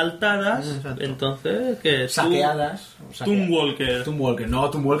son asaltadas, entonces ¿qué? Saqueadas. Tomb Walker. Tomb Walker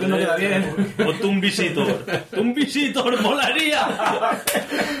no queda bien. O Tomb Visitor. Tomb Visitor molaría.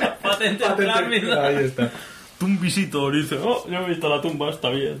 Patente rápida. Ahí está. Un visitor y dice, yo he visto la tumba, está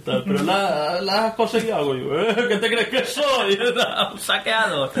bien, tal, pero la has conseguido algo. Yo, ¿qué te crees que soy? Un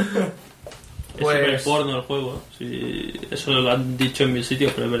saqueador. Pues... Es súper porno el juego. Sí, eso lo han dicho en mil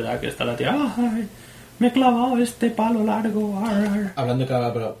sitios, pero es verdad que está la tía. ¡Ay! Me he clavado este palo largo. Hablando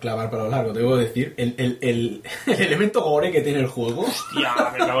de clavar palo largo, debo decir, el elemento gore que tiene el juego. Hostia,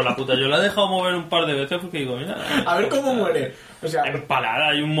 me cago en la puta. Yo la he dejado mover un par de veces porque digo, mira. A ver cómo muere. O sea, empalada.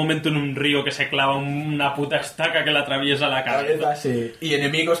 Hay un momento en un río que se clava una puta estaca que le atraviesa la cabeza. Sí. Y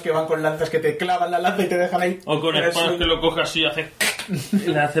enemigos que van con lanzas que te clavan la lanza y te dejan ahí. O con espadas que lo coge así y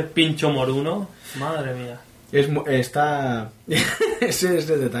le hace pincho moruno. Madre mía. Está... ese es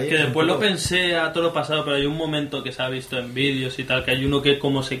el detalle. Que después lo pensé a todo lo pasado, pero hay un momento que se ha visto en vídeos y tal, que hay uno que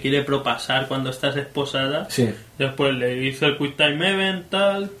como se quiere propasar cuando estás esposada. Sí. Después le hizo el Quick Time Event,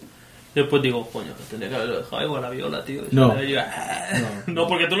 tal. Después digo, coño, que tendría que haberlo dejado igual a la viola, tío. No,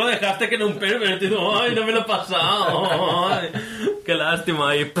 porque tú lo dejaste que era un pervert, tío. Ay, no me lo he pasado. Ay, qué lástima.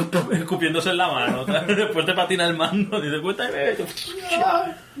 Ahí escupiéndose en la mano. Después te patina el mando. Dice, Quick Time Event.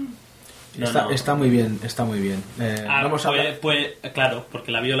 Está muy bien, está muy bien. Vamos a hablar... pues, claro,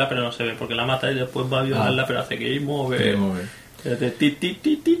 porque la viola pero no se ve, porque la mata y después va a violarla pero hace game over.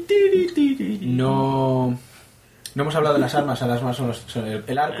 No hemos hablado de las armas. Las armas son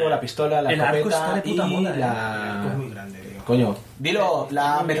el arco, la pistola, la escopeta arco está de puta moda, la... El arco es muy grande, tío. Coño, dilo,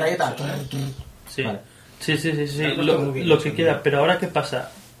 la metralleta. Sí. Vale. Sí. Arco Lo, está muy bien, lo que sí. quieras, pero ahora ¿qué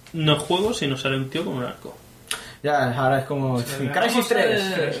pasa? No juego si no sale un tío con un arco. Ya, ahora es como... Crysis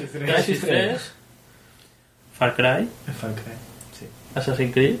 3. Crysis 3. Far Cry. El Far Cry, sí.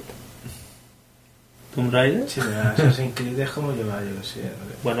 Assassin's Creed. Tomb Raider. Sí, pero Assassin's Creed es como llevar, yo que sé.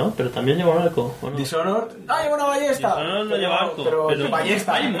 Bueno, pero también lleva un arco. Bueno, Dishonored... ¡Ah, lleva una ballesta! Dishonored no lleva arco. Pero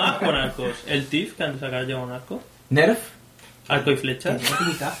ballesta. Hay más con arcos. El Thief, que han sacado, lleva un arco. ¿Nerf? Arco y flecha. Tiene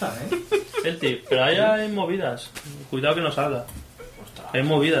pintaza, El Thief, pero ahí hay movidas. Cuidado que no salga. Hay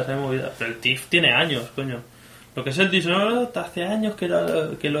movidas. Pero el Thief tiene años, coño. Lo que es el Dishonored hace años que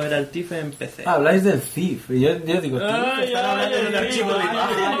lo era el Thief en PC. Habláis del Thief. Y yo digo, tío, Ay, están hablando ay, de un ay, archivo de ay,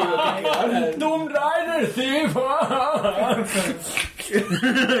 imagen. ay, Digo, ¿qué hablan? Tomb Raider Thief.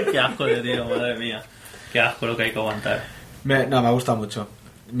 Qué asco de tío, madre mía. Qué asco lo que hay que aguantar. Me ha gustado mucho.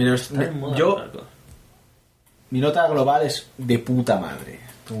 Está en moda Yo, los arcos. mi nota global es de puta madre.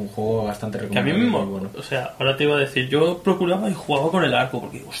 Un juego bastante Que a mí recomendable. mismo, muy bueno. o sea, ahora te iba a decir, yo procuraba y jugaba con el arco,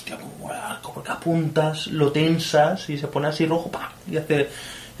 porque digo, hostia, cómo mola el arco, porque apuntas, lo tensas y se pone así rojo, ¡pam! Y hace,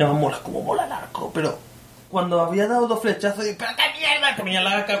 ya me mola, cómo mola el arco, pero cuando había dado 2 flechazos, digo, ¡pero qué mierda! Ponía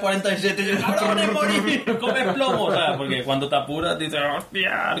la AK-47 y yo, ¡cabrones, morir! ¡Comes plomo! O sea, porque cuando te apuras dices,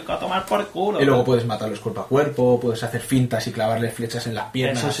 ¡hostia, arco a tomar por culo! Y luego puedes matarlos cuerpo a cuerpo, puedes hacer fintas y clavarle flechas en las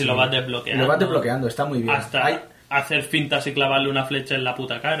piernas. Eso sí lo vas desbloqueando. Lo vas desbloqueando, está muy bien. Hasta hacer fintas y clavarle una flecha en la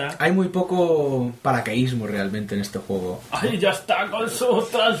puta cara. Hay muy poco paracaísmo realmente en este juego. ¡Ay, ya está con su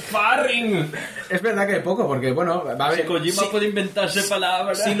transfarring! Es verdad que hay poco, porque bueno, va a haber... Si Kojima puede inventarse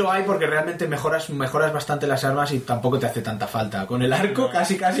palabras. Sí lo hay porque realmente mejoras bastante las armas y tampoco te hace tanta falta. Con el arco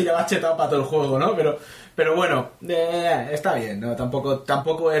casi ya vas chetado para todo el juego, ¿no? Pero bueno, está bien, ¿no?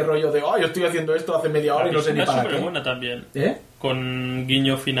 Tampoco es rollo de, yo estoy haciendo esto hace media hora y no sé ni para qué. Es buena también. ¿Eh? Con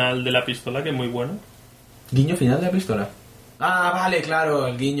guiño final de la pistola, que es muy bueno. ¿Guiño final de la pistola? Ah, vale, claro,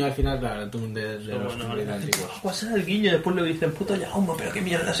 el guiño al final, claro, de los Bueno, antiguos. ¿cuál será el guiño? Después le dicen, puto Jaume, pero qué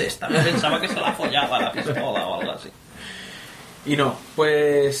mierda es esta. Me pensaba que se la follaba la pistola o algo así. Y no,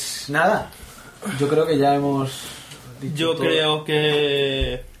 pues nada, yo creo que ya hemos dicho Yo todo. creo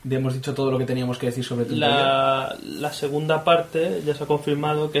que Hemos dicho todo lo que teníamos que decir sobre Tomb Raider. la segunda parte ya se ha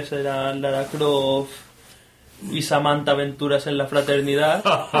confirmado que será Lara Croft y Samantha Aventuras en la Fraternidad.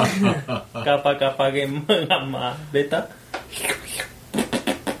 Capa gamma beta.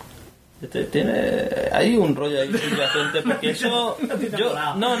 Hay un rollo ahí subyacente porque eso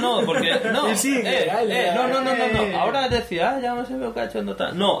porque ahora decía ya no sé veo cachondo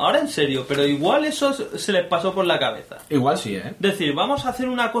tal. No, ahora en serio, pero igual eso se les pasó por la cabeza. Igual sí, Decir, vamos a hacer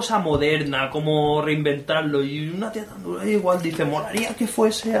una cosa moderna, como reinventarlo, y una tía igual dice, molaría que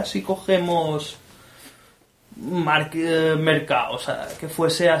fuese así, cogemos mercado, o sea, que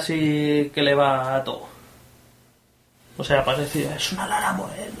fuese así, que le va a todo. O sea, para decir, es una Lara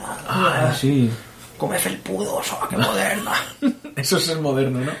moderna. Sí. Come felpudos, qué moderna. Eso es el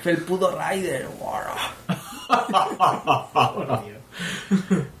moderno, ¿no? Felpudo Rider,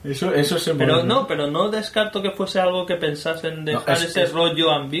 Eso es el pero moderno. pero no descarto que fuese algo que pensasen dejar ese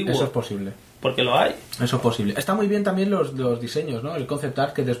rollo ambiguo. Eso es posible. Porque lo hay. Eso es posible. Está muy bien también los diseños, ¿no? El concept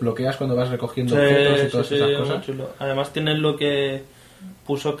art que desbloqueas cuando vas recogiendo objetos y todas esas cosas. Muy chulo. Además tienen lo que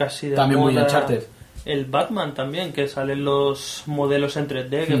puso casi de también moda muy Uncharted. el Batman también, que salen los modelos en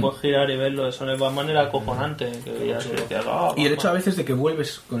 3D que puedes girar y verlo. Eso de Batman era acojonante. Y el hecho a veces de que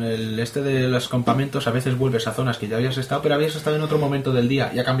vuelves con el de los campamentos, a veces vuelves a zonas que ya habías estado, pero habías estado en otro momento del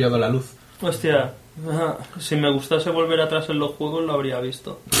día y ha cambiado la luz. Hostia, si me gustase volver atrás en los juegos lo habría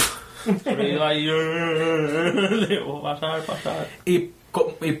visto. Pero he ido ahí. Digo, pasar. Y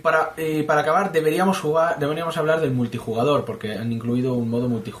para acabar deberíamos hablar del multijugador, porque han incluido un modo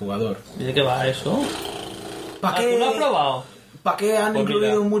multijugador. ¿Y de qué va eso? ¿Para qué? ¿Tú lo has probado? ¿Para qué han Pues incluido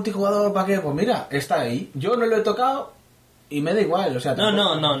mira. un multijugador? ¿Para qué? Pues mira, está ahí. Yo no lo he tocado y me da igual, o sea...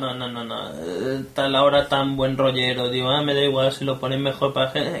 No. Tal ahora tan buen rollero, digo, me da igual si lo ponen mejor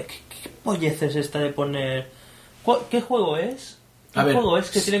para gente. ¿Qué pollez es esta de poner? ¿Qué juego es? A ver, juego es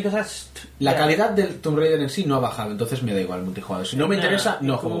que tienen que ser... La calidad del Tomb Raider en sí no ha bajado, entonces me da igual el multijugador. Si no me interesa,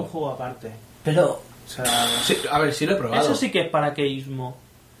 no como un juego. juego aparte. Pero... O sea, Sí, a ver, sí lo he probado. Eso sí que es paraqueísmo.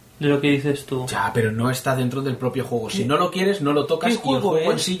 De lo que dices tú. Ya, pero no está dentro del propio juego. Si no lo quieres, no lo tocas y el juego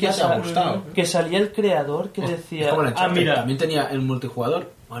en sí ya te ha gustado. Que salía el creador que Es decía... como el Uncharted, mira, también tenía el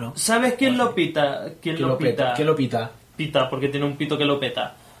multijugador. Bueno, ¿sabes quién lo pita? ¿Quién lo pita? ¿Quién lo pita? Pita, porque tiene un pito que lo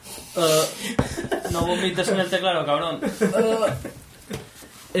peta. No vomites en el teclado, cabrón.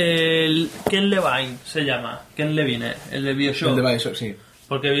 El Ken Levine se llama. Ken Levine, el de Bioshock. El de Bioshock, sí.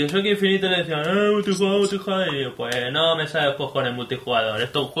 Porque Bioshock Infinite le decían, multijugador. Y yo, pues no me sabes cojones multijugador.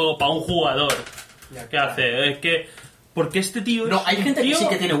 Esto es un juego para un jugador. ¿Qué hace? Es que... Porque este tío... No, hay gente que sí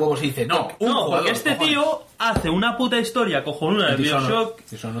que tiene huevos y dice, no, porque este tío hace una puta historia cojonuda de Bioshock.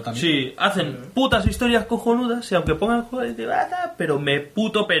 Sí, hacen putas historias cojonudas y aunque pongan juegos de bata, pero me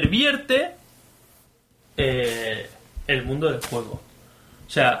puto pervierte el mundo del juego. O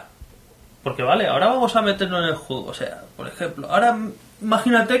sea, porque vale, ahora vamos a meternos en el juego. O sea, por ejemplo, ahora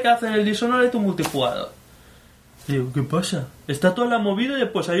imagínate que hacen el Dishonored un multijugador. Digo, ¿qué pasa? Está toda la movida y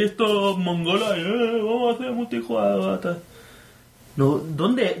pues ahí estos mongolos vamos a hacer multijugador. No,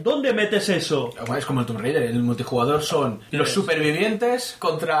 ¿dónde metes eso? Es como el Tomb Raider, el multijugador son los supervivientes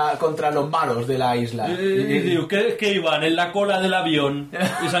contra los malos de la isla. Digo, ¿qué iban? En la cola del avión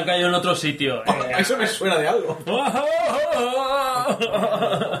y se han caído en otro sitio. Eso me suena de algo.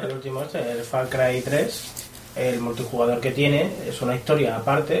 El último el Far Cry 3. El multijugador que tiene es una historia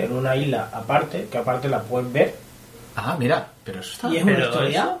aparte, en una isla aparte, que aparte la puedes ver. Ah, mira, pero eso está... ¿Y es una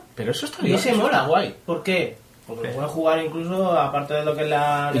historia? Pero eso está bien. Y ese eso mola. Está guay. ¿Por qué? Porque lo puedes jugar incluso aparte de lo que es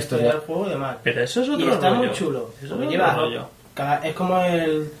la historia del juego y demás. Pero eso es otro y está rollo. muy chulo. Eso porque es lleva rollo. es como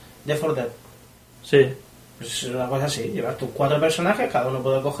el Left 4 Dead. Sí. Pues es una cosa así. Llevas tus 4 personajes, cada uno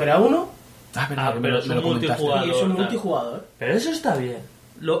puede coger a uno. Pero es un multijugador. Y es un multijugador. Pero eso está bien.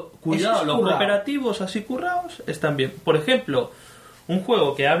 Cuidado, los cooperativos así currados están bien. Por ejemplo, un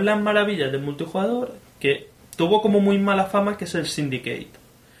juego que habla maravillas del multijugador, que tuvo como muy mala fama, que es el Syndicate.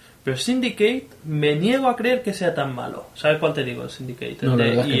 Pero Syndicate me niego a creer que sea tan malo. ¿Sabes cuál te digo? El Syndicate, el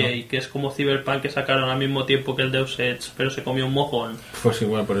de EA, que es como Cyberpunk, que sacaron al mismo tiempo que el Deus Ex, pero se comió un mojón. Pues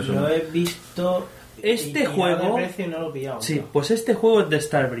igual, por eso. Lo he visto... Este juego... De precio y no lo he pillado. Sí, pues este juego es de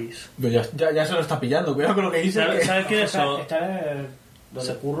Starbreeze. Ya se lo está pillando, cuidado con lo que dice. ¿Sabes quiénes son?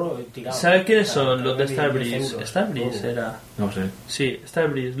 Donde curro tirado. ¿Sabes quiénes son los de Starbreeze? Starbreeze era... No sé. Sí,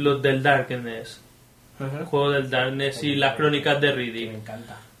 Starbreeze, los del Darkness. El juego del Darkness y las crónicas de Riddick. Me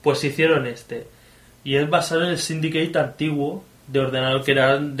encanta. Pues hicieron este. Y es basado en el Syndicate antiguo de ordenador, que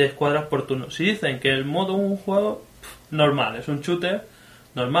era de escuadras por turno. Si dicen que el modo un juego normal, es un shooter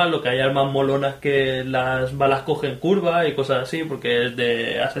normal, lo que hay armas molonas que las balas cogen curva y cosas así, porque es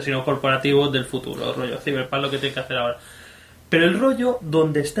de asesinos corporativos del futuro, rollo Cyberpunk, lo que tiene que hacer ahora. Pero el rollo,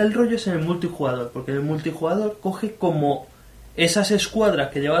 donde está el rollo es en el multijugador, porque el multijugador coge como esas escuadras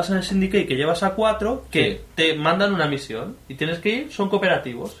que llevas en el Syndicate, que llevas a 4, que te mandan una misión y tienes que ir, son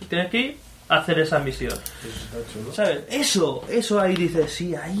cooperativos, tienes que ir a hacer esa misión. ¿Sabes? Eso ahí dices,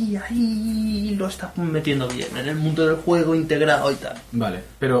 sí, ahí lo estás metiendo bien, en el mundo del juego integrado y tal. Vale,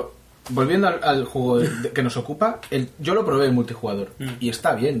 pero volviendo al juego que nos ocupa, yo lo probé en multijugador y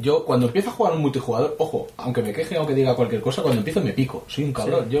está bien. Yo cuando empiezo a jugar un multijugador, ojo, aunque me queje o que diga cualquier cosa, cuando empiezo me pico, soy un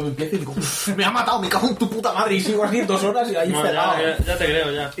cabrón. Yo me empiezo y digo, me ha matado, me cago en tu puta madre, y sigo así 2 horas y ahí pegado. Ya te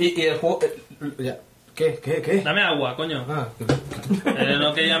creo, ya. Y el juego... ¿Qué? Dame agua, coño.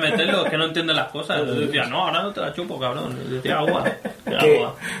 No quería meterlo, es que no entiende las cosas. Yo decía, no, ahora no te la chupo, cabrón. Yo decía, agua.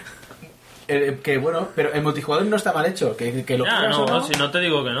 Agua. Que bueno, pero el multijugador no está mal hecho. Que lo no, si no te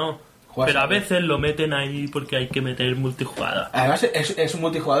digo que no. Pero a veces lo meten ahí porque hay que meter multijugador. Además es un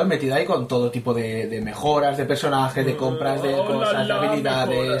multijugador metido ahí con todo tipo de mejoras de personajes, de compras de cosas, de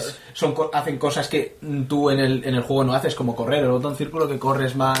habilidades. Hacen cosas que tú en el juego no haces, como correr, el botón círculo que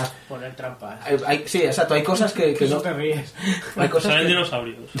corres más. Poner trampas. Sí, exacto, hay cosas que no te ríes. Hay cosas salen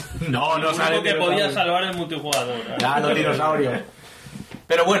dinosaurios. No salen que podía salvar el multijugador. Ya, los dinosaurios.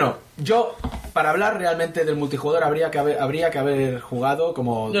 Pero bueno, yo, para hablar realmente del multijugador, habría que haber jugado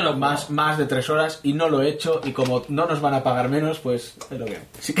como más de 3 horas y no lo he hecho, y como no nos van a pagar menos, pues es lo que hay.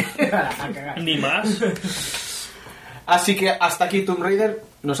 Así que... Ni más. Así que hasta aquí Tomb Raider.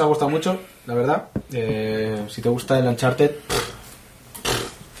 Nos ha gustado mucho, la verdad. Si te gusta el Uncharted...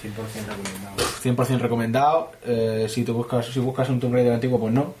 100% recomendado. Si buscas un Tomb Raider antiguo,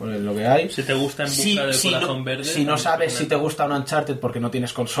 pues no, pues es lo que hay. Si te gusta En Busca del Corazón Verde. Si no sabes si te gusta un Uncharted porque no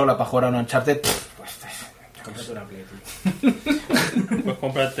tienes consola para jugar a un Uncharted, pues cómprate una Play. Pues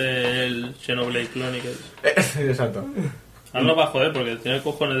cómprate el Xenoblade Chronicles. Exacto. Ahora no va a joder porque tiene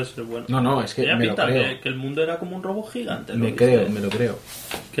cojones de ser bueno. No, es que ya me lo creo. Que el mundo era como un robot gigante. Me lo creo.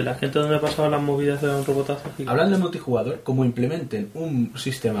 Que la gente donde pasaba las movidas era un robotazo gigante. Hablando de multijugador, como implementen un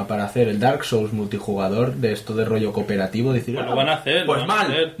sistema para hacer el Dark Souls multijugador, de esto de rollo cooperativo, decir, pues lo van a hacer. Pues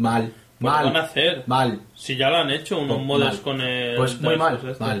mal. Lo van a hacer. Mal. Si ya lo han hecho, unos mods con el... Pues muy mal.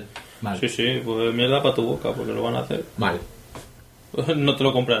 Mal. Sí, pues mierda para tu boca, porque lo van a hacer. Mal. No te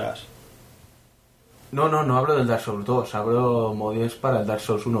lo comprarás. No hablo del Dark Souls 2, hablo mods para el Dark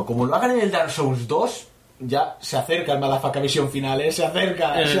Souls 1. Como lo hagan en el Dark Souls 2, ya se acerca el Motherfucker Vision final, se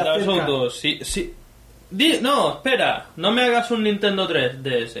acerca. En el Dark Souls 2, sí. No, espera, no me hagas un Nintendo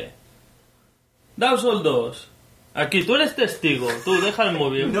 3DS. Dark Souls 2. Aquí, tú eres testigo, tú deja el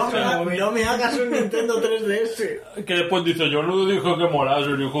móvil. No me hagas un Nintendo 3DS. Que después dice, yo no dijo que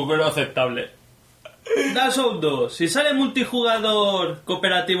molase, dijo que era aceptable. Dark Souls 2, si sale multijugador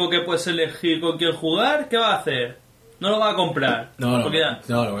cooperativo que puedes elegir con quién jugar, ¿qué va a hacer? No lo va a comprar. No lo voy a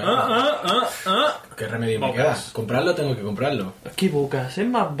comprar. ¿Qué remedio me queda? Comprarlo, tengo que comprarlo. ¿Qué bocas? Es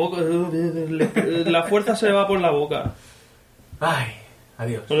más boca. La fuerza se le va por la boca. Ay,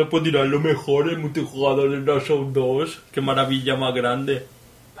 adiós. No le puedo tirar lo mejor el multijugador de Dark Souls 2. Qué maravilla más grande.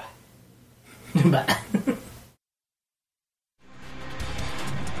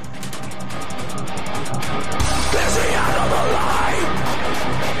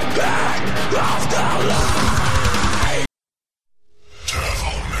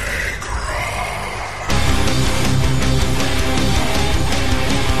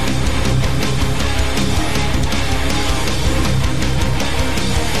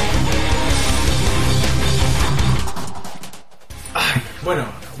 Bueno,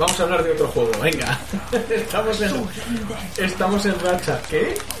 vamos a hablar de otro juego, venga. Estamos en racha.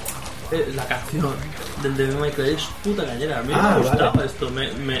 ¿Qué? La canción del Devil May Cry es puta cañera. A mí me gustaba vale. Esto.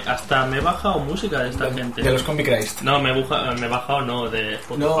 Hasta me he bajado música de esta gente. De los Comic Christ. No, me he bajado, no, de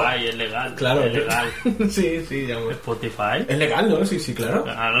Spotify, es legal. Claro. Es legal. sí, ya me... Spotify. Es legal, ¿no? Sí, claro.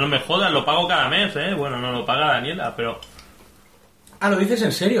 Ahora no me jodas, lo pago cada mes, ¿eh? Bueno, no lo paga Daniela, pero... Ah, ¿lo dices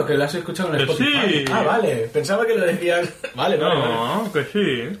en serio? ¿Que lo has escuchado en Spotify? Sí. Ah, vale. Pensaba que lo decías... Vale. Que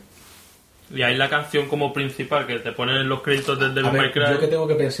sí. Y hay la canción como principal que te ponen en los créditos del Devil May Cry. Yo que tengo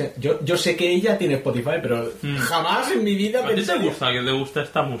que pensar... Yo sé que ella tiene Spotify, pero jamás en mi vida pensé... ¿A ti te gusta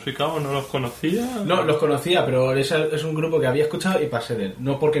esta música o no los conocía? No, los conocía, pero es un grupo que había escuchado y pasé de él.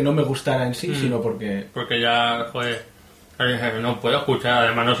 No porque no me gustara en sí, sino porque... Porque ya, joder... No puedo escuchar,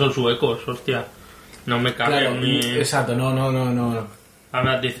 además no son suecos, hostia. No me cabe claro, ni... Exacto, no.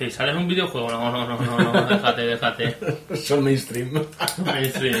 Ahora dice, ¿y sales un videojuego? No, déjate. Son mainstream.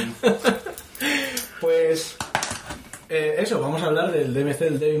 Mainstream. Pues... eso, vamos a hablar del DMC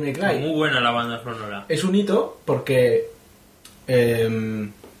del Devil May Cry. Muy buena la banda sonora. Es un hito porque...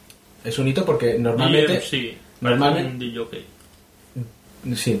 normalmente... Sí, normalmente... un DJ.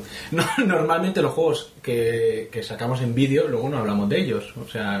 Sí. Normalmente los juegos que sacamos en vídeo, luego no hablamos de ellos. O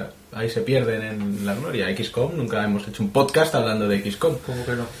sea, ahí se pierden en la gloria. XCOM, nunca hemos hecho un podcast hablando de XCOM. ¿Cómo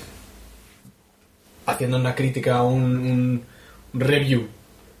que no? Haciendo una crítica, un review.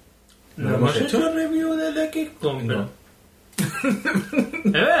 ¿No hemos hecho review del XCOM? No.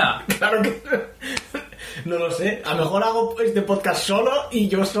 ¿Es verdad? Claro que no lo sé. A lo mejor hago este podcast solo y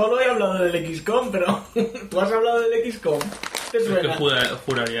yo solo he hablado del XCOM, pero ¿tú has hablado del XCOM? ¿Te suena?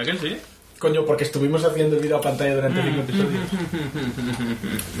 Juraría que sí. Coño, porque estuvimos haciendo el vídeo a pantalla durante 5 episodios.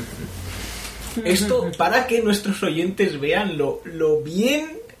 Esto para que nuestros oyentes vean lo bien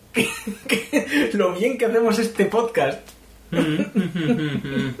que hacemos este podcast.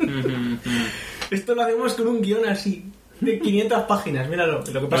 Esto lo hacemos con un guión así de 500 páginas, míralo.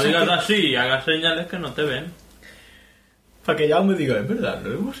 Lo que pasa no digas es que... así, hagas señales que no te ven. Para que ya me diga, es verdad,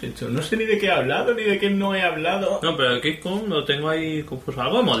 lo hemos hecho. No sé ni de qué he hablado, ni de qué no he hablado. No, pero el XCOM lo tengo ahí confuso.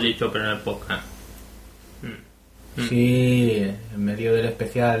 Algo hemos dicho, pero en el podcast. Sí, en medio del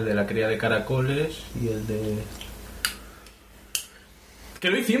especial de la cría de caracoles y el de... Que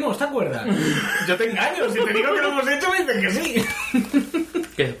lo hicimos, ¿te acuerdas? Yo te engaño, si te digo que lo hemos hecho me dices que sí.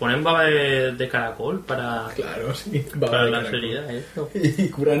 Que se ponen baba de caracol para... Claro, sí. Baba para las heridas, eso. Y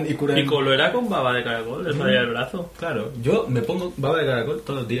curan... Y lo era con baba de caracol, le salía el brazo. Claro, yo me pongo baba de caracol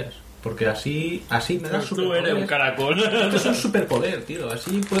todos los días. Porque así me da superpoder. Tú eres un caracol. Esto es un superpoder, tío.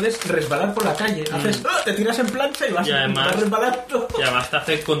 Así puedes resbalar por la calle. Haces, te tiras en plancha y vas resbalando. Y además te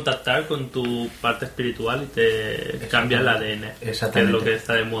hace contactar con tu parte espiritual y te cambia el ADN. Exactamente. Que es lo que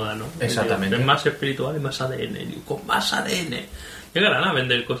está de moda, ¿no? Exactamente. Es más espiritual y más ADN. Y con más ADN. Llegarán a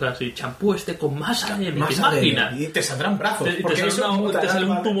vender cosas así. Champú con más ADN. Más ¿Te imaginas? Y te saldrán brazos. Te sale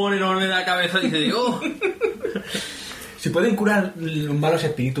un tumor enorme en la cabeza y dices, oh. Si pueden curar malos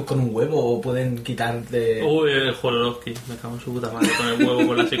espíritus con un huevo o pueden quitarte... Uy, el Jodorowsky, me cago en su puta madre con el huevo,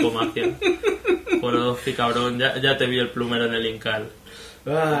 con la psicomagia. Jodorowsky, cabrón, ya te vi el plumero en el Incal.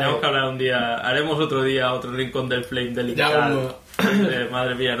 Tenemos que hablar un día, haremos otro día otro rincón del Flame del Incal.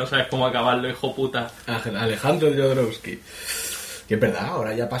 Madre mía, no sabes cómo acabarlo, hijo puta. Alejandro Jodorowsky. Que es verdad,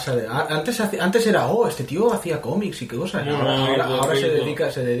 ahora ya pasa de... Antes era, este tío hacía cómics y qué cosas. Ahora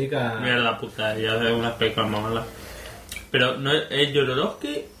se dedica... Mierda puta, ya hace unas películas más malas. Pero, ¿no es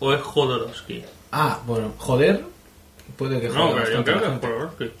Jodorowsky o es Jodorowsky? Ah, bueno, joder. Puede que No, joder pero yo bastante creo la que gente.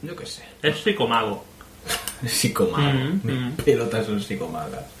 por sí. Yo qué sé. Es psicomago. Psicomago. Pelotas son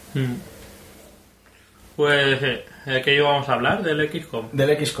psicomagas. Pues, ¿qué íbamos a hablar? Del XCOM.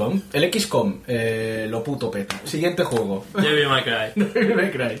 Del XCOM. El XCOM, lo puto peta. Siguiente juego. Devil May Cry. Devil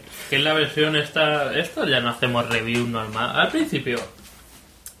May Cry. Que es la versión esta... Esto ya no hacemos review normal. Al principio...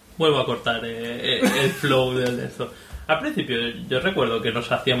 Vuelvo a cortar el flow de esto. Al principio yo recuerdo que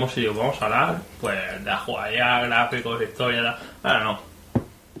nos hacíamos y yo, vamos a hablar pues de la jugabilidad, gráficos, historia... Ahora no.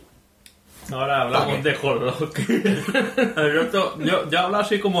 Ahora hablamos de Hotlock. Yo hablo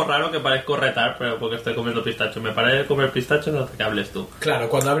así como raro que parezco retar, pero porque estoy comiendo pistacho. Me paré de comer pistacho hasta que hables tú. Claro,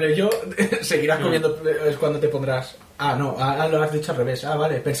 cuando hable yo, seguirás comiendo. Es cuando te pondrás. Ah, no, lo has dicho al revés. Ah,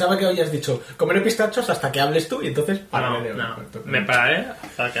 vale. Pensaba que habías dicho comeré pistachos hasta que hables tú y entonces. No. Me pararé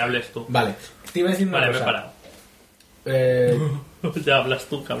hasta que hables tú. Vale. Te iba a decir una Vale, cosa. me he parado. Ya hablas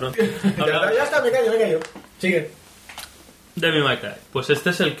tú, cabrón. Ya está, me callo. Sigue. Devil May Cry. Pues este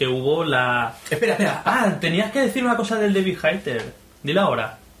es el que hubo la... Espera. Ah, tenías que decir una cosa del Devil Hater. Dilo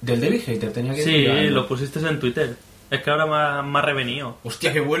ahora. ¿Del Devil Hater tenía que Sí, decir? lo pusiste en Twitter. Es que ahora me ha revenido.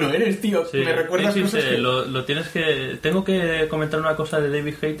 Hostia, qué bueno eres, tío. Sí, Me recuerdas sí, cosas que... lo tienes que... Tengo que comentar una cosa de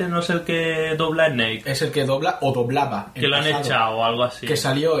Devil Hater. No es el que dobla Snake. Es el que dobla o doblaba. Que lo han echado o algo así. Que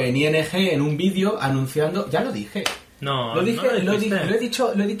salió en ING en un vídeo anunciando... Ya lo dije. No, Lo dije, no lo he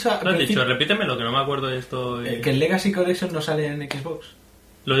dicho. Lo has dicho, repítemelo, que no me acuerdo de esto. Que el Legacy Collection no sale en Xbox.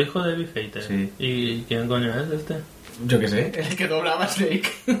 Lo dijo Devil Hater. Sí. ¿Y quién coño es este? Yo qué sé, el que doblaba Snake.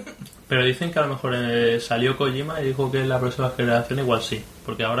 Pero dicen que a lo mejor salió Kojima y dijo que en la próxima generación igual sí,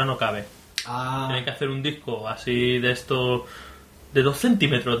 porque ahora no cabe. Tienen que hacer un disco así de esto de 2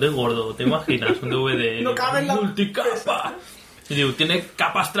 centímetros de gordo, ¿te imaginas? Un DVD no cabe en la multicapa. Y digo, tiene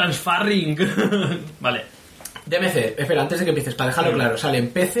capas transfarring. Vale. DMC, espera, antes de que empieces, para dejarlo claro, sale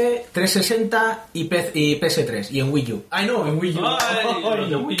en PC, 360 y PS3 y en Wii U. ¡Ay, no! En Wii U. Los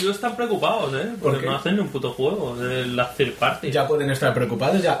de Wii U están preocupados, ¿Por porque qué? no hacen ni un puto juego de la third party. Ya pueden estar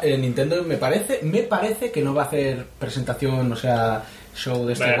preocupados. Ya Nintendo me parece que no va a hacer presentación, o sea, show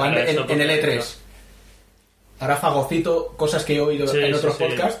de este Bueno, en el E3. Ahora fagocito cosas que he oído en otros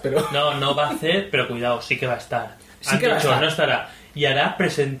podcasts, pero... No va a hacer, pero cuidado, sí que va a estar. Sí que va a estar. No estará. Y hará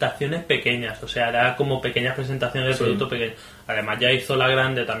presentaciones pequeñas, o sea, hará como pequeñas presentaciones de producto pequeño. Además ya hizo la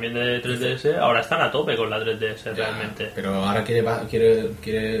grande también de 3DS, ahora están a tope con la 3DS realmente. Pero ahora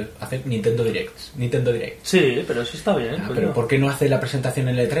quiere hacer Nintendo Direct. Sí, pero eso está bien. Pero ¿por qué no hace la presentación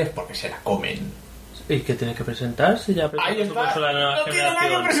en el E3? Porque se la comen. ¿Y qué tiene que presentarse? Ya Ahí presentó su está. consola de nueva No tiene nada que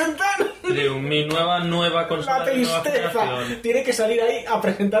generación. presentar. Digo, mi nueva consola La de nueva tristeza. generación. Tiene que salir ahí a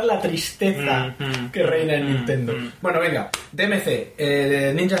presentar la tristeza que reina en Nintendo. Bueno, venga.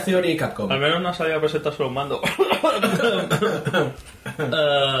 DMC, Ninja Theory y Capcom. Al menos no ha salido a presentar solo un mando.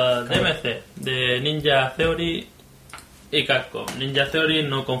 DMC, de Ninja Theory y Capcom. Ninja Theory,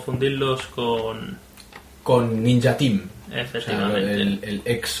 no confundirlos con Ninja Team. Efectivamente. O sea, el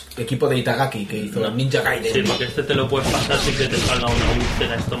ex equipo de Itagaki que hizo Ninja Gaiden. Sí, porque este te lo puedes pasar sin que te salga una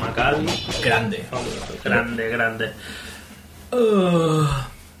úlcera estomacal. Grande. Grande.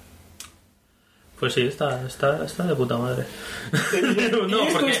 Pues sí, está de puta madre. No,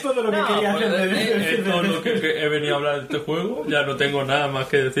 esto es todo lo que quería hacer. Es todo lo que he venido a hablar de este juego. Ya no tengo nada más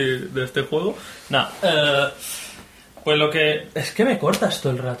que decir de este juego. Nada. Pues lo que... Es que me cortas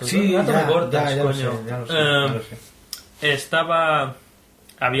todo el rato. Sí, todo el rato ya, me cortas, ya coño. lo sé.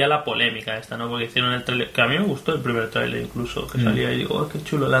 Había la polémica esta, ¿no? Porque hicieron el trailer, que a mí me gustó el primer trailer incluso, que salía y digo, oh, qué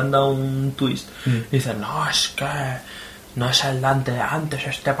chulo, le han dado un twist. Y dicen, no, es que no es el Dante de antes,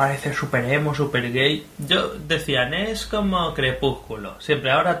 este parece super emo, super gay. Yo decían, es como Crepúsculo. Siempre,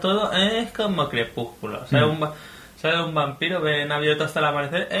 ahora todo es como Crepúsculo. Sale un vampiro, ven abierto hasta el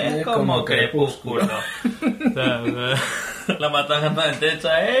amanecer, es como Crepúsculo. La matanza del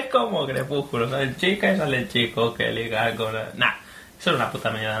techo es como Crepúsculo. Salen chicas y salen chicos que ligan con... Nah, eso es una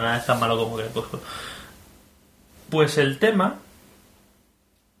puta mierda, nada es tan malo como Crepúsculo. Pues el tema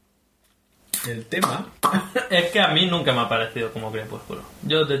es que a mí nunca me ha parecido como Crepúsculo.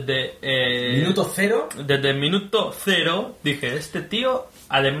 Yo desde... ¿Minuto cero? Desde el minuto cero dije, este tío,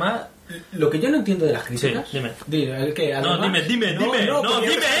 además... Lo que yo no entiendo de las críticas... Sí, dime. Dime,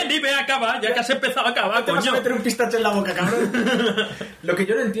 acaba, ya que has empezado a acabar, te vas a coño. meter un pistacho en la boca, cabrón. Lo que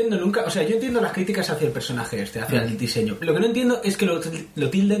yo no entiendo nunca... O sea, yo entiendo las críticas hacia el personaje hacia el diseño. Lo que no entiendo es que lo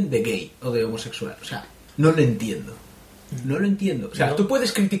tilden de gay o de homosexual. O sea, no lo entiendo. O sea, tú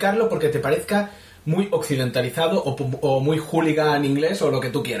puedes criticarlo porque te parezca muy occidentalizado o muy hooligan inglés o lo que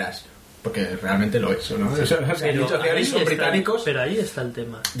tú quieras. Porque realmente lo es, ¿no? O sea, Pero Ninja Theory son británicos. Pero ahí está el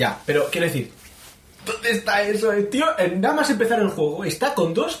tema. Ya, pero quiero decir, ¿Dónde está eso? El tío, nada más empezar el juego, está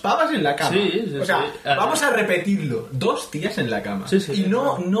con 2 pavas en la cama. Sí, o sea, sí. vamos a repetirlo. 2 tías en la cama. Sí, sí, y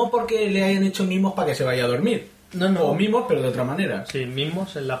no porque le hayan hecho mimos para que se vaya a dormir. No. O mimos, pero de otra manera. Sí,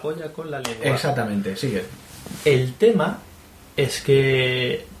 mimos en la polla con la lengua. Exactamente, sigue. El tema es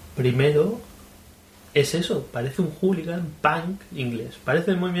que primero es eso, parece un hooligan punk inglés,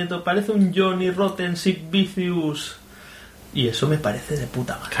 parece el movimiento, parece un Johnny Rotten Sick Vicious, y eso me parece de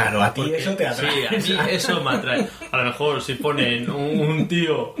puta madre. Claro, a ti Porque, eso te atrae. Sí, a mí eso me atrae. A lo mejor si ponen un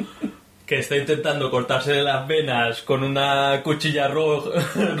tío que está intentando cortarse las venas con una cuchilla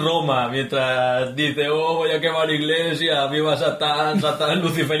roma mientras dice, oh, voy a quemar iglesia, viva Satán, Satán,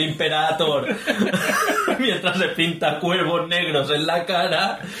 Lucifer Imperator, mientras se pinta cuervos negros en la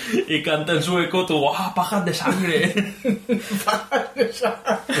cara y canta en sueco, tú, ¡ah, pajas de sangre! Pajas de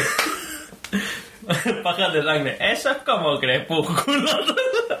sangre. Pajas de sangre, eso es como Crepúsculo.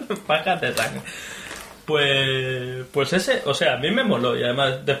 Pajas de sangre. Pues ese, o sea, a mí me moló. Y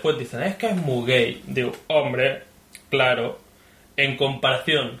además después dicen, es que es muy gay. Digo, hombre, claro, en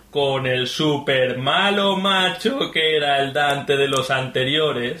comparación con el super malo macho que era el Dante de los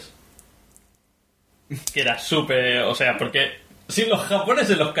anteriores, que era súper, o sea, porque si los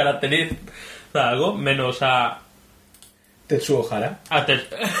japoneses los caracterizan algo, menos a Tetsuo Hara.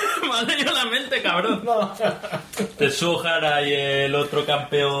 Madre yo la mente, cabrón. No. Tetsuo Hara y el otro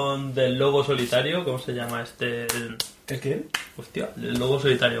campeón del lobo solitario, ¿cómo se llama este? ¿El qué? Hostia, el lobo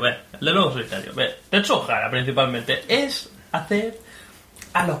solitario, ve. El del lobo solitario, ve. Tetsuo Hara principalmente es hacer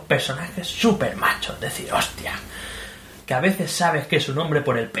a los personajes super machos, decir, hostia, que a veces sabes que es un hombre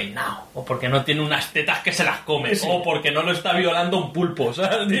por el peinado, o porque no tiene unas tetas que se las come, sí, o porque no lo está violando un pulpo,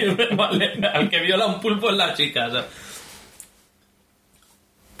 ¿sabes? Vale, al que viola un pulpo es la chica, ¿sabes?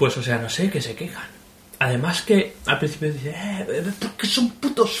 Pues, o sea, no sé, que se quejan. Además que al principio dicen, porque son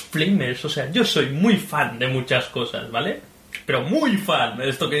putos flamers. O sea, yo soy muy fan de muchas cosas, ¿vale? Pero muy fan de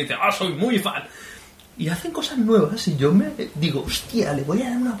esto que dicen, soy muy fan. Y hacen cosas nuevas y yo me digo, hostia, le voy a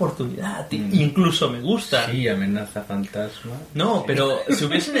dar una oportunidad. Incluso me gusta. Sí, Amenaza Fantasma. No, sí. Pero si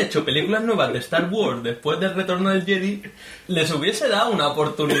hubiesen hecho películas nuevas de Star Wars después del Retorno del Jedi, les hubiese dado una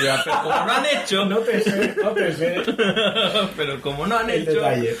oportunidad. Pero como no han hecho... No te sé. Pero como no han el hecho...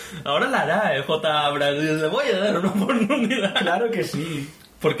 Detalle. Ahora la hará el J. Abrams. Le voy a dar una oportunidad. Claro que sí.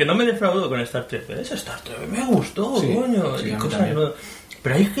 Porque no me defraudó con Star Trek. Ese Star Trek me gustó, sí, coño. Sí, y cosas nuevas.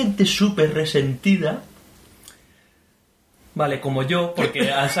 Pero hay gente súper resentida, vale, como yo,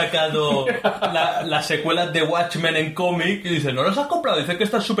 porque han sacado las secuelas de Watchmen en cómic y dicen, ¿no las has comprado? Dicen que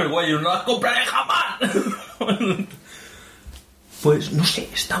está súper guay y no las compraré jamás. Pues no sé,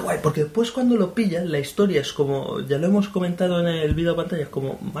 está guay, porque después cuando lo pillas, la historia es como, ya lo hemos comentado en el vídeo a pantalla, es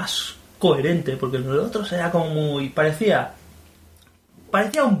como más coherente, porque en los otros era como muy... Parecía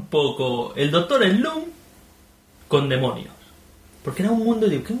un poco el Doctor Slump con demonios. Porque era un mundo,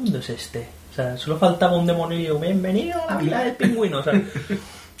 digo, ¿qué mundo es este? O sea, solo faltaba un demonio y digo, bienvenido a la vida del pingüino. O sea,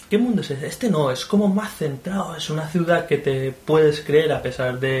 ¿qué mundo es este? Este no, es como más centrado, es una ciudad que te puedes creer a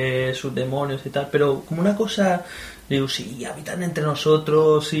pesar de sus demonios y tal, pero como una cosa, digo, sí, habitan entre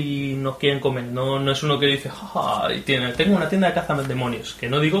nosotros y nos quieren comer. No es uno que dice, jaja, y tengo una tienda de caza de demonios, que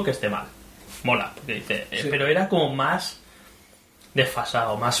no digo que esté mal. Mola, porque dice, sí. Pero era como más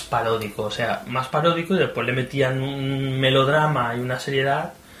desfasado, más paródico, o sea, más paródico y después le metían un melodrama y una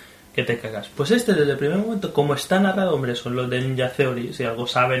seriedad que te cagas. Pues desde el primer momento, como está narrado, hombre, son los de Ninja Theory, si algo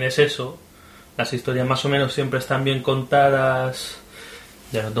saben es eso, las historias más o menos siempre están bien contadas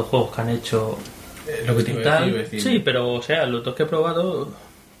de los dos juegos que han hecho. Lo que te iba a decir. Sí, pero, o sea, los dos que he probado,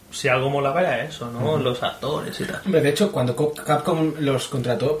 si algo molaba era eso, ¿no? Los actores y tal. Hombre, de hecho, cuando Capcom los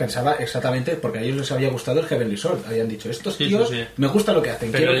contrató, pensaba exactamente, porque a ellos les había gustado el Heavenly Sword. Habían dicho, estos tíos, sí. me gusta lo que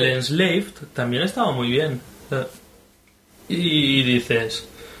hacen. Pero el que... Enslaved también estaba muy bien. Y dices,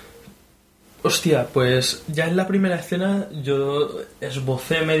 hostia, pues ya en la primera escena yo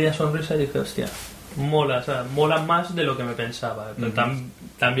esbocé media sonrisa y dije, hostia, mola, o sea, mola más de lo que me pensaba. Pero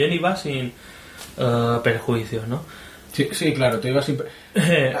también iba sin perjuicios, ¿no? Sí, claro, tú ibas sin...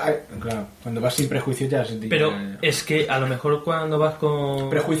 claro, cuando vas sin prejuicios ya... Pero es que a lo mejor cuando vas con...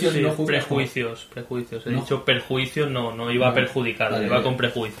 Prejuicios no juzgas. Prejuicios. He dicho perjuicios, no iba a perjudicar, vale, iba con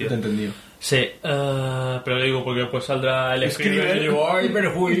prejuicios. Te he entendido. Sí, pero lo digo porque después saldrá el escribe y digo, ¡ay,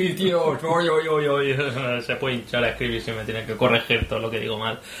 perjuicios! ¡Oy! Se puede hinchar a escribir si me tiene que corregir todo lo que digo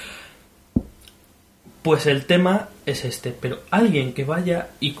mal. Pues el tema es este, pero alguien que vaya,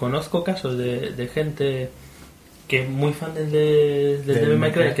 y conozco casos de gente que es muy fan del Devil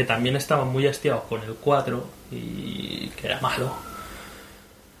May Cry, que también estaban muy hastiados con el 4 y que era malo.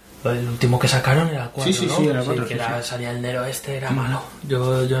 El último que sacaron era el 4, Sí, ¿no? sí, era el 4, que sí, era, salía el Nero era malo.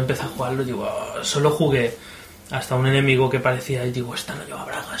 Yo empecé a jugarlo y digo, solo jugué hasta un enemigo que parecía y digo, esta no lleva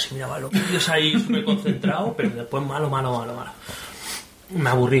bragas, y miraba los vídeos ahí súper concentrado, pero después malo. Me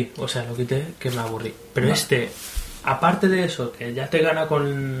aburrí, o sea, lo quité que me aburrí. Pero aparte de eso, que ya te gana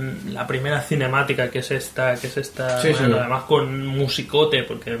con la primera cinemática, que es esta, Sí, además con musicote,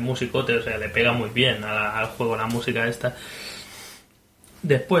 porque es musicote, o sea, le pega muy bien al juego la música esta.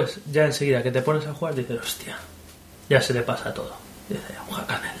 Después, ya enseguida que te pones a jugar, dices, hostia, ya se le pasa todo. Dices, un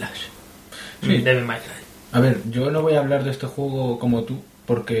hack and slash. Sí. Devil May Cry. A ver, yo no voy a hablar de este juego como tú,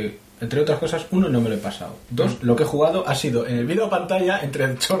 porque, entre otras cosas, uno, no me lo he pasado. Dos, lo que he jugado ha sido en el vídeo pantalla,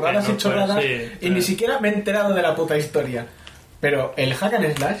 entre chorradas y chorradas, y ni siquiera me he enterado de la puta historia. Pero el hack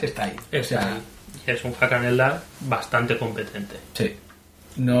and slash está ahí. Es un hack and slash bastante competente. Sí.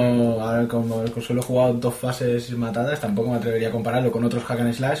 No, ahora como solo he jugado 2 fases matadas, tampoco me atrevería a compararlo con otros hack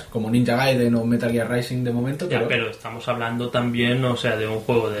and slash como Ninja Gaiden o Metal Gear Rising de momento. Pero estamos hablando también, o sea, de un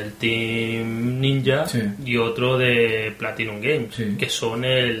juego del Team Ninja y otro de Platinum Games, que son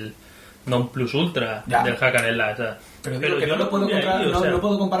el non plus ultra del hack and slash. O sea, pero digo que no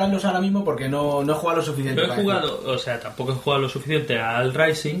puedo compararlos ahora mismo porque no he jugado lo suficiente. Tampoco he jugado lo suficiente al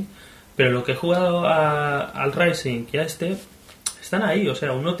Rising, pero lo que he jugado al Rising y a están ahí, o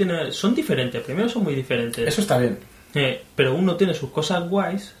sea, son diferentes, primero son muy diferentes. Eso está bien. Pero uno tiene sus cosas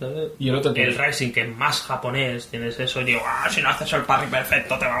guays, ¿sabes? Y el otro el Rising, que es más japonés, tienes eso y digo, si no haces el parry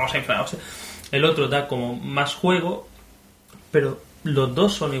perfecto te vamos a inflar. O sea, el otro da como más juego, pero los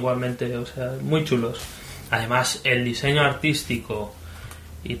dos son igualmente, o sea, muy chulos. Además, el diseño artístico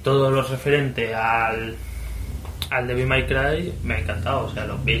y todo lo referente al Devil May Cry me ha encantado, o sea,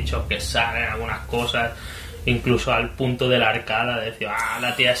 los bichos que salen, algunas cosas, incluso al punto de la arcada, de decir,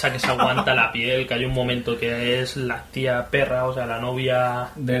 la tía esa que se aguanta la piel, que hay un momento que es la tía perra, o sea, la novia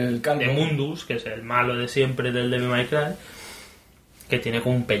de Mundus, que es el malo de siempre del Devil May Cry, que tiene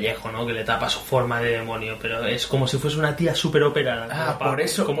como un pellejo, ¿no? Que le tapa su forma de demonio, pero es como si fuese una tía súper operada. Por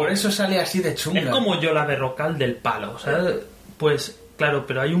eso sale así de chunga. Es como yo la berrocal del palo, ¿sabes? Pues claro,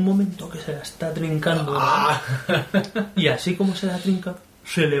 pero hay un momento que se la está trincando, ¿no? Y así como se la trinca,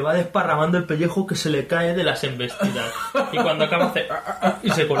 se le va desparramando el pellejo que se le cae de las embestidas. Y cuando acaba hace...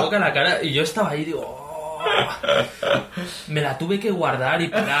 y se coloca la cara. Y yo estaba ahí y digo... me la tuve que guardar y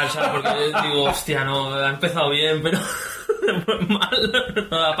pegar, ¿sabes? Porque digo, hostia, no, ha empezado bien, pero... mal.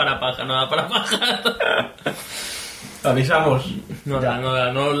 No da para paja. Avisamos. No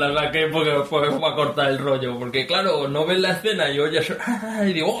la saqué porque va a cortar el rollo. Porque claro, no ves la escena y oyes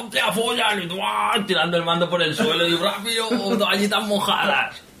y digo, ¡hostia, follan! Y tú tirando el mando por el suelo y digo, rápido, toallitas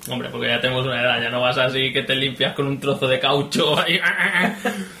mojadas. Hombre, porque ya tenemos una edad, ya no vas así que te limpias con un trozo de caucho ahí.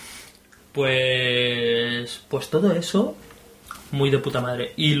 Pues todo eso muy de puta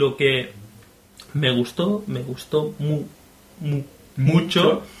madre. Y lo que me gustó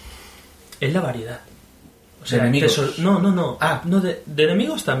mucho es la variedad. O sea, ¿de enemigos? No, de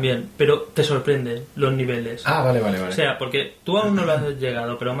enemigos también, pero te sorprenden los niveles. Vale. O sea, porque tú aún no lo has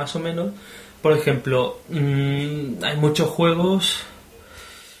llegado, pero más o menos, por ejemplo, hay muchos juegos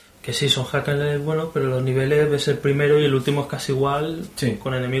que sí son hack and slash buenos, pero los niveles ves el primero y el último es casi igual,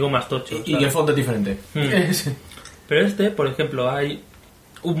 con enemigos más tochos. Y el fondo es diferente. Pero por ejemplo, hay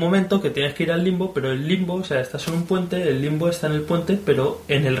un momento que tienes que ir al limbo, pero el limbo, o sea, estás en un puente, el limbo está en el puente, pero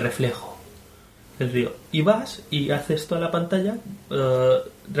en el reflejo del río. Y vas y haces toda la pantalla,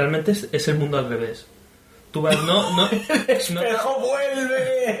 realmente es el mundo al revés. Tú vas, ¡Espejo,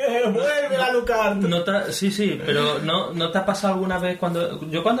 vuelve a Alucard! Sí, pero ¿no te ha pasado alguna vez cuando...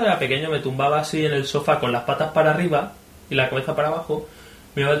 Yo cuando era pequeño me tumbaba así en el sofá con las patas para arriba y la cabeza para abajo,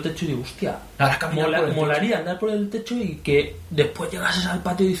 miraba el techo y digo, hostia, molaría andar por el techo y que después llegases al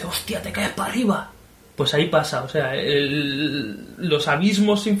patio y dices, hostia, te caes para arriba. Pues ahí pasa, o sea, los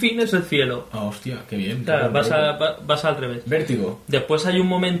abismos sin fin es el cielo. Hostia, qué bien. Claro, vas al revés. Vértigo. Después hay un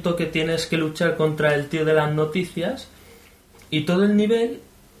momento que tienes que luchar contra el tío de las noticias y todo el nivel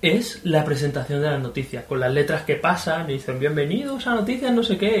es la presentación de las noticias, con las letras que pasan y dicen bienvenidos a noticias no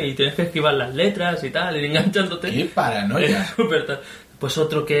sé qué, y tienes que esquivar las letras y tal, ir enganchándote. ¡Qué paranoia! Es súper pues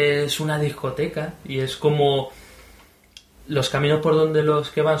otro que es una discoteca y es como... Los caminos por donde los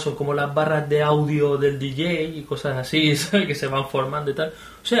que van son como las barras de audio del DJ y cosas así, ¿sabes? Que se van formando y tal.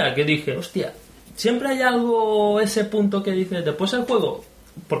 O sea, que dije, hostia, siempre hay algo, ese punto que dices, después el juego,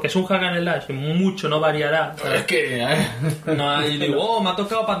 porque es un hack and slash, mucho no variará, ¿sabes? Es que... No, y digo, me ha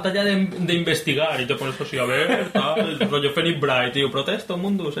tocado pantalla de investigar y te pones así, a ver, tal, el rollo Phoenix Bright, tío, protesto,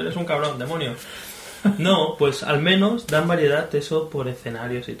 Mundus, eres un cabrón, demonio. No, pues al menos dan variedad eso por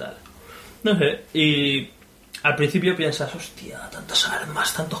escenarios y tal. No sé, y... al principio piensas, hostia, tantas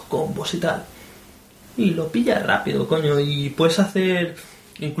armas, tantos combos y tal. Y lo pillas rápido, coño, y puedes hacer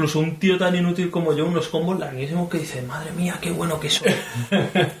incluso un tío tan inútil como yo unos combos larguísimos que dice, madre mía, qué bueno que soy.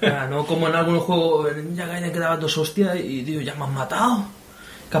 No como en algunos juegos en Ninja Gaiden que daban 2 hostias y digo, ya me han matado.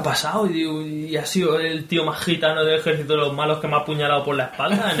 ¿Qué ha pasado? Y digo, y ha sido el tío más gitano del ejército de los malos que me ha apuñalado por la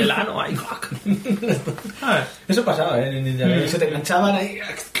espalda, en el ano, ahí. Eso pasaba, en Ninja Gaiden. Se te enganchaban ahí.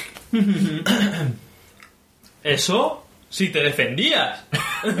 Eso si te defendías.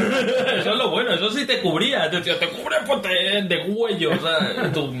 Eso es lo bueno, eso sí te cubría. Te cubre pues, de huello. O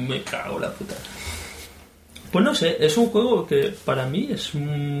sea, tú me cago en la puta. Pues no sé, es un juego que para mí es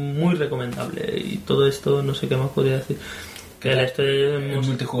muy recomendable. Y todo esto, no sé qué más podría decir. Que ¿El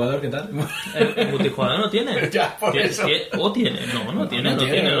multijugador qué tal? El multijugador no tiene. Ya, por eso. O tiene. No tiene.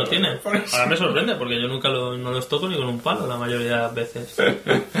 Ahora me sorprende porque yo nunca no los toco ni con un palo la mayoría de las veces.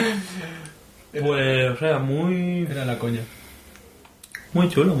 Pues, o sea, muy... Era la coña. Muy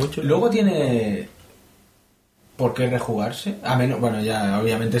chulo, muy chulo. Luego tiene... ¿Por qué rejugarse? A menos, bueno, ya,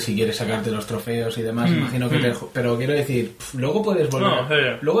 obviamente si quieres sacarte los trofeos y demás, imagino que pero quiero decir, luego puedes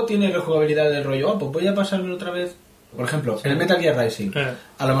volver. Luego tiene rejugabilidad del rollo, pues voy a pasarlo otra vez. Por ejemplo, el Metal Gear Rising.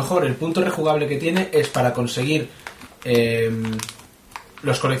 A lo mejor el punto rejugable que tiene es para conseguir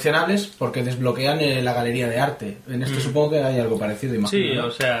los coleccionables porque desbloquean la galería de arte. En este supongo que hay algo parecido, imagino. Sí, ¿no?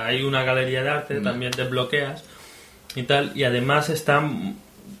 O sea, hay una galería de arte, también desbloqueas y tal, y además está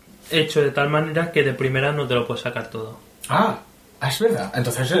hecho de tal manera que de primera no te lo puedes sacar todo. Es verdad.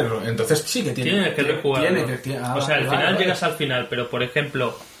 Entonces sí que tiene. Tienes que rejugarlo. O sea, al final llegas al final, pero por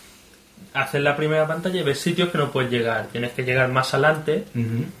ejemplo, haces la primera pantalla y ves sitios que no puedes llegar. Tienes que llegar más adelante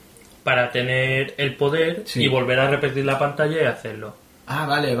para tener el poder y volver a repetir la pantalla y hacerlo.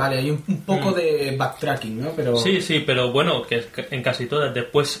 Vale, hay un poco de backtracking, ¿no? Pero... Sí, pero bueno, que en casi todas.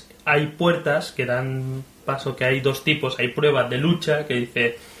 Después hay puertas que dan paso, que hay 2 tipos. Hay pruebas de lucha que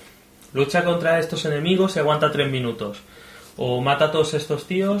dice, lucha contra estos enemigos y aguanta 3 minutos. O mata a todos estos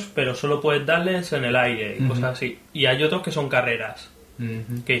tíos, pero solo puedes darles en el aire y cosas así. Y hay otros que son carreras,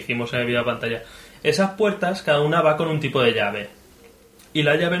 que hicimos en el video pantalla. Esas puertas, cada una va con un tipo de llave. Y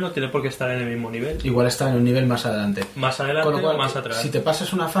la llave no tiene por qué estar en el mismo nivel. Igual está en un nivel más adelante. Más adelante con lo cual, o más atrás. Si te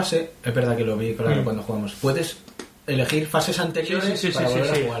pasas una fase, es verdad que lo vi claro cuando jugamos, puedes elegir fases anteriores para volver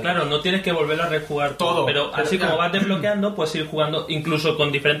a jugar. Claro, no tienes que volver a rejugar todo. Pero así como vas desbloqueando, puedes ir jugando incluso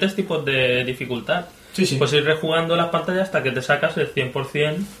con diferentes tipos de dificultad. Sí. Puedes ir rejugando las pantallas hasta que te sacas el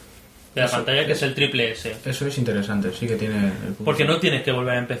 100% de la pantalla, que es el triple S. Eso es interesante, sí que tiene... Porque no tienes que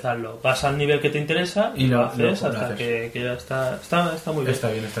volver a empezarlo. Vas al nivel que te interesa y lo haces hasta que ya está muy bien. Está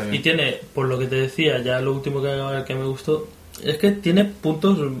bien. Y tiene, por lo que te decía, ya lo último que me gustó, es que tiene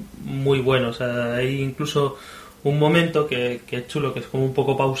puntos muy buenos. O sea, hay incluso un momento que es chulo, que es como un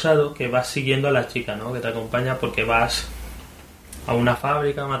poco pausado, que vas siguiendo a la chica, ¿no? Que te acompaña porque vas a una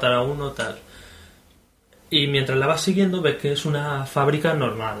fábrica a matar a uno, tal. Y mientras la vas siguiendo ves que es una fábrica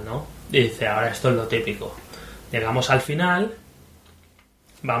normal, ¿no? Y dice, ahora esto es lo típico. Llegamos al final,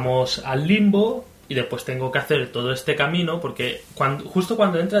 vamos al limbo y después tengo que hacer todo este camino porque justo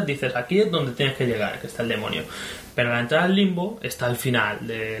cuando entras dices, aquí es donde tienes que llegar, que está el demonio. Pero al entrar al limbo está el final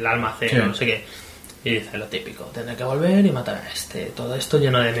del almacén, no sé qué. Y dice lo típico, tener que volver y matar a todo esto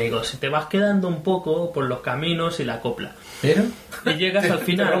lleno de enemigos. Y te vas quedando un poco por los caminos y la copla. Pero y llegas al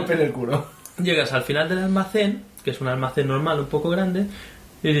final. Te rompen el culo. Llegas al final del almacén, que es un almacén normal, un poco grande,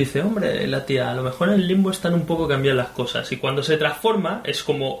 y dice, hombre, la tía, a lo mejor en el limbo están un poco cambiadas las cosas. Y cuando se transforma, es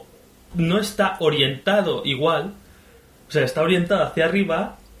como no está orientado igual, o sea, está orientado hacia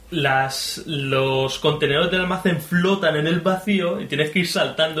arriba, los contenedores del almacén flotan en el vacío y tienes que ir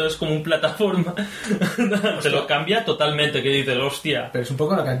saltando, es como un plataforma. Te lo cambia totalmente, que dices, hostia. Pero es un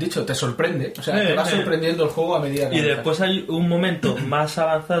poco lo que has dicho, te sorprende, o sea, te va sorprendiendo el juego a medida que y después hay un momento más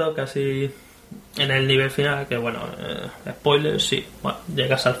avanzado, casi en el nivel final, que bueno, spoilers, sí, bueno,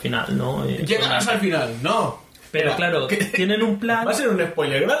 llegas al final, ¿no? ¿Llegas al final? No. Pero claro, tienen un plan... ¿Va a ser un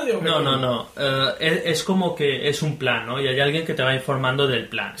spoiler grande o qué? No. Es como que es un plan, ¿no? Y hay alguien que te va informando del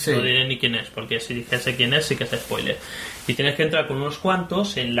plan. Sí. No diré ni quién es, porque si dijese quién es, sí que es spoiler. Y tienes que entrar con unos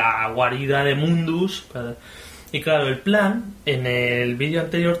cuantos en la guarida de Mundus. Y claro, el plan, en el vídeo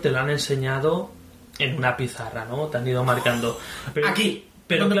anterior te lo han enseñado en una pizarra, ¿no? Te han ido marcando. Pero, aquí.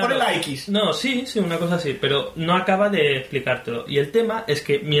 Pero donde claro, pone la X. No, sí, una cosa así. Pero no acaba de explicártelo. Y el tema es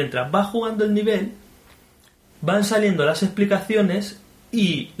que mientras vas jugando el nivel, van saliendo las explicaciones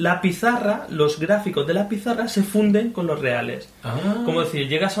y la pizarra, los gráficos de la pizarra se funden con los reales. Como decir,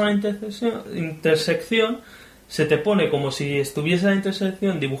 llegas a una intersección, se te pone como si estuviese la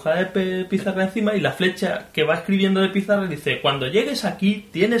intersección dibujada de pizarra encima y la flecha que va escribiendo de pizarra dice, cuando llegues aquí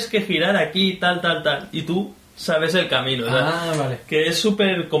tienes que girar aquí, tal. Y tú sabes el camino. Vale. Que es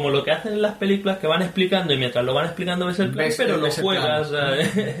súper como lo que hacen en las películas, que van explicando y mientras lo van explicando ves el plan, pero lo juegas.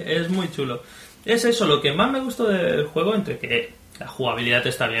 Es muy chulo. Es eso, lo que más me gustó del juego, entre que la jugabilidad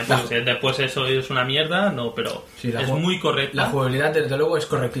está bien, porque después eso es una mierda, no, pero sí, es muy correcta. La jugabilidad, desde luego, es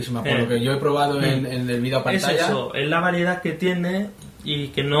correctísima, por lo que yo he probado en el vídeo a pantalla. Es eso, es la variedad que tiene y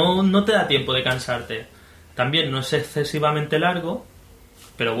que no te da tiempo de cansarte. También no es excesivamente largo,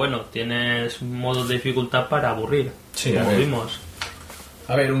 pero bueno, tienes modos de dificultad para aburrir, como vimos.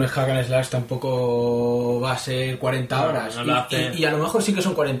 A ver, un hack and slash tampoco va a ser 40 horas. Y a lo mejor sí que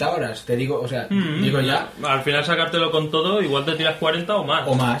son 40 horas, te digo, o sea, digo ya. Al final sacártelo con todo, igual te tiras 40 o más.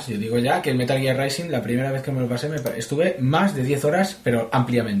 O más, yo digo ya que el Metal Gear Rising, la primera vez que me lo pasé, estuve más de 10 horas, pero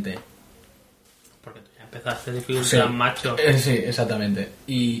ampliamente. Porque tú ya empezaste dificultad macho. Sí, exactamente.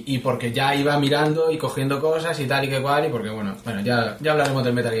 Y porque ya iba mirando y cogiendo cosas y tal y que cual, y porque bueno, ya hablaremos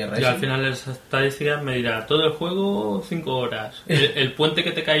del Metal Gear Rising. Y al final las estadísticas me dirá, todo el juego 5 horas. El puente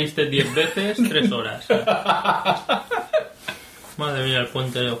que te caíste 10 veces, 3 horas. Madre mía, el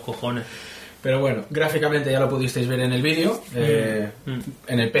puente de los cojones. Pero bueno, gráficamente ya lo pudisteis ver en el vídeo.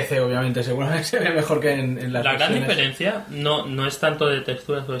 En el PC, obviamente, seguramente se ve mejor que en las La gran versiones. Diferencia no es tanto de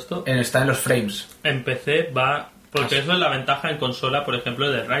texturas o esto. Está en los frames. En PC va... Porque eso es la ventaja en consola, por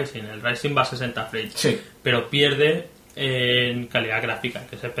ejemplo, del Rising. El Rising va a 60 frames. Sí. Pero pierde en calidad gráfica,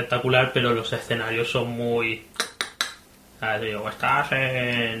 que es espectacular, pero los escenarios son muy... Digo, estás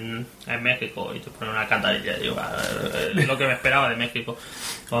en México y te ponen una cantarilla. Digo, es lo que me esperaba de México.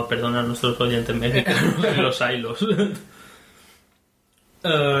 Perdona a nuestros oyentes mexicanos, los hilos.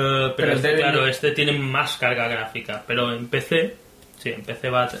 Pero este tiene más carga gráfica. Pero en PC, sí, en PC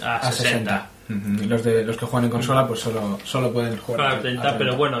va a 60. Los que juegan en consola, pues solo pueden jugar a 30,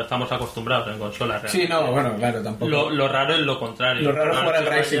 pero bueno, estamos acostumbrados en consola. Realmente. Sí, no, bueno, claro, tampoco. Lo raro es lo contrario. Lo raro es jugar al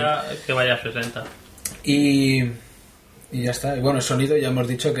Rising. Que vaya a 60. Y ya está. Y bueno, el sonido, ya hemos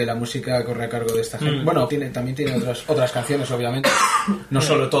dicho que la música corre a cargo de esta gente. Bueno, también tiene otras canciones, obviamente. No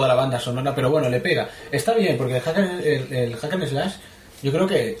solo toda la banda sonora, pero bueno, le pega. Está bien, porque el Hack and Slash, yo creo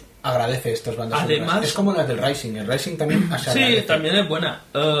que agradece estas bandas sonoras. Es como las del Rising. El Rising también se agradece. Sí, también es buena.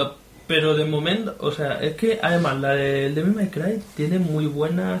 Pero de momento, o sea, es que además la del Devil May Cry tiene muy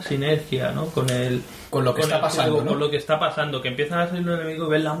buena sinergia, ¿no? Con lo que está pasando, juego, ¿no? Con lo que está pasando, que empiezan a salir los enemigos,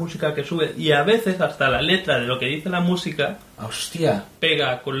 ves la música que sube y a veces hasta la letra de lo que dice la música, hostia,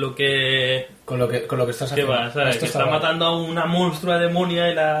 pega con lo que estás haciendo. Va, ¿sabes? Que está matando a una monstrua demonia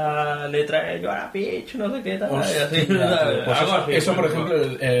y la letra es You're a bitch, no sé qué tal. Hostia, así, pues eso por ejemplo,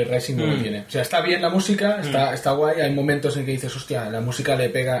 el Rising no lo tiene. O sea, está bien la música, está guay. Hay momentos en que dices, hostia, la música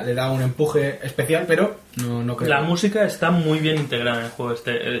le da un empuje especial, pero no creo. La música está muy bien integrada en el juego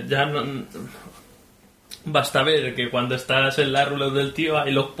este. Ya no... Basta ver que cuando estás en la ruleta del tío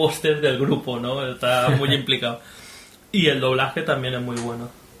hay los pósters del grupo, ¿no? Está muy implicado. Y el doblaje también es muy bueno.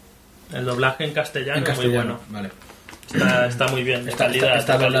 El doblaje en castellano es muy bueno. Vale. Está muy bien.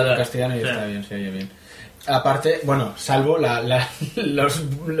 Está doblado en castellano y está bien, se oye bien. Aparte, bueno, salvo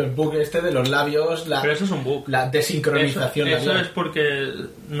los bugs de los labios, pero eso es un bug. La desincronización. Eso es porque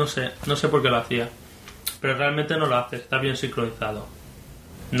no sé por qué lo hacía. Pero realmente no lo hace, está bien sincronizado.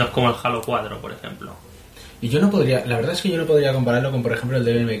 No es como el Halo 4, por ejemplo. Y la verdad es que yo no podría compararlo con, por ejemplo, el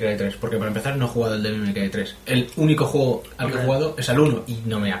Devil May Cry 3, porque para empezar no he jugado el Devil May Cry 3. El único juego al que he jugado es al 1 y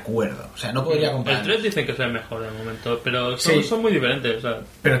no me acuerdo. O sea, no podría comparar. El 3 dicen que es el mejor de momento, pero son muy diferentes. O sea.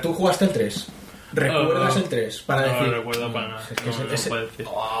 Pero tú jugaste el 3. ¿Recuerdas el 3? Para decir... No lo recuerdo para nada. Es que puede decir.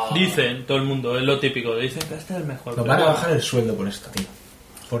 Dicen, todo el mundo, es lo típico, dicen que este es el mejor. Nos van a bajar el sueldo por esto, tío.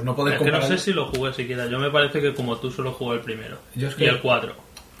 Por no poder comparar. Es que no sé si lo jugué siquiera. Yo me parece que como tú solo jugué el primero. Y el 4.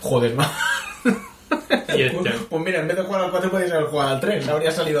 Joder, no. Y pues mira, en vez de jugar al 4 podías haber jugado al 3,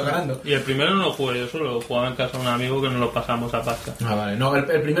 habría salido ganando. Y el primero no lo jugué, yo solo lo jugaba en casa de un amigo que nos lo pasamos a pasta. Vale. No,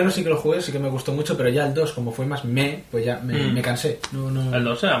 el primero sí que lo jugué, sí que me gustó mucho, pero ya el 2, como fue más pues ya me cansé. No. El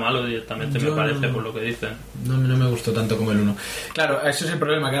 2 era malo directamente, me parece, por lo que dicen. No me gustó tanto como el 1. Claro, ese es el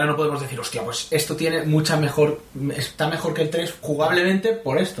problema, que ahora no podemos decir, hostia, pues esto tiene está mejor que el 3 jugablemente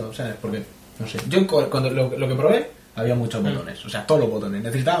por esto, ¿sabes? Porque, no sé, yo cuando lo que probé, había muchos botones, o sea, todos los botones.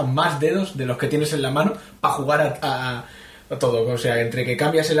 Necesitaba más dedos de los que tienes en la mano para jugar a todo. O sea, entre que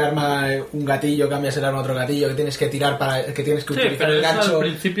cambias el arma un gatillo, cambias el arma otro gatillo, que tienes que tirar que tienes que utilizar pero el gancho. Al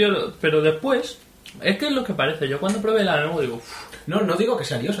principio, pero después, es que es lo que parece. Yo cuando probé la demo digo... No digo que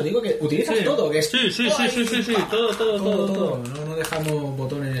sea lioso, digo que utilizas todo. Que es sí, todo. No dejamos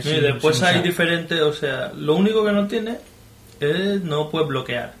botones. Y después hay diferentes, o sea, lo único que no tiene es no puedes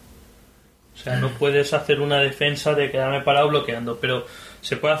bloquear. O sea, no puedes hacer una defensa de quedarme parado bloqueando, pero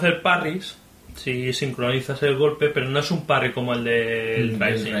se puede hacer parries si sincronizas el golpe, pero no es un parry como el del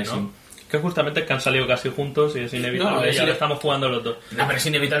Rising, ¿no? Que justamente que han salido casi juntos y es inevitable, ya lo estamos jugando los dos. No, pero es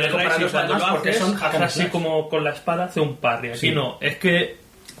inevitable El Rising, compararlos cuando además lo porque haces, son hack and así slash. como con la espada hace un parry. Aquí Sí. no, es que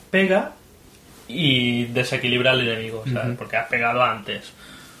pega y desequilibra al enemigo, ¿sabes? Porque has pegado antes,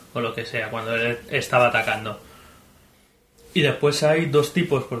 o lo que sea, cuando él estaba atacando. Y después hay dos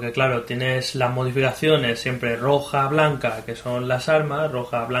tipos, porque claro, tienes las modificaciones siempre roja, blanca, que son las armas,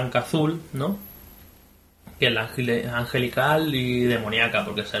 roja, blanca, azul, ¿no? Que es la angelical y demoníaca,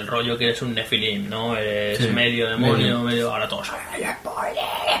 porque es el rollo que eres un nefilim, ¿no? Eres Sí. medio demonio, medio... Ahora todos saben,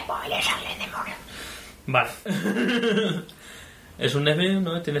 spoiler, sale demonio. Vale. Es un nefilim,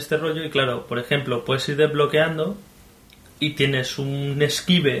 ¿no? Tiene este rollo y claro, por ejemplo, puedes ir desbloqueando y tienes un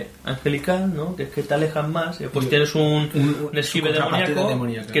esquive angelical, ¿no? Que es que te alejan más, y después tienes un esquive su contrapartida demoníaco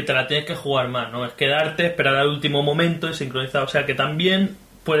demoníaca. que te la tienes que jugar más, ¿no? Es quedarte, esperar al último momento y sincronizar, o sea que también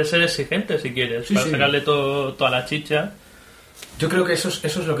puede ser exigente si quieres, Sí, para sí. sacarle toda la chicha. Yo creo que eso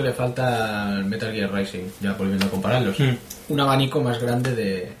es lo que le falta al Metal Gear Rising, ya volviendo a compararlos. Un abanico más grande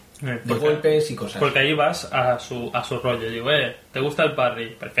de golpes y cosas. Porque ahí vas a su rollo. Digo, ¿te gusta el parry?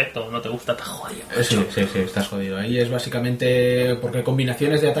 Perfecto, no te gusta, te jodido. Sí, estás jodido. Ahí es básicamente porque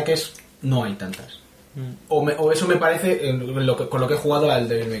combinaciones de ataques no hay tantas. O eso me parece con lo que he jugado al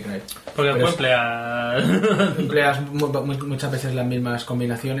Devil May Cry. Porque Pero empleas muchas veces las mismas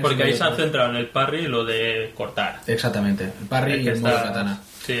combinaciones. Porque ahí se han centrado en el parry y lo de cortar. Exactamente, el parry y el modo katana.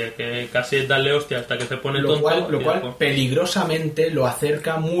 Sí, que casi es darle hostia hasta que se pone Lo tonto. cual peligrosamente lo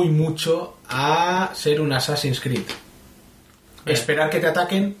acerca mucho a ser un Assassin's Creed. Esperar que te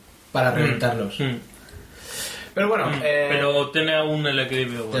ataquen para reventarlos. Pero bueno, pero tiene aún el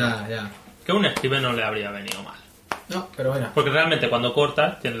equilibrio bueno. Ya. Que un esquive no le habría venido mal. No, pero bueno. Porque realmente cuando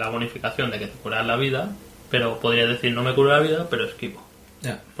cortas tienes la bonificación de que te curas la vida, pero podrías decir no me curo la vida, pero esquivo.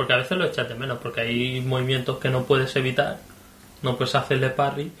 Ya. Porque a veces lo echas de menos, porque hay movimientos que no puedes evitar, no puedes hacerle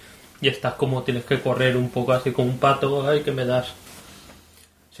parry y estás como tienes que correr un poco así como un pato, ay que me das.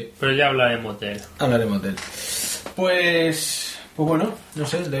 Sí. Pero ya hablaremos de él. Hablaremos de él. Pues bueno, no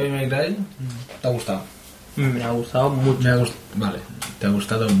sé, el Devil May Cry ¿te ha gustado? Me ha gustado mucho. Vale, te ha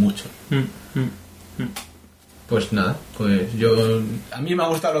gustado mucho. Pues nada, pues a mí me ha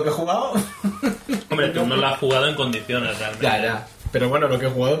gustado lo que he jugado. Hombre, tú no lo has jugado en condiciones realmente. Ya. Pero bueno, lo que he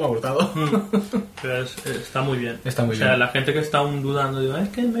jugado me ha gustado. Pero está muy bien. Está muy bien. O sea, bien. la gente que está aún dudando, digo, es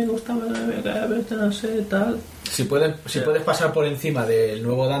que me gustaba no sé, tal. Si puedes pasar por encima del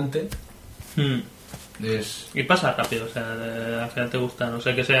nuevo Dante, Y pasa rápido, o sea, al final te gusta, no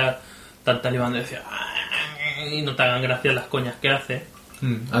sé que sea tan talibán de decir, y no te hagan gracia las coñas que hace.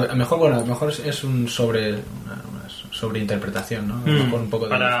 A lo mejor es una sobreinterpretación, ¿no? A lo mejor un poco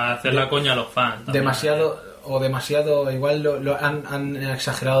para hacer la coña a los fans. Demasiado, igual han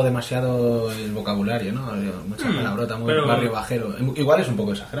exagerado demasiado el vocabulario, ¿no? Mucha palabrota, muy barrio bajero. Igual es un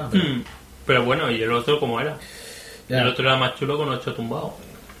poco exagerado. Pero bueno, ¿y el otro cómo era? Ya. El otro era más chulo con 8 tumbados.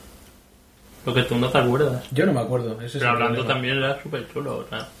 Lo que tú no te acuerdas. Yo no me acuerdo. Ese es Pero el hablando problema. también era súper chulo, o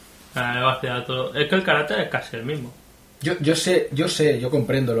sea, todo. Es que el carácter es casi el mismo. Yo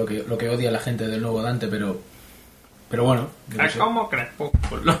comprendo lo que odia la gente del nuevo Dante, pero bueno. Es como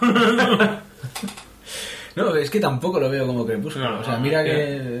Crepúsculo. No, es que tampoco lo veo como Crepúsculo. O sea, mira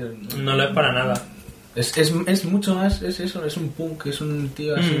que no lo es para nada. Es mucho más, es eso, es un punk, es un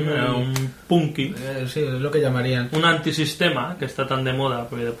tío así. Un punky. Sí, es lo que llamarían. Un antisistema que está tan de moda,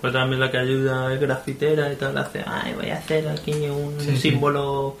 porque después también la que ayuda es grafitera y tal, hace, voy a hacer aquí un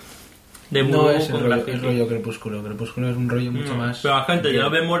símbolo de no vudú es el con rollo, graffiti. el rollo Crepúsculo. Crepúsculo es un rollo mucho más. Pero la gente ya lo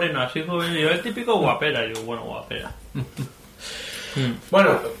ve moreno así joven y yo el típico guapera, y digo, bueno, guapera.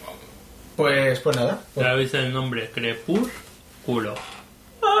 Bueno, pues nada. Ya dice el nombre, Crepúsculo.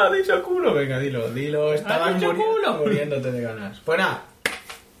 Ah, dicho culo, venga, dilo, estabas dicho culo. muriéndote de ganas. Pues nada,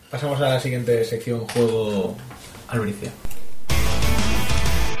 pasamos a la siguiente sección, juego albricia.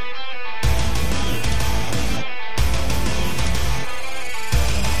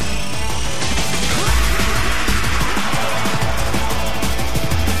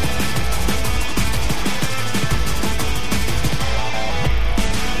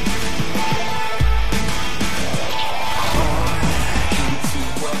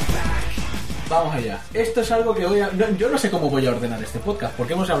 Vamos allá. Esto es algo que yo no sé cómo voy a ordenar este podcast,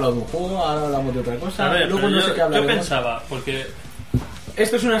 porque hemos hablado de un juego, ahora hablamos de otra cosa, A ver, luego no sé qué hablaremos. yo pensaba, porque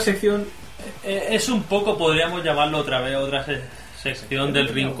Esto es una sección. es un poco, podríamos llamarlo otra vez, otra sección del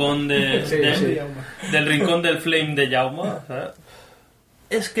rincón del rincón del flame de Jaume, ¿sabes?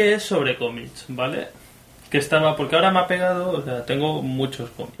 Es que es sobre cómics, ¿vale? Que estaba, porque ahora me ha pegado, o sea, tengo muchos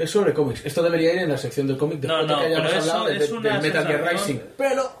cómics. Es sobre cómics. Esto debería ir en la sección del cómic después de que hayamos pero eso hablado es una del Metal Gear sensación- Rising.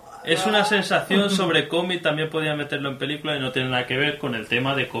 Pero Es una sensación sobre cómic, también podría meterlo en película y no tiene nada que ver con el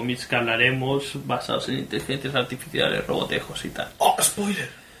tema de cómics que hablaremos basados en inteligencias artificiales, robotejos y tal. ¡Oh, spoiler!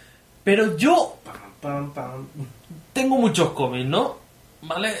 Pero yo Pam, pam. tengo muchos cómics, ¿no?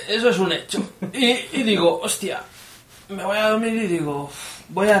 ¿Vale? Eso es un hecho. Y digo, hostia, me voy a dormir y digo,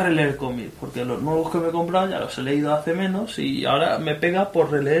 voy a releer cómics, porque los nuevos que me he comprado ya los he leído hace menos y ahora me pega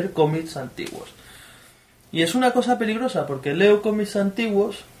por releer cómics antiguos. Y es una cosa peligrosa, porque leo cómics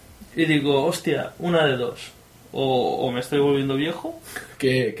antiguos y digo, hostia, una de dos. O me estoy volviendo viejo.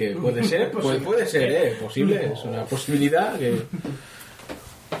 Que puede ser, puede ser, posible, es una posibilidad que...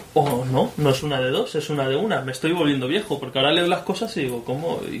 O no es una de dos, es una de una. Me estoy volviendo viejo, porque ahora leo las cosas y digo,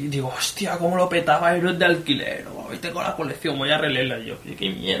 ¿cómo? Y digo, hostia, ¿cómo lo petaba Héroes de Alquiler? Hoy tengo la colección, voy a releerla. Y yo, ¿qué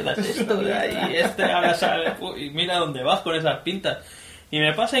mierda es esto de ahí? Ahora sale, y mira dónde vas con esas pintas. Y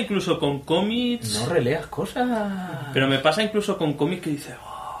me pasa incluso con cómics... No releas cosas. Pero me pasa incluso con cómics que dices,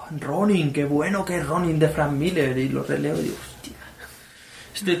 Ronin, qué bueno que es Ronin de Frank Miller. Y lo releo y digo, hostia.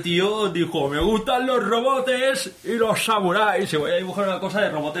 Este tío dijo, me gustan los robotes y los samuráis. Y voy a dibujar una cosa de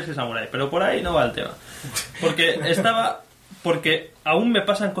robotes y samuráis. Pero por ahí no va el tema. Porque aún me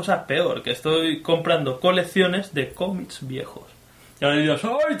pasan cosas peor. Que estoy comprando colecciones de cómics viejos. Y ahora dices,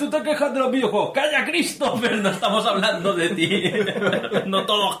 ¡ay, tú te quejas de los videojuegos! ¡Calla, Christopher! No estamos hablando de ti. No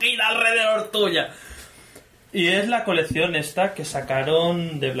todo gira alrededor tuya. Y es la colección esta que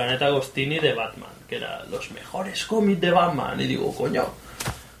sacaron de Planeta Agostini de Batman. Que eran los mejores cómics de Batman. Y digo, coño...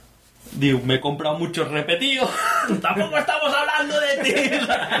 Digo, me he comprado muchos repetidos. Tampoco estamos hablando de ti.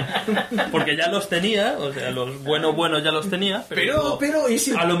 Porque ya los tenía. O sea, los buenos ya los tenía. Pero ¿y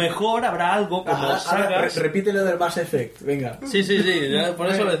si... A lo mejor habrá algo como sagas... Repite lo del Mass Effect, venga. Sí, por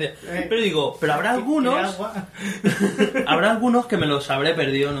eso lo decía. Pero digo, pero habrá algunos... Habrá algunos que me los habré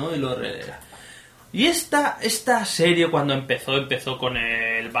perdido, ¿no? Y los releeré. Y esta serie cuando empezó con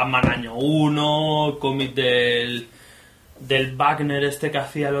el Batman Año 1, cómic del Wagner este que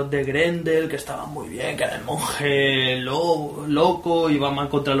hacía los de Grendel, que estaban muy bien, que era el monje loco y Batman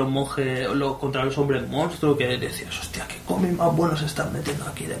contra los monjes, contra los hombres monstruos, que decías, hostia, qué cómics más buenos se están metiendo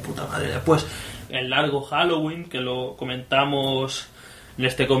aquí de puta madre. Después el largo Halloween, que lo comentamos en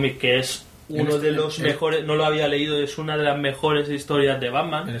este cómic, que es uno de los mejores, no lo había leído, es una de las mejores historias de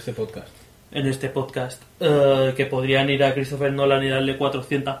Batman. En este podcast, que podrían ir a Christopher Nolan y darle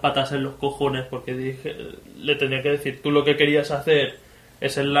 400 patas en los cojones, porque le tendría que decir, tú lo que querías hacer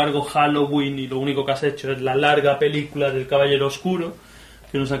es el largo Halloween y lo único que has hecho es la larga película del Caballero Oscuro,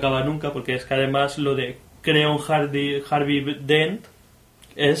 que no se acaba nunca, porque es que además lo de Creon Harvey Dent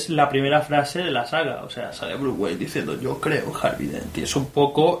es la primera frase de la saga, o sea, sale Bruce Wayne diciendo yo creo en Harvey Dent, y es un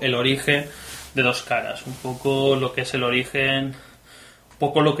poco el origen de Dos Caras, un poco lo que es el origen...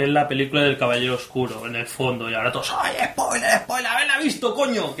 poco lo que es la película del Caballero Oscuro, en el fondo, y ahora todos, ¡ay, spoiler! ¡Haberla visto,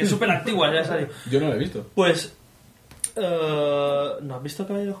 coño! Que es súper antigua, ya salió. Yo no la he visto. Pues, ¿no has visto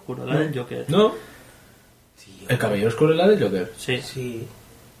Caballero Oscuro? La del Joker. No. ¿El Caballero Oscuro es la del Joker? Sí.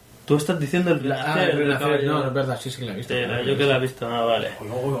 Tú estás diciendo el Renacer. No, es verdad, sí que la he visto. La Joker la he visto, vale.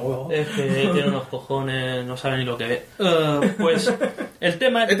 Es que tiene unos cojones, no sabe ni lo que ve. Pues, el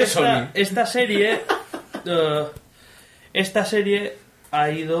tema es que esta serie... esta serie ha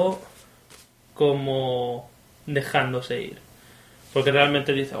ido como dejándose ir, porque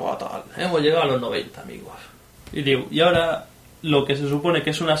realmente dice, tal, hemos llegado a los 90, amigos, y digo, y ahora lo que se supone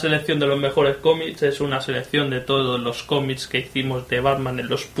que es una selección de los mejores cómics es una selección de todos los cómics que hicimos de Batman en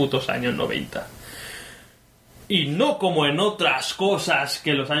los putos años 90, y no como en otras cosas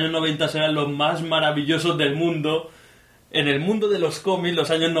que los años 90 serán los más maravillosos del mundo. En el mundo de los cómics, los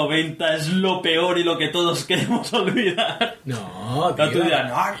años 90 es lo peor y lo que todos queremos olvidar. No, tío. Tú dirás,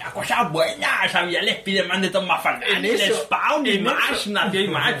 no, había cosas buenas. Había el Spider-Man de Tom McFarlane, el Spawn, y más, nació y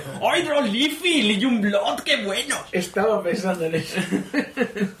más. ¡Ay, Drone Leafy, Legion Blood, qué buenos! Estaba pensando en eso.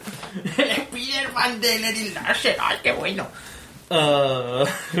 El Spider-Man de Lady Larsen, ¡ay, qué bueno!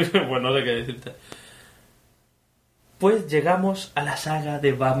 Bueno, no sé qué decirte. Pues llegamos a la saga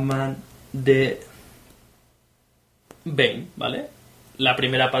de Batman de... Bane, ¿vale? La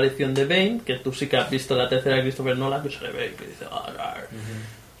primera aparición de Bane, que tú sí que has visto la tercera de Christopher Nolan, que sale Bane, que dice,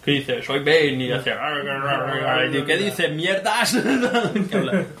 que dice, soy Bane, y hace, y ¿qué dice? ¡Mierdas! ¿Qué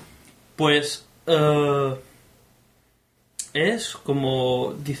habla? Pues, es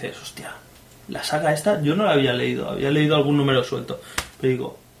como, dices, hostia, la saga esta, yo no la había leído algún número suelto, pero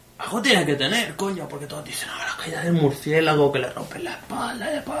digo, algo tiene que tener, coño, porque todos dicen, la caída del murciélago que le rompen la espalda,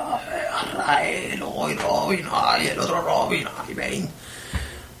 y después Azrael, hoy Robin, ay, el otro Robin, ay, Bane.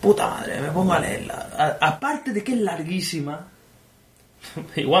 Puta madre, me pongo a leerla. Aparte de que es larguísima,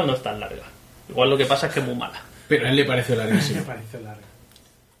 igual no es tan larga. Igual lo que pasa es que es muy mala. Pero a él le pareció larguísima. Me pareció larga.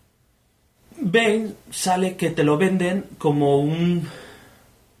 Bane sale que te lo venden como un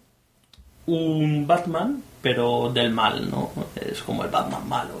Batman, pero del mal, ¿no? Es como el Batman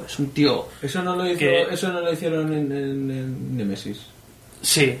malo, es un tío... Eso no lo hicieron en Nemesis.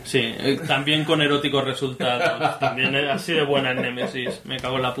 Sí, también con eróticos resultados. También es así de buena en Nemesis. Me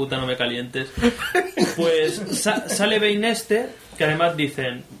cago en la puta, no me calientes. Pues sale Bane que además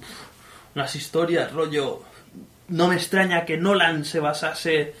dicen unas historias, rollo... No me extraña que Nolan se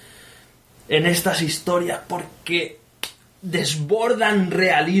basase en estas historias porque desbordan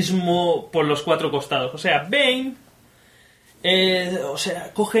realismo por los 4 costados. O sea, Bane...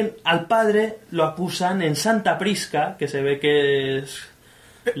 cogen al padre, lo acusan en Santa Prisca, que se ve que es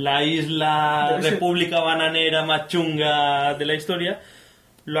la isla república bananera más chunga de la historia.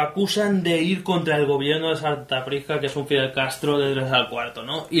 Lo acusan de ir contra el gobierno de Santa Prisca, que es un Fidel Castro de 3 al cuarto,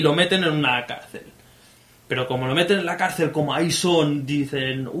 ¿no? Y lo meten en una cárcel. Pero como lo meten en la cárcel, como ahí son,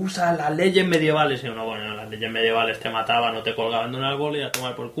 dicen, usa las leyes medievales. Y uno, bueno, las leyes medievales te mataban o te colgaban de un árbol y a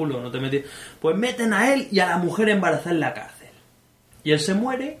tomar por culo, no te metían. Pues meten a él y a la mujer embarazada en la cárcel. Y él se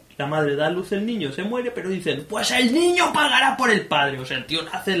muere, la madre da a luz, el niño se muere, pero dicen, pues el niño pagará por el padre. O sea, el tío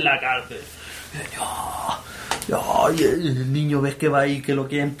nace en la cárcel. Y el niño ves que va ahí, que lo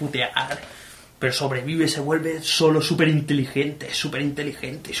quieren putear. Pero sobrevive, se vuelve solo súper inteligente y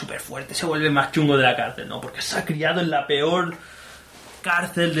súper fuerte. Se vuelve más chungo de la cárcel, ¿no? Porque se ha criado en la peor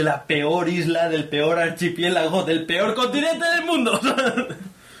cárcel de la peor isla, del peor archipiélago, del peor continente del mundo.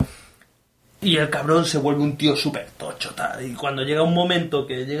 Y el cabrón se vuelve un tío súper tocho, tal. Y cuando llega un momento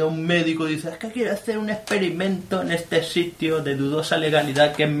que llega un médico y dice, es que quiero hacer un experimento en este sitio de dudosa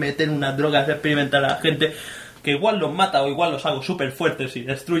legalidad, que es meter unas drogas a experimentar a la gente, que igual los mata o igual los hago súper fuertes y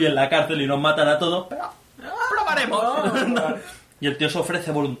destruyen la cárcel y nos matan a todos, pero probaremos. Y el tío se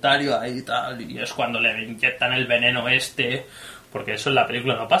ofrece voluntario ahí y tal, y es cuando le inyectan el veneno porque eso en la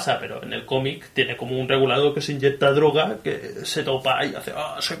película no pasa, pero en el cómic tiene como un regulador que se inyecta droga, que se topa y hace,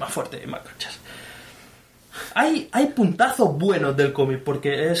 soy más fuerte y más cachas. Hay puntazos buenos del cómic,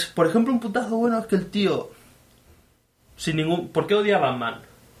 porque es, por ejemplo, un puntazo bueno es que el tío, ¿por qué odia a Batman?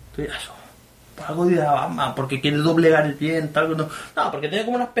 Tú dirás, por algo odia a Batman, porque quiere doblegar el bien, tal, no, porque tiene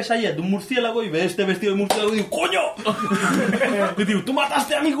como unas pesadillas de un murciélago y ve este vestido de murciélago y digo, ¡coño! Y digo, ¡tú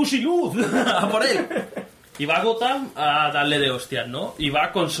mataste a mi Gusiluz! ¡A por él! Y va a Gotham a darle de hostias, ¿no? Y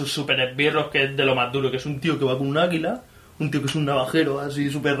va con sus super esbirros, que es de lo más duro, que es un tío que va con un águila, un tío que es un navajero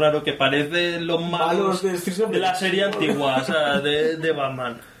así súper raro, que parece los malos de la serie antigua, o sea, de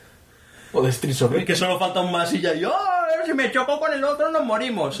Batman. O de Streets of Rage. Que solo falta un masilla y si me choco con el otro nos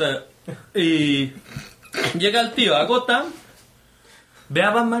morimos. Y llega el tío a Gotham, ve a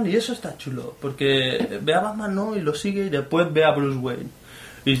Batman y eso está chulo, porque ve a Batman, ¿no? Y lo sigue y después ve a Bruce Wayne.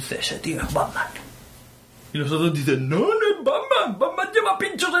 Y dice, ese tío es Batman. Y los otros dicen, no es Batman, Batman lleva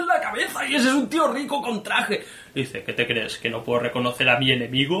pinchos en la cabeza y ese es un tío rico con traje. Y dice, ¿qué te crees? ¿Que no puedo reconocer a mi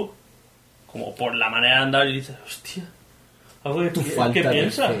enemigo? Como por la manera de andar. Y dices, hostia, algo que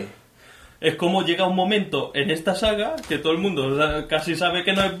piensas. Es como llega un momento en esta saga que todo el mundo casi sabe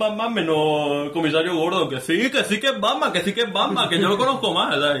que no es Batman, menos el comisario Gordon, que sí que es Batman, que yo lo conozco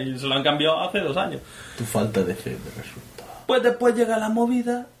más, ¿sabes? Y se lo han cambiado hace 2 años. Tu falta de fe me resulta. Pues después llega la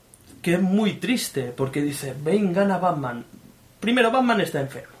movida, que es muy triste, porque dice, Bane gana a Batman. Primero, Batman está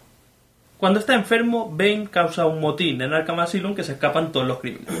enfermo. Cuando está enfermo, Bane causa un motín en Arkham Asylum que se escapan todos los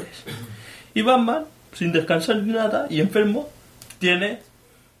criminales. Y Batman, sin descansar ni nada, y enfermo, tiene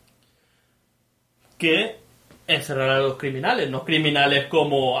que encerrar a los criminales. No criminales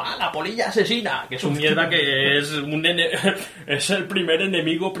como la polilla asesina, que es un mierda, que es es el primer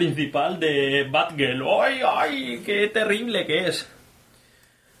enemigo principal de Batgirl. ¡Ay, qué terrible que es!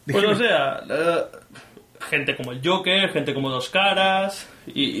 Pues o sea, gente como el Joker, gente como Dos Caras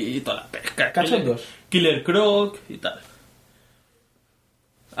y toda la pesca. Cachondos. Killer Croc y tal.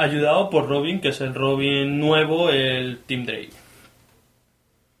 Ayudado por Robin, que es el Robin nuevo, el Tim Drake.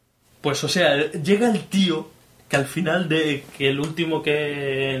 Pues o sea, llega el tío que al final de que el último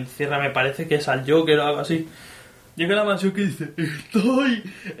que encierra me parece que es al Joker o algo así. Llega a la mansión que dice, estoy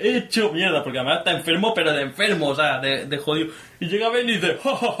hecho mierda, porque además está enfermo, pero de enfermo, o sea, de jodido. Y llega Ben y dice,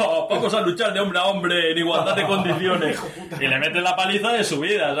 ¡ja, ja, ja! Vamos a luchar de hombre a hombre en igualdad de condiciones. Y le mete la paliza de su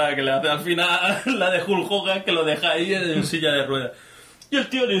vida, o sea, que le hace al final la de Hulk Hogan, que lo deja ahí en silla de ruedas. Y el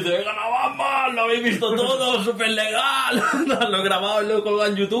tío le dice, ¡gana Batman! ¡Lo habéis visto todo! ¡Súper legal! Lo he grabado y lo he colgado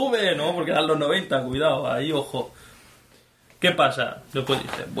en YouTube, ¿no? Porque eran los 90, cuidado, ahí, ojo. ¿Qué pasa? Después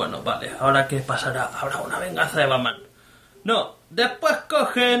dice, bueno, vale, ¿ahora qué pasará? ¿Habrá una venganza de Batman? No, después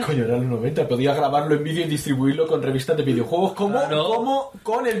cogen... Coño, eran los 90, podía grabarlo en vídeo y distribuirlo con revistas de videojuegos como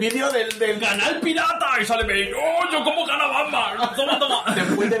con el vídeo del canal pirata y sale bien, ¡oh, yo como gana Batman! ¡Toma!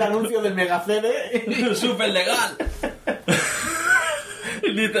 Después del anuncio del Mega CD. ¡Súper legal!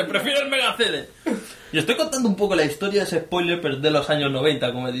 Y dice, prefiero el Mega CD. Y estoy contando un poco la historia, ese spoiler, pero de los años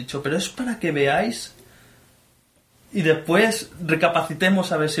 90, como he dicho. Pero es para que veáis y después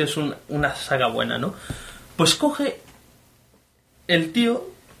recapacitemos a ver si es una saga buena, ¿no? Pues coge el tío,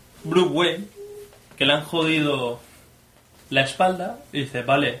 Bruce Wayne, que le han jodido la espalda, y dice,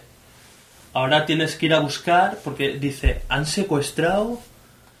 vale, ahora tienes que ir a buscar, porque dice, han secuestrado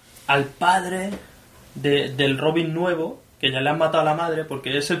al padre del Robin nuevo, que ya le han matado a la madre,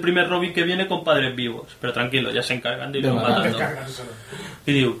 porque es el primer Robin que viene con padres vivos. Pero tranquilo, ya se encargan de irlo matando.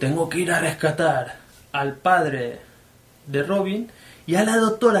 Y digo, tengo que ir a rescatar al padre de Robin y a la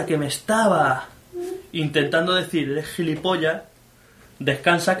doctora que me estaba intentando decir, eres gilipollas,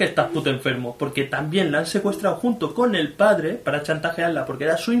 descansa que estás puto enfermo. Porque también la han secuestrado junto con el padre para chantajearla, porque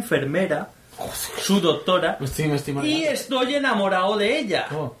era su enfermera, su doctora, y estoy enamorado de ella.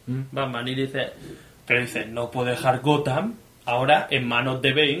 Batman, y dice... Pero dice, no puedo dejar Gotham ahora en manos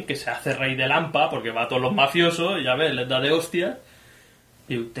de Bane, que se hace rey de Lampa, porque va a todos los mafiosos, y ya ves, les da de hostias.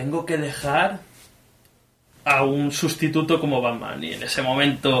 Y tengo que dejar a un sustituto como Batman. Y en ese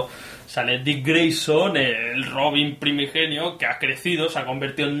momento sale Dick Grayson, el Robin primigenio, que ha crecido, se ha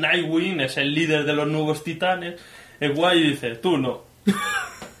convertido en Nightwing, es el líder de los nuevos titanes. Es guay, y dice, tú no.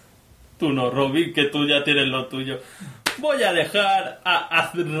 Tú no, Robin, que tú ya tienes lo tuyo. Voy a dejar a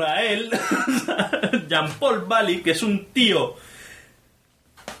Azrael, Jean-Paul Valley, que es un tío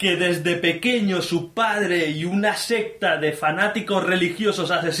que desde pequeño su padre y una secta de fanáticos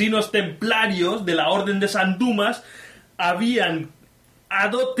religiosos, asesinos templarios de la Orden de San Dumas, habían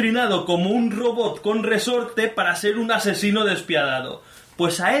adoctrinado como un robot con resorte para ser un asesino despiadado.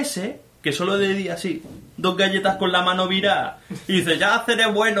 Pues a ese, que solo le di así, 2 galletas con la mano virada, y dice, ya seré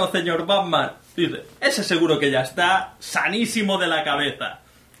bueno, señor Batman. Dice, ese seguro que ya está sanísimo de la cabeza.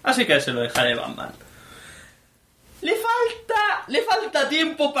 Así que ese lo dejaré Batman. Le falta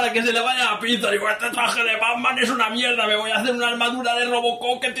tiempo para que se le vaya la pinza. Digo, este traje de Batman es una mierda. Me voy a hacer una armadura de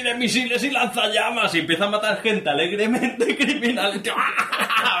Robocop que tiene misiles y lanzallamas. Y empieza a matar gente alegremente criminal.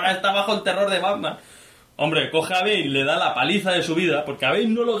 Ahora está bajo el terror de Batman. Hombre, coge a Bane, le da la paliza de su vida. Porque a Bane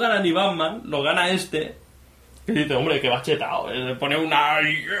no lo gana ni Batman, lo gana este. Y dice, hombre, que va chetado. Le pone una...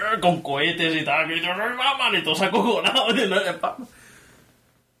 con cohetes y tal. Y dice, soy Batman. Y todo se ha acojonado.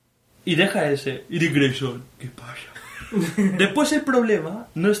 Y deja ese. Y Dick Grayson, ¿qué pasa? Después el problema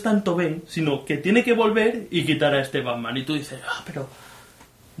no es tanto Bane, sino que tiene que volver y quitar a este Batman. Y tú dices, pero...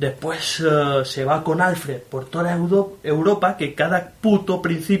 Después se va con Alfred por toda Europa, que cada puto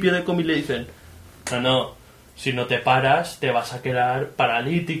principio de cómic le dicen, no, si no te paras te vas a quedar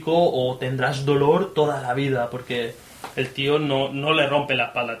paralítico o tendrás dolor toda la vida, porque el tío no le rompe la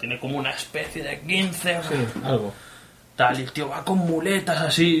espalda, tiene como una especie de 15, sí, algo tal, y el tío va con muletas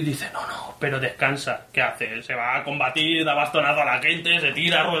así y dice, no, pero descansa. ¿Qué hace? Se va a combatir, da bastonazo a la gente, se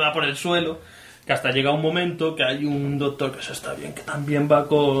tira, rueda por el suelo, que hasta llega un momento que hay un doctor que se está bien, que también va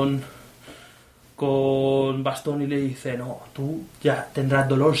con bastón, y le dice, no, tú ya tendrás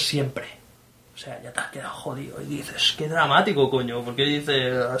dolor siempre. O sea, ya te has quedado jodido. Y dices, qué dramático, coño. Porque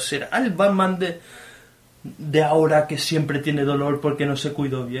dice, ¿será el Batman de ahora que siempre tiene dolor porque no se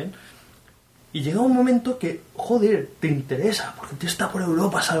cuidó bien? Y llega un momento que, joder, te interesa. Porque te está por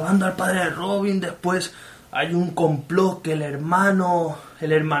Europa salvando al padre de Robin. Después hay un complot que el hermanastro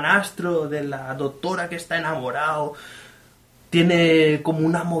de la doctora que está enamorado tiene como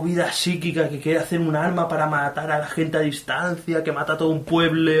una movida psíquica que quiere hacer un arma para matar a la gente a distancia, que mata a todo un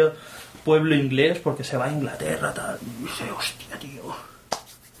pueblo inglés porque se va a Inglaterra, tal. Y dice, hostia, tío,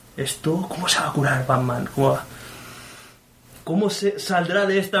 ¿esto cómo se va a curar Batman? ¿Cómo se saldrá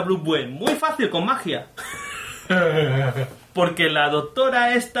de esta Bruce Wayne? Muy fácil, con magia. Porque la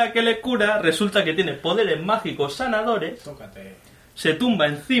doctora esta que le cura resulta que tiene poderes mágicos sanadores. Tócate. Se tumba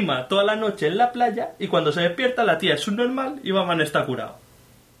encima toda la noche en la playa y cuando se despierta la tía es subnormal y Batman está curado.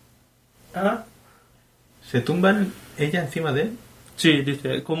 ¿Ah? ¿Se tumban ella encima de él? Sí,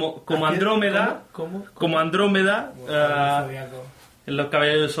 dice, como Andrómeda, como Andrómeda, en los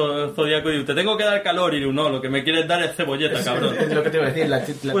caballeros zodiacos, digo, te tengo que dar calor, y digo, no, lo que me quieres dar es cebolleta, cabrón. Es lo que te iba a decir, la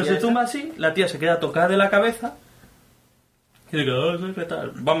pues se tumba así, la tía se queda tocada de la cabeza, y digo, soy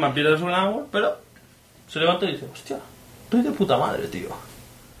fetal. Batman pierde su agua, pero se levanta y dice, hostia, estoy de puta madre, tío.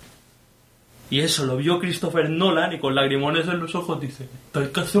 Y eso lo vio Christopher Nolan y con lagrimones en los ojos dice, hay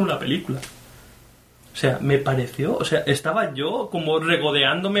que hacer una película. O sea, me pareció... O sea, estaba yo como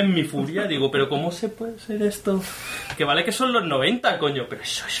regodeándome en mi furia. Digo, pero ¿cómo se puede ser esto? Que vale que son los 90, coño, pero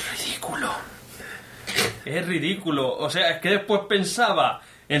eso es ridículo. Es ridículo. O sea, es que después pensaba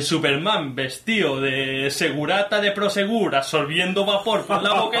en Superman vestido de segurata de Prosegur absorbiendo vapor por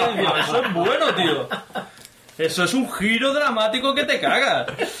la boca y digo, eso es bueno, tío. Eso es un giro dramático que te cagas.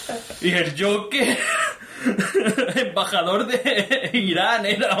 Y el Joker, embajador de Irán,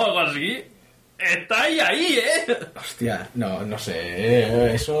 era o algo así. Está ahí, Hostia, no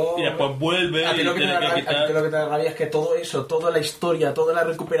sé, eso... Y después vuelve a ti y lo que tiene que quitar... te da rabia es que todo eso, toda la historia, toda la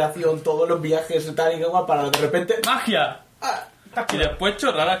recuperación, todos los viajes, tal y igual, para de repente... ¡Magia! Y después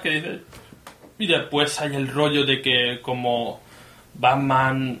chorradas que dices... Y después hay el rollo de que como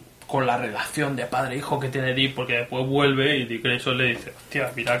Batman con la relación de padre-hijo que tiene Dick, porque después vuelve y Dick Grayson le dice,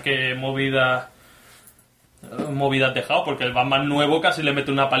 hostia, mira qué movida has dejado, porque el Batman nuevo casi le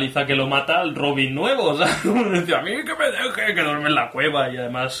mete una paliza que lo mata al Robin nuevo, o sea, dice, a mí que me deje, que duerme en la cueva, y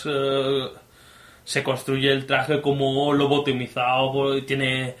además se construye el traje como lobotomizado,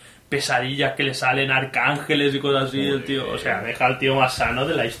 tiene pesadillas que le salen arcángeles y cosas así, el tío, o sea, deja al tío más sano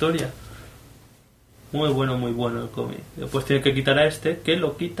de la historia. Muy bueno el cómic. Después tiene que quitar a este, que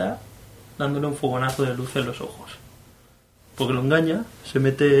lo quita dándole un fogonazo de luz en los ojos. Porque lo engaña, se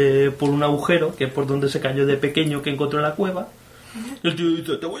mete por un agujero, que es por donde se cayó de pequeño, que encontró en la cueva. El tío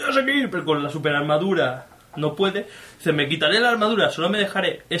dice, te voy a seguir, pero con la superarmadura no puede. Dice, me quitaré la armadura, solo me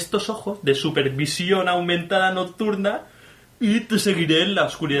dejaré estos ojos de supervisión aumentada nocturna y te seguiré en la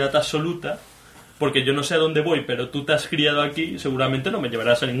oscuridad absoluta. Porque yo no sé a dónde voy, pero tú te has criado aquí, seguramente no me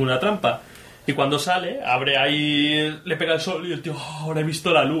llevarás a ninguna trampa. Y cuando sale, abre ahí, le pega el sol y el tío, ahora he visto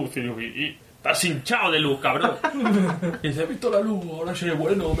la luz. Y digo, estás hinchado de luz, cabrón. Y dice, he visto la luz, ahora soy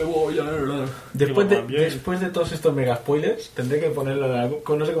bueno, me voy. Después de todos estos mega spoilers, tendré que ponerlo en algo,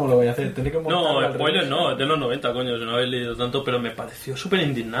 no sé cómo lo voy a hacer, tendré que montarlo. No, spoilers no, es de los 90, coño, si no habéis leído tanto, pero me pareció súper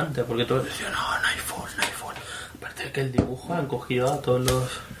indignante, porque todos decían, no hay fall. Aparte que el dibujo han cogido a todos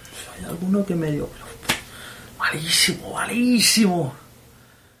los... Hay alguno que medio... Malísimo.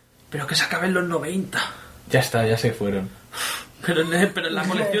 Pero que se acabe en los 90. Ya está, ya se fueron. Pero en la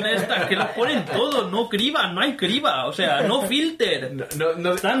colección esta, que las ponen todos, no criban, no hay criba, o sea, no filter.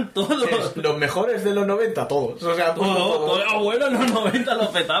 No, están todos. Los mejores de los 90, todos. O sea, todo. Bueno, en los 90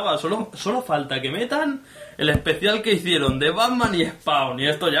 lo petaba. Solo falta que metan el especial que hicieron de Batman y Spawn. Y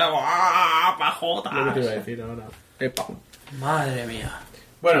esto ya, pajotas. Lo que te iba a decir ahora. Spawn. Madre mía.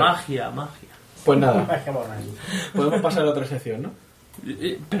 Bueno. Magia. Pues nada. Podemos pasar a otra sección, ¿no?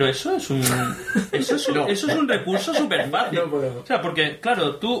 Pero eso es un recurso súper fácil. No podemos. O sea, porque,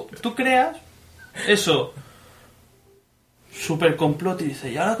 claro, tú creas eso súper complot y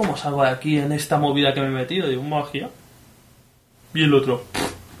dices, ¿y ahora cómo salgo de aquí en esta movida que me he metido? Digo, magia. Y el otro,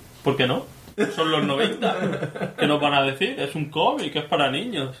 ¿por qué no? Son los 90. ¿Qué nos van a decir? Es un cómic, es para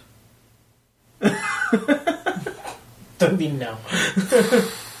niños. Estoy indignado.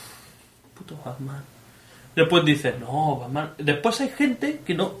 Puto Batman. Después dices, no, Batman. Después hay gente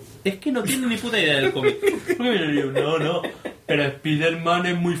que no tiene ni puta idea del cómic. No. Pero Spider-Man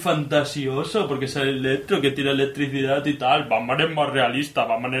es muy fantasioso porque sale Electro que tira electricidad y tal. Batman es más realista.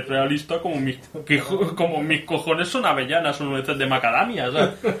 Batman es realista como mis cojones son avellanas, son nueces de macadamia,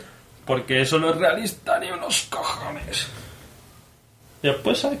 ¿sabes? Porque eso no es realista ni unos cojones.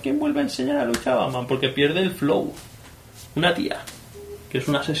 Después, ¿sabes quién vuelve a enseñar a luchar a Batman? Porque pierde el flow. Una tía, que es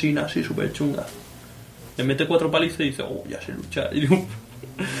una asesina así súper chunga. Le mete 4 palizas y dice, ya sé luchar. Y digo,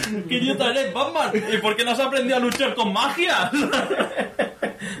 ¿qué idiota eres, Batman? ¿Y por qué no has aprendido a luchar con magia?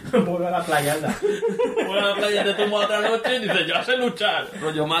 Vuelve a la playa, anda. Vuelve a la playa, te tomo otra noche y dices, ya sé luchar.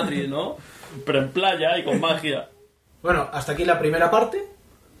 Rollo Matrix, ¿no? Pero en playa y con magia. Bueno, hasta aquí la primera parte.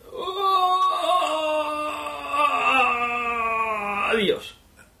 Adiós.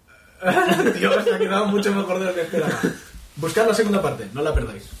 Dios, ha quedado mucho mejor de lo que esperaba. Buscad la segunda parte, no la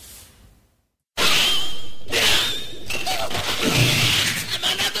perdáis.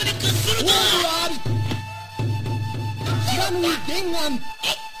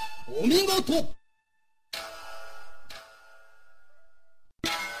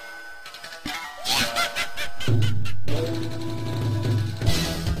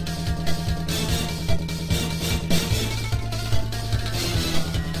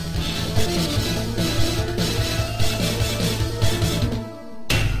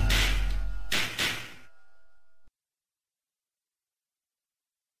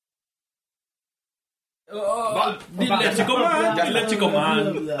 Dile Chico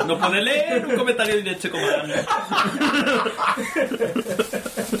Man. No puede leer un comentario de Chico Man.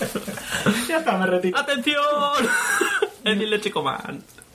 Ya está, me retiro. ¡Atención! Dile Chico Man.